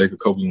like Jacob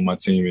Copeland on my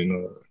team,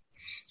 and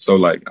so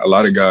like a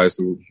lot of guys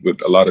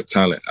with a lot of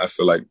talent. I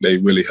feel like they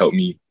really helped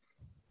me,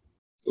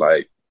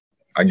 like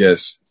I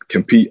guess,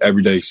 compete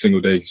every day,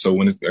 single day. So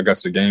when I got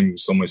to the game, it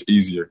was so much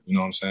easier. You know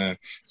what I'm saying?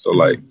 So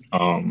like,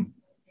 I'm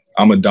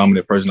a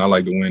dominant person. I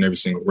like to win every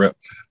single rep,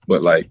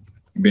 but like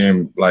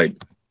being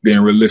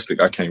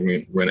realistic, I can't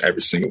win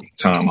every single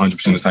time, 100%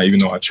 of the time, even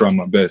though I try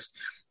my best.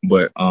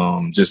 But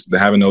just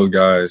having those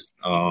guys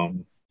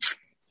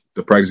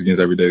to practice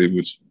against every day,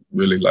 which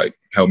really like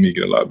helped me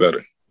get a lot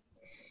better.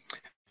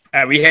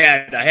 I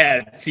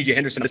had C.J.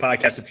 Henderson on the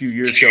podcast a few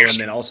years ago, and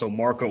then also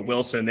Marco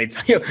Wilson.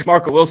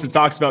 Marco Wilson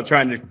talks about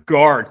trying to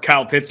guard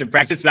Kyle Pitts in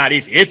practice. It's not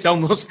easy. It's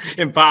almost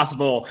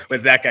impossible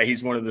with that guy.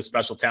 He's one of the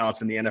special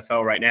talents in the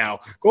NFL right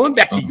now. Going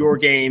back to your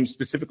game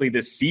specifically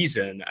this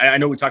season, I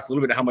know we talked a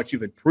little bit about how much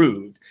you've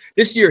improved.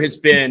 This year has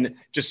been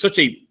just such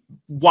a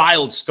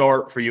wild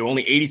start for you.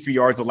 Only 83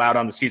 yards allowed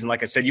on the season.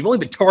 Like I said, you've only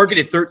been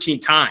targeted 13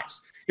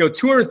 times.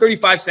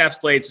 235 snaps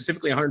played,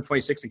 specifically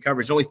 126 in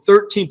coverage, only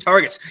 13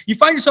 targets. You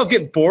find yourself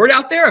getting bored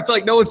out there? I feel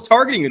like no one's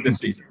targeting you this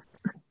season.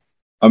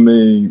 I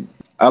mean,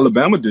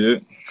 Alabama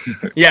did.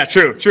 Yeah,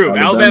 true.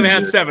 Alabama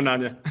had 7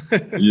 on you.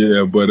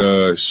 Yeah,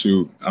 but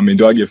shoot. I mean,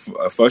 do I get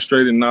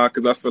frustrated? Nah,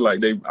 because I feel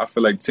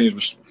like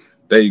teams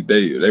they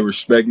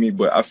respect me,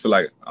 but I feel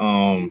like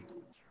I'll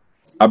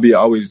be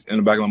always in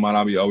the back of my mind.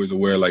 I'll be always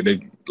aware, like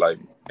they like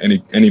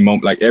any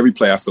moment, like every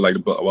play, I feel like the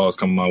ball is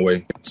coming my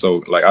way.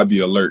 So like I'd be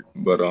alert,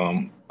 but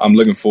I'm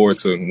looking forward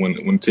to when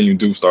the team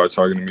do start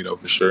targeting me though,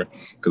 for sure,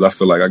 because I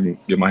feel like I can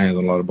get my hands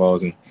on a lot of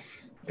balls and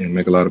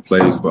make a lot of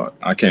plays, but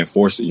I can't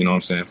force it. You know what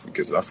I'm saying?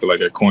 Because I feel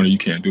like at corner you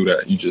can't do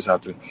that. You just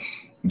have to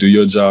do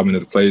your job, and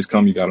if the plays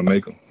come, you got to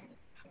make them.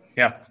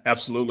 Yeah,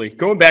 absolutely.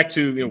 Going back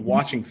to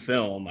watching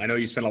film, I know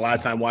you spend a lot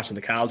of time watching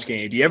the college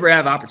game. Do you ever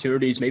have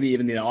opportunities, maybe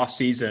even in the off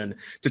season,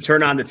 to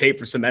turn on the tape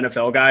for some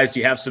NFL guys?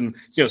 Do you have some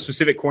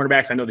specific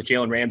cornerbacks? I know the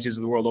Jalen Ramseys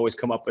of the world always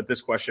come up with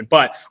this question,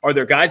 but are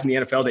there guys in the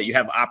NFL that you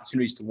have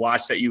opportunities to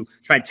watch that you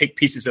try and take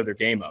pieces of their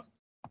game of?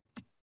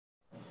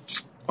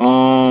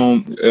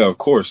 Yeah, of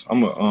course.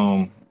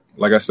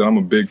 Like I said, I'm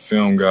a big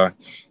film guy.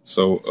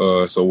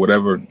 So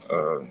whatever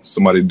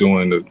somebody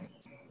doing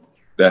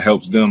that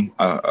helps them,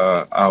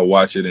 I'll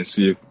watch it and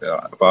see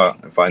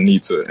if I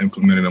need to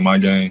implement it in my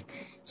game.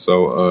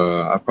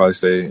 So I'd probably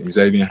say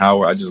Xavier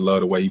Howard. I just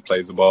love the way he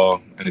plays the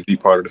ball in the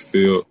deep part of the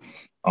field.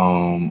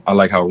 I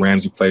like how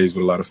Ramsey plays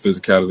with a lot of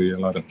physicality, a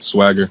lot of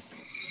swagger.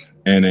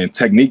 And then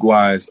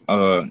technique-wise,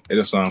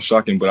 it'll sound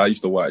shocking, but I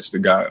used to watch the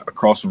guy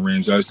across from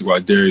Ramsey. I used to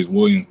watch Darius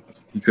Williams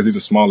because he's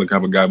a smaller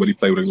kind of guy, but he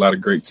played with a lot of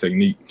great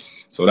technique.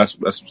 So that's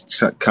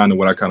kind of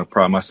what I kind of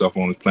pride myself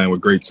on, is playing with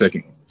great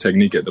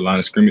technique at the line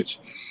of scrimmage.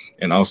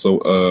 And also,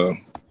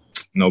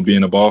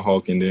 being a ball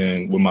hawk, and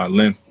then with my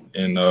length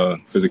and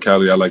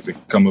physicality, I like to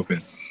come up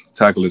and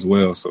tackle as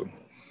well. So,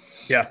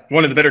 yeah,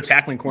 one of the better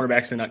tackling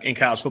cornerbacks in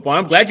college football. And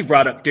I'm glad you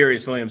brought up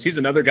Darius Williams. He's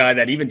another guy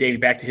that, even dating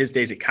back to his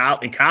days in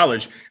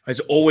college, has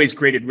always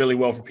graded really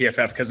well for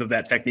PFF because of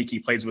that technique he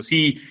plays with.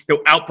 He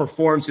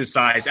outperforms his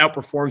size,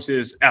 outperforms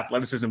his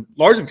athleticism,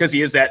 largely because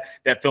he is that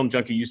film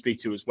junkie you speak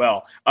to as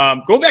well.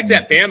 Going back to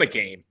that Bama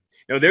game.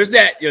 There's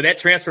that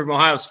transfer from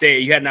Ohio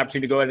State. You had an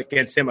opportunity to go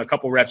against him a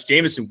couple reps.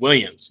 Jameson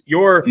Williams,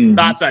 your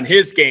thoughts on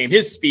his game,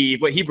 his speed,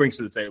 what he brings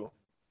to the table?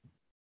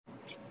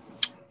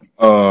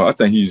 I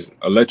think he's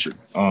electric.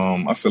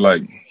 I feel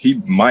like he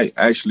might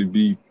actually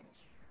be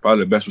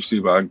probably the best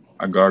receiver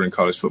I guard in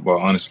college football,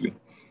 honestly.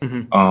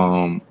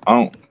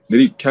 Mm-hmm. Did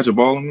he catch a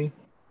ball on me?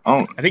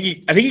 I think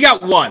he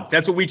got one.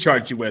 That's what we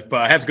charged you with,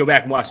 but I have to go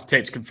back and watch the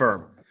tapes to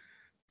confirm.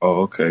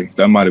 Oh, okay.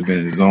 That might have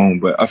been his own,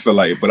 but I feel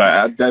like,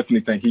 I definitely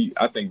think he's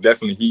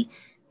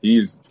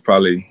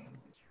probably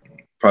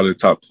the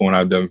top point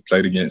I've ever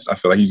played against. I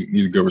feel like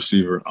he's a good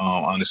receiver,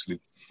 honestly.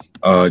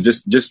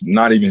 Just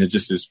not even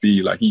just his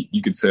speed. Like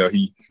you could tell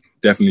he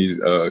definitely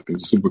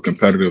is super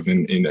competitive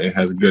and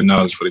has a good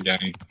knowledge for the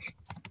game.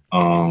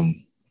 I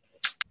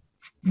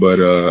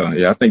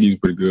think he's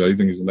pretty good. I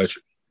think he's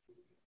electric.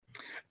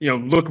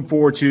 Looking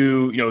forward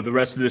to, the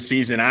rest of the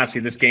season.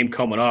 Honestly, this game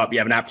coming up, you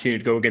have an opportunity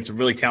to go against a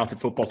really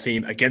talented football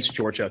team against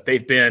Georgia.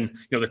 They've been,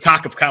 the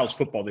talk of college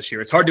football this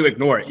year. It's hard to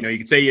ignore it. You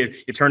can say you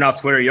turn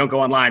off Twitter, you don't go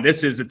online.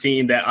 This is a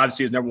team that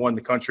obviously is number one in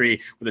the country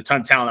with a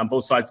ton of talent on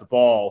both sides of the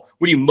ball.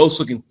 What are you most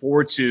looking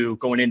forward to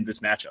going into this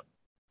matchup?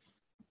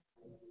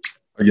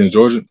 Against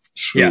Georgia?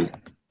 Sure.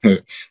 Yeah.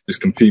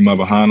 Just compete my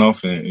behind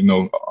off and,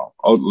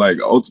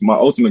 my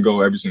ultimate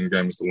goal every single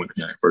game is to win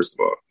the game, first of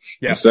all.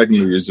 Yeah. And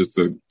secondly, is just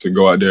to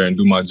go out there and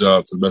do my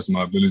job to the best of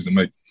my abilities and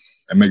make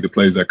the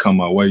plays that come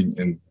my way,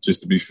 and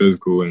just to be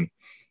physical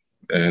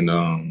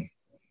and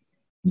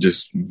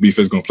just be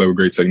physical and play with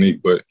great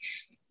technique. But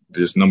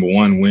just number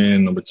one,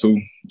 win. Number two,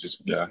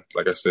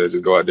 like I said,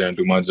 just go out there and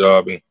do my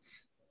job and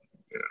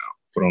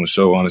put on the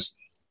show, honestly.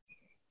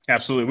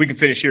 Absolutely. We can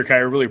finish here, Kai. I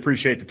really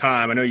appreciate the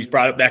time. I know you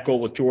brought up that goal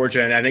with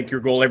Georgia, and I think your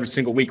goal every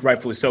single week,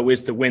 rightfully so,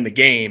 is to win the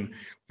game.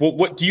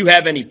 What do you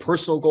have any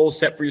personal goals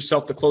set for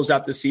yourself to close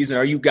out this season?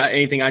 Are you got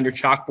anything on your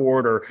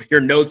chalkboard or your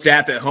notes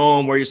app at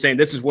home where you're saying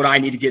this is what I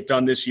need to get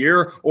done this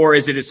year, or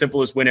is it as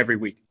simple as win every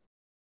week?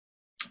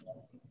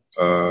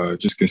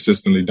 Just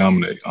consistently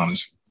dominate,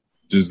 honestly.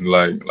 Just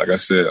like I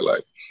said,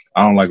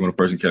 I don't like when a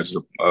person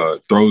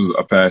throws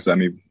a pass at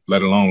me,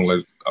 let alone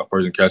let a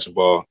person catch a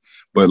ball.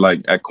 But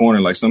at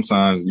corner,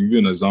 sometimes if you're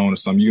in a zone or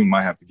something, you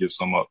might have to give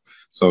some up.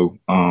 So,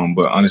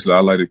 but honestly,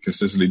 I like to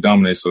consistently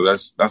dominate. So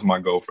that's my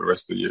goal for the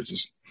rest of the year.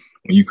 Just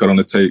when you cut on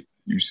the tape,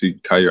 you see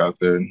Kyer out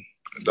there and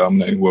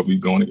dominating whoever you're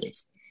going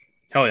against.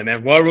 Hell yeah,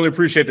 man. Well, I really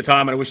appreciate the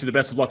time, and I wish you the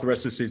best of luck the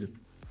rest of the season.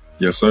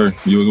 Yes, sir.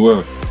 You as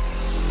well.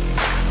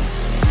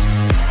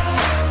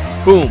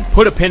 Boom.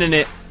 Put a pin in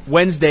it.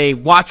 Wednesday,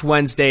 watch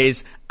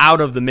Wednesdays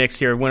out of the mix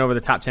here. Went over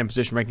the top 10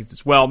 position rankings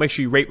as well. Make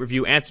sure you rate,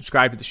 review, and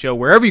subscribe to the show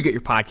wherever you get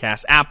your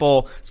podcasts.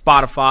 Apple,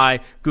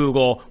 Spotify,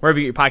 Google, wherever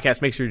you get your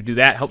podcasts, make sure to do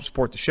that. Help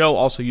support the show.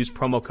 Also use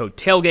promo code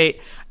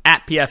TAILGATE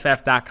at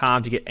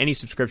pff.com to get any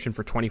subscription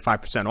for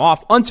 25%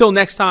 off. Until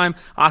next time,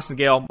 Austin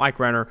Gale, Mike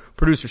Renner,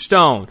 Producer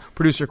Stone,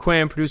 Producer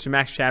Quinn, Producer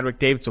Max Chadwick,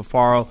 David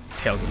Sofaro,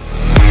 TAILGATE.